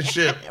could take a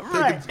ship.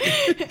 Right.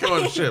 They could go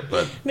on a ship,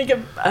 but Think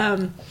of,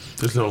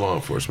 there's no law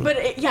enforcement. but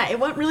it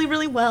went really,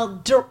 really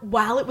well.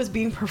 While it was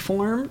being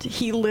performed,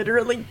 he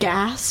literally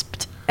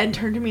gasped and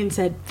turned to me and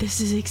said, "This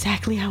is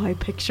exactly how I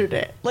pictured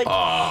it." Like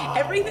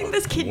everything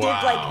this kid did,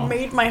 like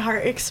made my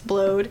heart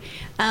explode.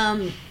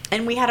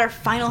 And we had our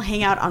final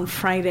hangout on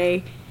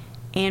Friday,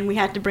 and we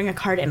had to bring a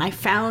card. And I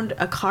found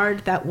a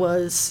card that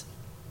was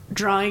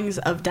drawings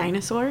of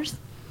dinosaurs,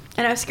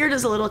 and I was scared it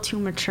was a little too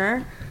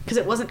mature because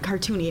it wasn't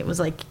cartoony. It was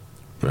like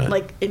Right.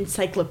 like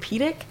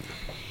encyclopedic.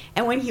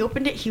 And when he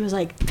opened it, he was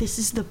like, "This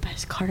is the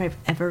best card I've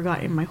ever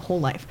got in my whole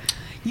life.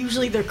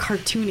 Usually they're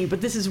cartoony, but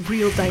this is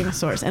real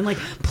dinosaurs. And like,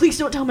 please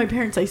don't tell my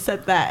parents I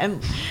said that."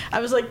 And I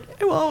was like,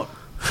 "I won't."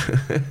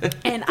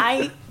 And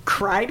I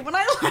cried when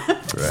I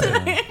left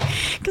Right.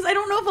 because I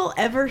don't know if I'll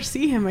ever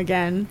see him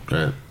again.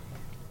 Right.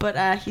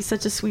 But he's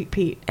such a sweet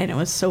Pete, and it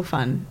was so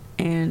fun.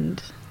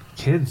 And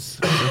Kids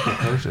are so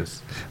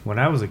precocious. When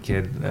I was a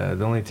kid,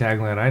 the only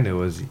tagline I knew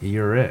was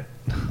 "You're it."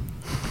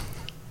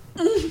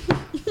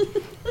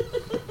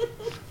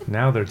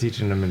 Now they're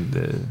teaching them in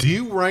the Do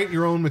you write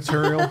your own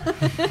material?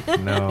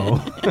 no.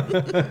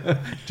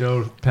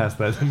 Joe passed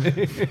that to me.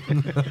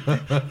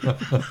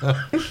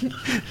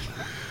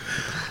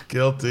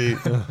 Guilty.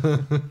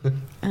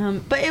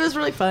 but it was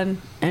really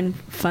fun and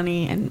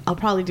funny, and I'll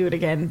probably do it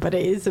again. But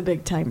it is a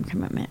big time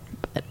commitment.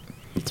 But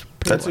it's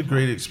pretty That's a wonderful.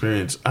 great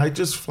experience. I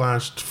just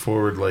flashed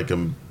forward like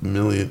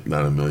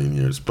not a million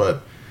years,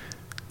 but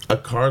a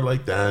card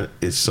like that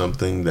is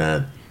something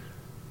that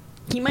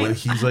He might. when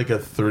he's like a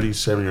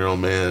 37-year-old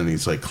man and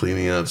he's like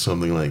cleaning out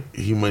something, like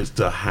he might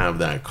still have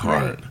that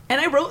card. Right.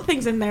 And I wrote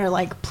things in there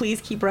like, "Please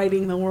keep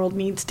writing. The world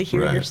needs to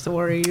hear Right. your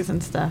stories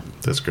and stuff."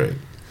 That's great.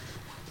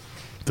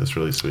 That's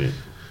really sweet.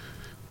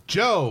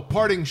 Joe,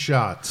 parting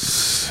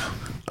shots.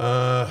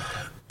 I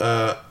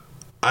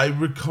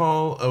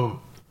recall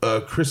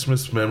a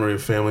Christmas memory, a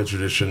family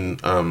tradition.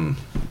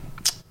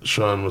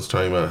 Sean was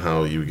talking about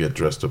how you would get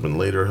dressed up in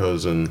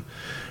lederhosen.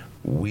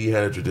 We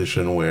had a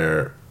tradition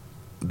where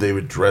they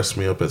would dress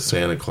me up as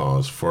Santa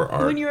Claus for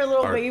our When you were a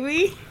little our-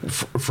 baby.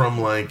 from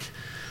like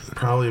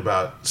probably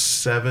about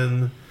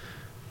 7.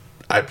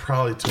 I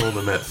probably told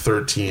them at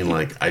 13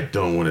 like I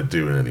don't want to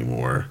do it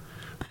anymore.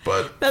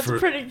 But That's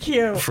pretty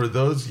cute. for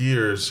those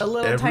years, A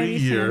little every tiny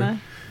year, Santa.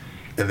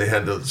 and they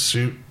had the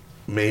suit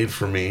made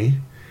for me,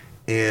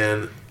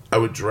 and I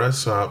would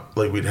dress up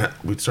like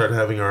we'd start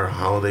having our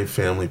holiday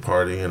family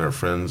party, and our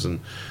friends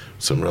and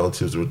some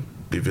relatives would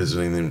be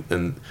visiting them,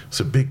 and it's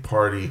a big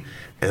party.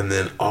 And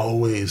then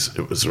always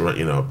it was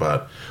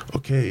about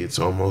okay, it's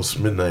almost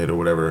midnight or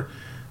whatever.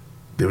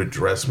 They would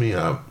dress me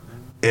up,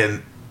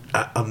 and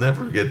I'll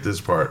never forget this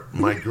part.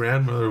 My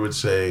grandmother would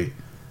say,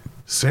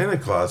 "Santa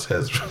Claus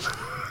has."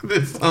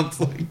 This sounds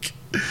like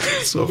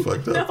so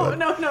fucked up. but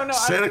No.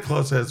 Santa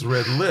Claus has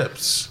red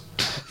lips.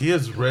 He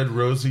has red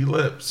rosy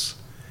lips.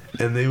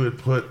 And they would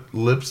put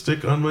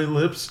lipstick on my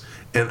lips,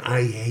 and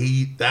I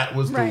hate that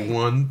was Right. the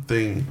one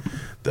thing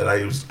that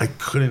I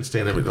couldn't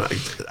stand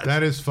everything.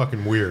 That is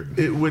fucking weird.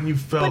 When you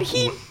felt. But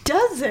he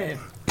doesn't.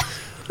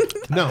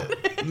 No,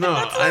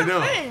 I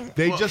know. Thing.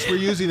 they just were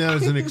using that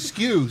as an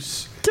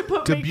excuse To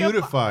put to makeup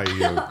beautify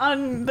you.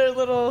 on their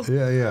little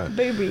Yeah.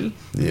 baby.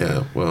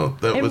 Yeah, well,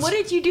 that And was. what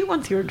did you do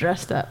once you were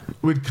dressed up?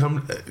 Would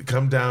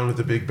come down with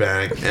a big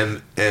bag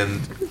and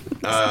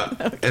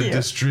cute.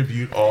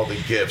 distribute all the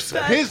gifts.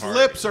 at the His party.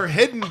 lips are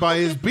hidden by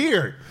his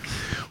beard.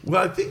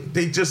 Well, I think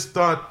they just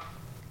thought,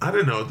 I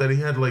don't know, that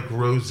he had like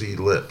rosy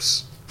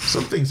lips.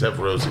 Some things have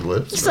rosy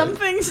lips. Some right?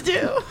 things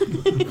do.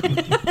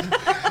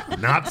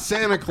 Not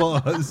Santa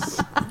Claus.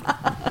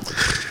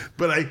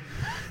 But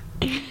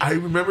I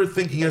remember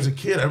thinking as a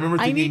kid. I remember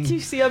I thinking need to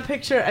see a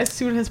picture as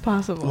soon as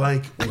possible.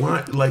 like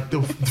what, like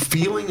the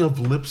feeling of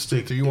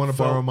lipstick. Do you wanna it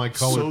felt borrow my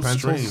colored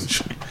pencils?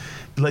 Strange.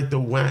 Like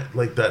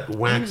like that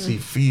waxy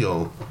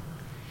feel.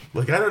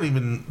 Like I don't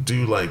even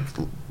do like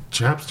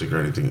chapstick or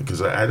anything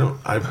because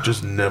I've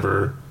just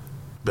never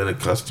been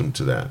accustomed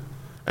to that.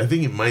 I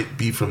think it might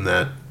be from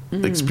that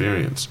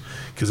experience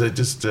because it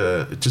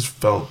just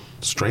felt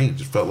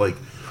strange. It felt like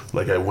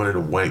I wanted to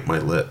wipe my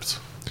lips.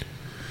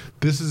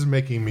 This is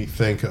making me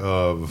think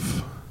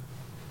of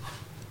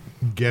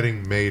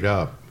getting made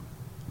up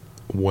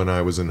when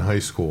I was in high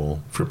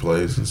school For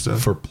plays and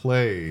stuff. for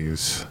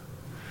plays.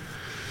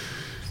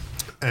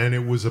 And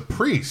it was a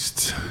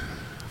priest,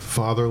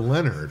 Father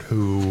Leonard,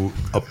 who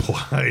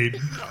applied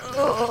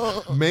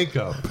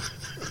makeup.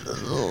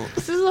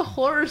 This is a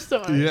horror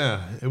story.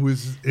 Yeah, it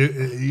was,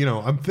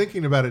 I'm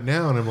thinking about it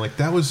now and I'm like,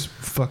 that was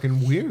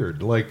fucking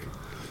weird. Like,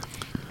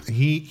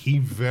 he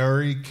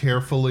very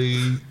carefully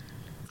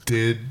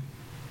did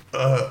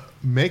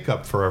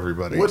makeup for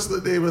everybody. What's the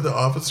name of the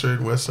officer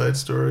in West Side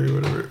Story or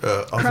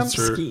whatever?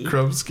 Officer Krupke.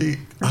 Krupke.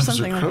 Or Officer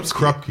something like that.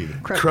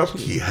 Krupke.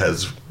 Krupke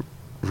has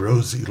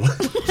rosy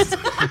lips.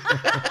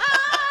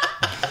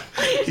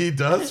 He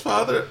does,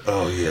 Father?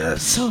 Oh,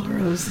 yes. So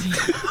rosy.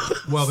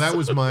 Well, that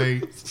was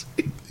my,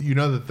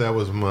 that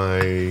was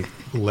my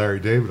Larry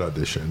David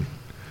audition.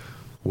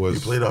 Was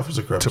You played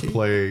Officer Krupke? to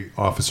play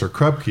Officer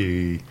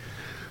Krupke,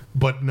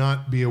 but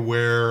not be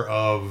aware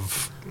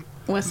of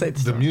West Side the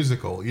Story.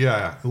 musical.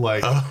 Yeah,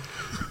 like,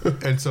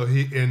 and so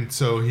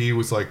he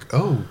was like,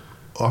 "Oh,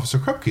 Officer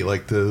Krupke,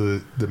 like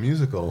the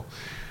musical."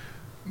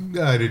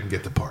 I didn't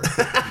get the part.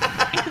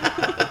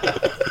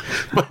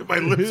 my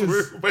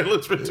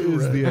lips were too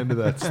Is red. the end of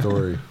that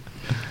story.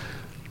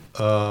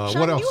 Sean,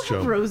 What else, you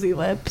have Joe? rosy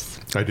lips.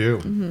 I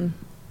do.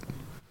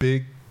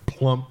 Big,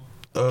 plump,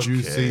 Okay,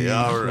 juicy,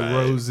 all right.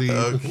 rosy.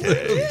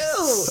 Okay.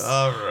 Ew.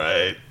 All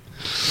right.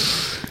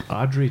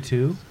 Audrey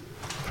 2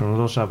 from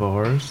Little Shop of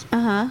Horrors.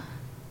 Uh-huh.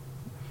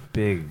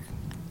 Big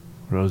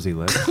rosy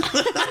lips.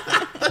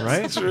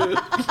 Right?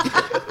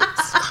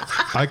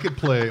 I could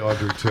play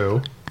Audrey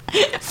too.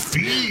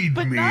 Feed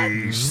But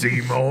not-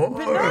 Seymour.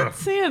 But not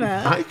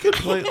Santa. I could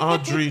play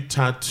Audrey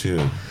Tattoo.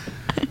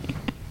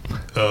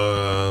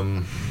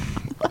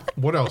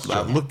 What else?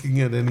 Not Joe?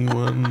 looking at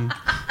anyone.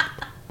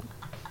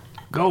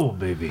 Go,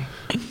 baby.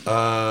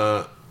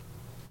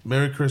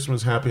 Merry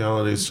Christmas, Happy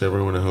Holidays to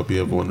everyone. I hope you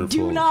have wonderful.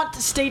 Do not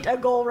state a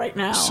goal right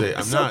now. Say-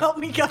 I'm so not- help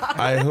me God.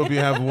 I hope you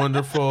have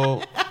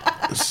wonderful,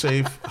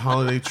 safe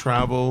holiday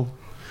travel,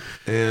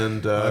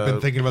 and I've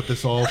been thinking about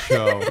this all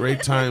show.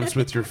 great times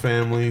with your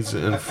families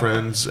and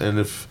friends. And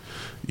if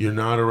you're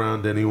not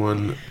around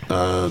anyone,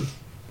 I'm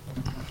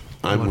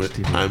Watch with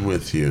TV. I'm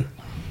with you.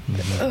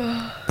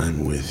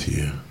 I'm with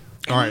you.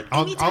 All right,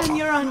 Anytime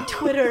you're on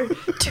Twitter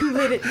too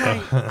late at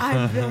night,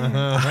 I'm there.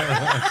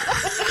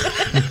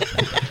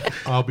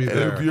 I'll be And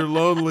there. if you're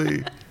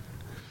lonely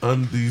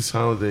on these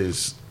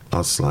holidays,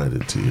 I'll slide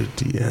into your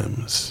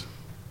DMs.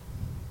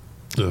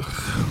 Ugh.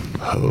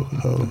 Ho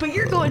ho. But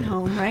you're going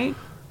home, right?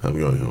 I'm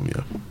going home.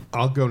 Yeah.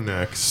 I'll go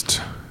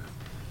next.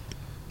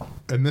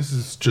 And this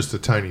is just a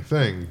tiny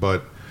thing,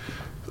 but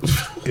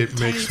it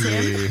makes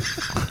me.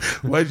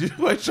 Why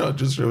Sean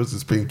just show us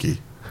his pinky?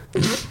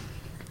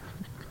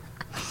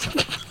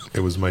 It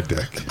was my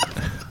dick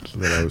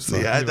that I was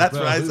talking Yeah, that's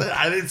about. what I said.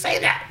 I didn't say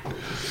that.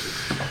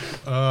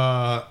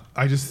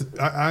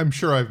 I'm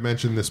sure I've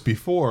mentioned this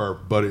before,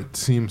 but it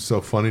seems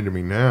so funny to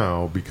me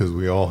now because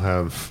we all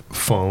have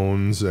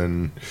phones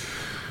and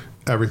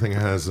everything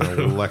has an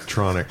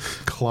electronic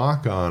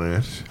clock on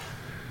it.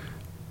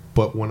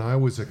 But when I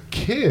was a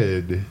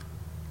kid,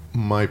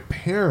 my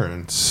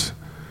parents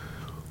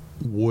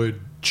would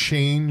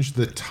change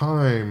the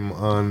time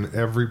on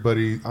every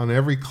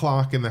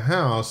clock in the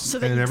house So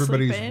they and could sleep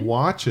everybody's in?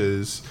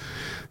 watches.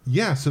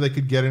 Yeah, so they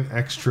could get an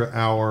extra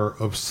hour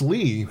of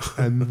sleep,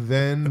 and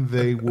then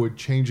they would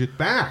change it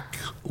back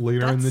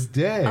later in the That's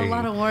day. a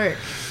lot of work.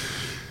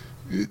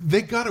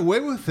 They got away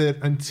with it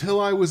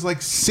until I was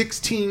like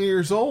 16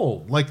 years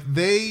old. Like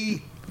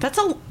they That's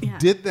a yeah.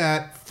 did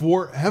that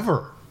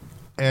forever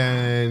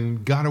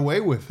and got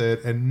away with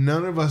it, and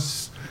none of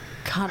us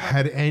God,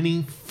 had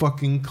any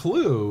fucking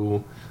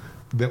clue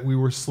that we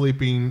were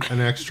sleeping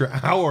an extra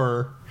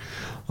hour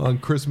on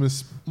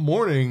Christmas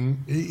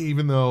morning,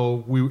 even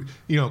though we,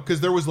 because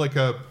there was like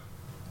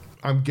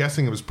I'm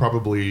guessing it was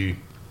probably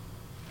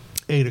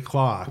 8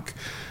 o'clock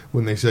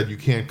when they said you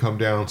can't come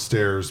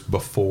downstairs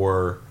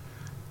before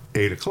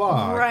 8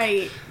 o'clock.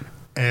 Right.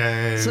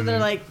 And So they're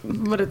like,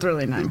 but it's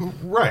really 9.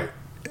 right.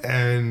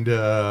 And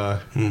I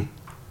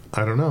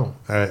don't know.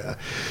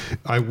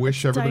 I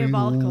wish everybody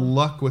Diabolical.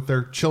 luck with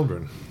their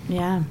children.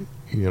 Yeah.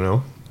 You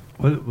know.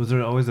 Was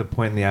there always a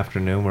point in the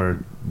afternoon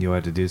where you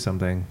had to do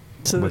something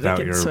So that they without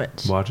could your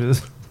switch.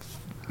 watches?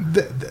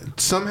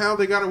 Somehow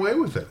they got away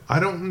with it. I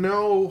don't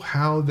know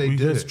how they Were you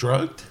did guys it.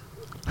 drugged?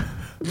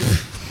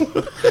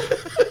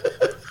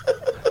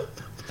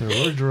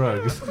 There were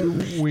drugs.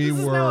 We This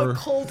is now a were.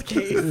 cold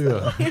case.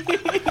 Yeah,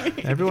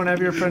 Everyone have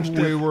your French we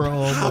dip. were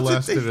all How did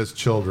molested they- as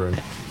children.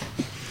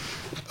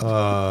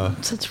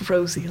 Such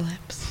rosy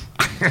lips.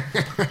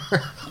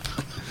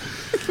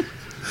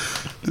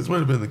 This might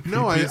have been the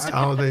No, creepiest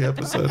holiday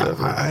episode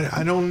ever.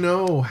 I don't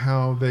know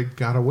how they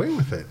got away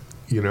with it.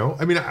 You know,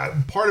 I mean,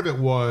 part of it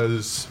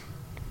was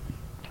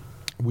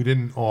we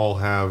didn't all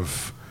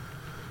have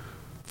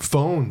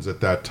phones at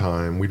that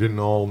time. We didn't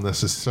all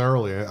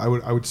necessarily. I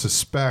would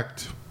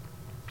suspect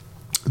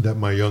that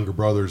my younger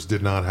brothers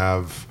did not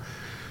have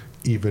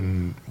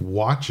even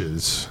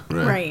watches.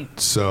 Right.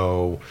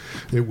 So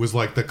it was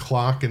like the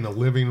clock in the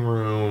living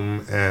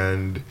room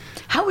and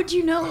How would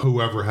you know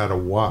whoever had a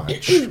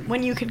watch.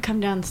 when you could come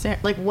downstairs?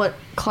 Like, what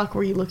clock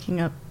were you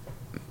looking up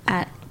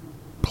at?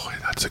 Boy,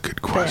 that's a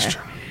good question.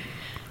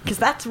 Because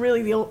that's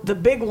really the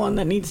big one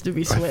that needs to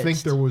be switched. I think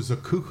there was a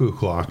cuckoo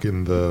clock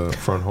in the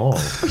front hall.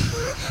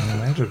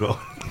 Magical.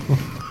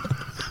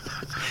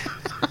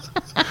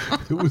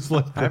 It was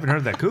like I haven't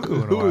heard that cuckoo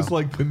in a it while. was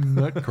like the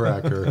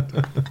Nutcracker.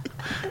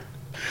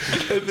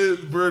 And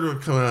then Bird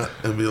would come out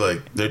and be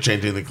like, "They're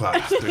changing the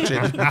clock. They're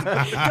changing."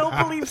 Don't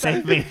believe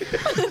that.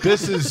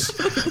 This is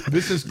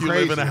You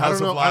crazy. live in a house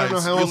of I don't know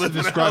lies. how You else to live in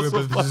a describe house it,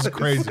 of but this is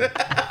crazy.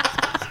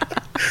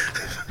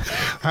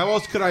 How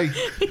else could I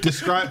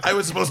describe? I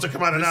was supposed to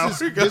come out an hour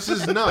ago. This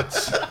is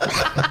nuts.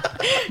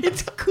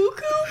 It's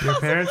cuckoo. Your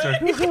parents are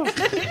cuckoo.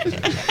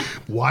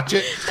 Watch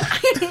it.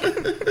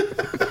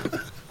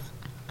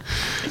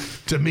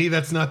 To me,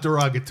 that's not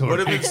derogatory. What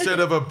if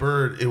instead of a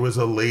bird, it was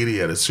a lady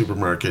at a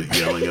supermarket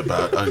yelling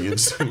about onion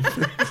soup?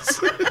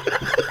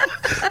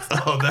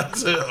 Oh,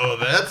 that's it. Oh,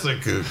 that's a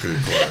cuckoo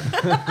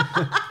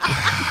clock.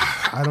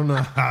 I don't know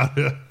how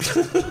to.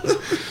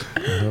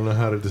 I don't know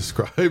how to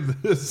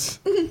describe this.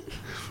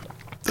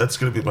 That's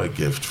gonna be my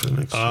gift for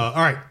next year. All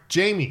right,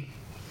 Jamie.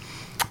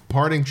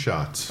 Parting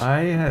shots. I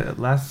had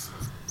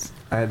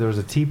there was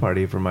a tea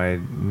party for my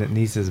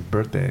niece's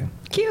birthday.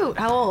 Cute.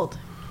 How old?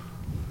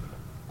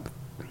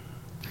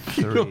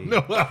 3, don't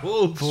know how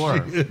old 4,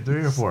 she is.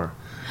 3 or 4.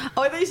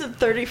 Oh, I thought you said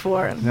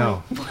 34. I'm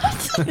No. like, what?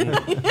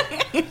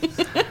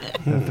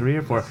 3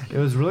 or 4. It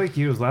was really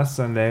cute. It was last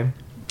Sunday,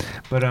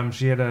 but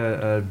she had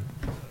a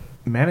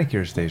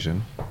manicure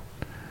station.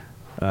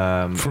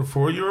 For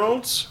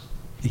 4-year-olds?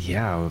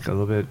 Yeah, a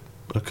little bit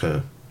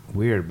Okay.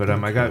 weird, but I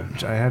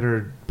had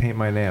her paint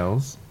my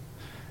nails,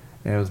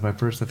 and it was my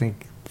first, I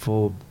think,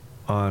 full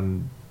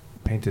on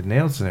painted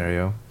nail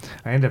scenario.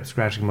 I ended up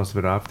scratching most of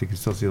it off. You can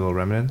still see little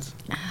remnants.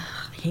 I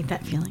hate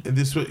that feeling. And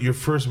this your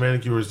first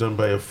manicure was done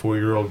by a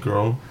 4-year-old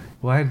girl?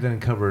 Well, I had then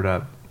covered it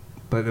up,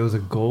 but it was a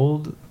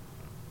gold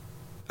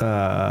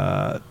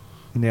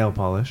nail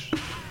polish.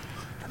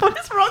 What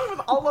is wrong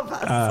with all of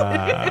us?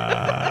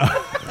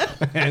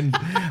 And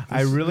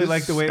I really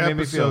like the way it made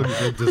me feel. Episode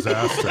is a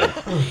disaster.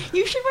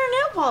 You should wear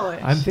nail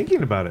polish. I'm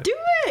thinking about it. Do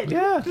it.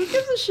 Yeah. Who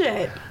gives a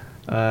shit?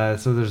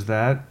 So there's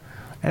that.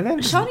 And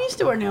then, Sean used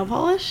to wear nail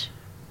polish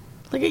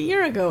like a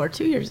year ago or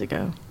 2 years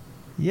ago.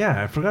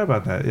 yeah, I forgot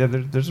about that. Yeah,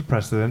 there's a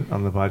precedent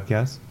on the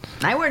podcast.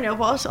 I wear nail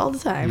polish all the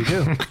time.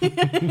 You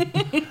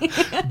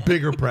do.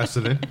 Bigger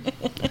precedent.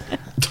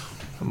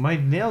 My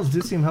nails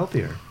do seem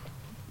healthier.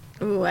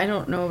 Ooh, I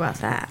don't know about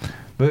that.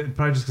 But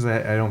probably just because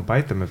I don't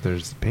bite them if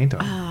there's paint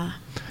on.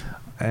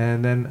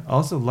 And then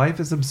also, life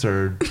is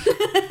absurd.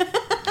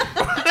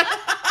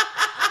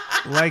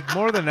 Like,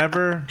 more than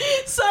ever.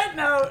 Side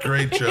note.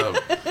 Great jump.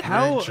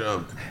 How- Great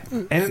jump.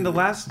 And in the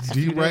last Do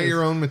you write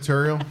your own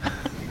material?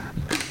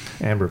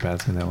 Amber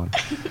passed me that one.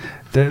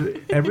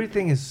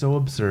 Everything is so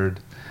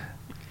absurd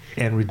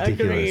and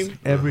ridiculous. Agreed.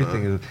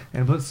 Everything is.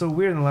 And but so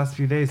weird in the last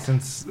few days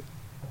since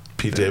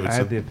Pete I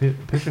had Davidson. the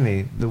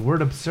epiphany, the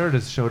word absurd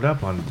has showed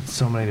up on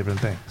so many different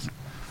things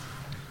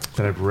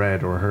that I've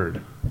read or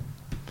heard.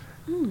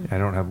 I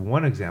don't have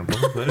one example,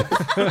 but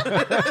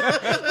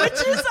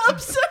Which is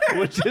absurd.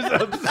 which is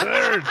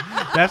absurd.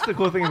 That's the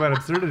cool thing about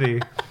absurdity.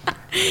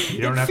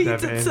 You don't have to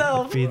feeds have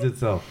itself. It feeds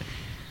itself.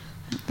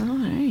 All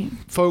right.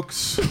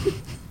 Folks,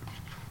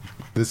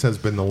 this has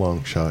been The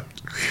Long Shot.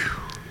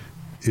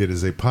 It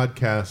is a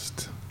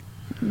podcast.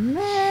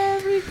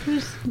 Merry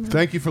Christmas.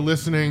 Thank you for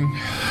listening.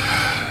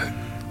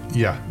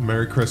 Yeah,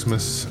 Merry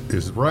Christmas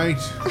is right.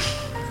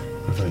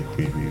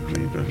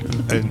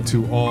 And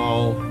to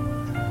all,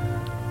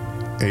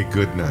 a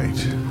good night.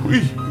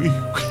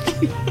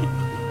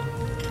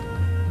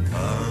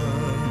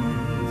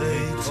 They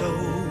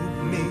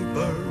told me,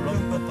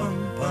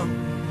 bum,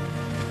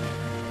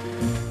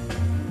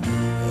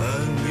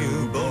 a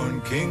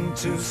newborn king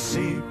to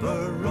see,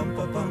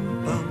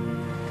 pa-rum-pa-pum-pum.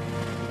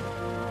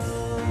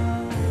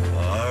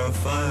 Our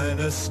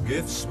finest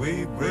gifts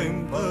we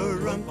bring,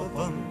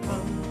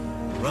 pa-rum-pa-pum-pum,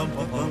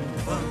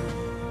 rum-pa-pum-pum,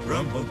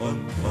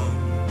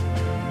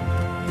 rum-pa-pum-pum.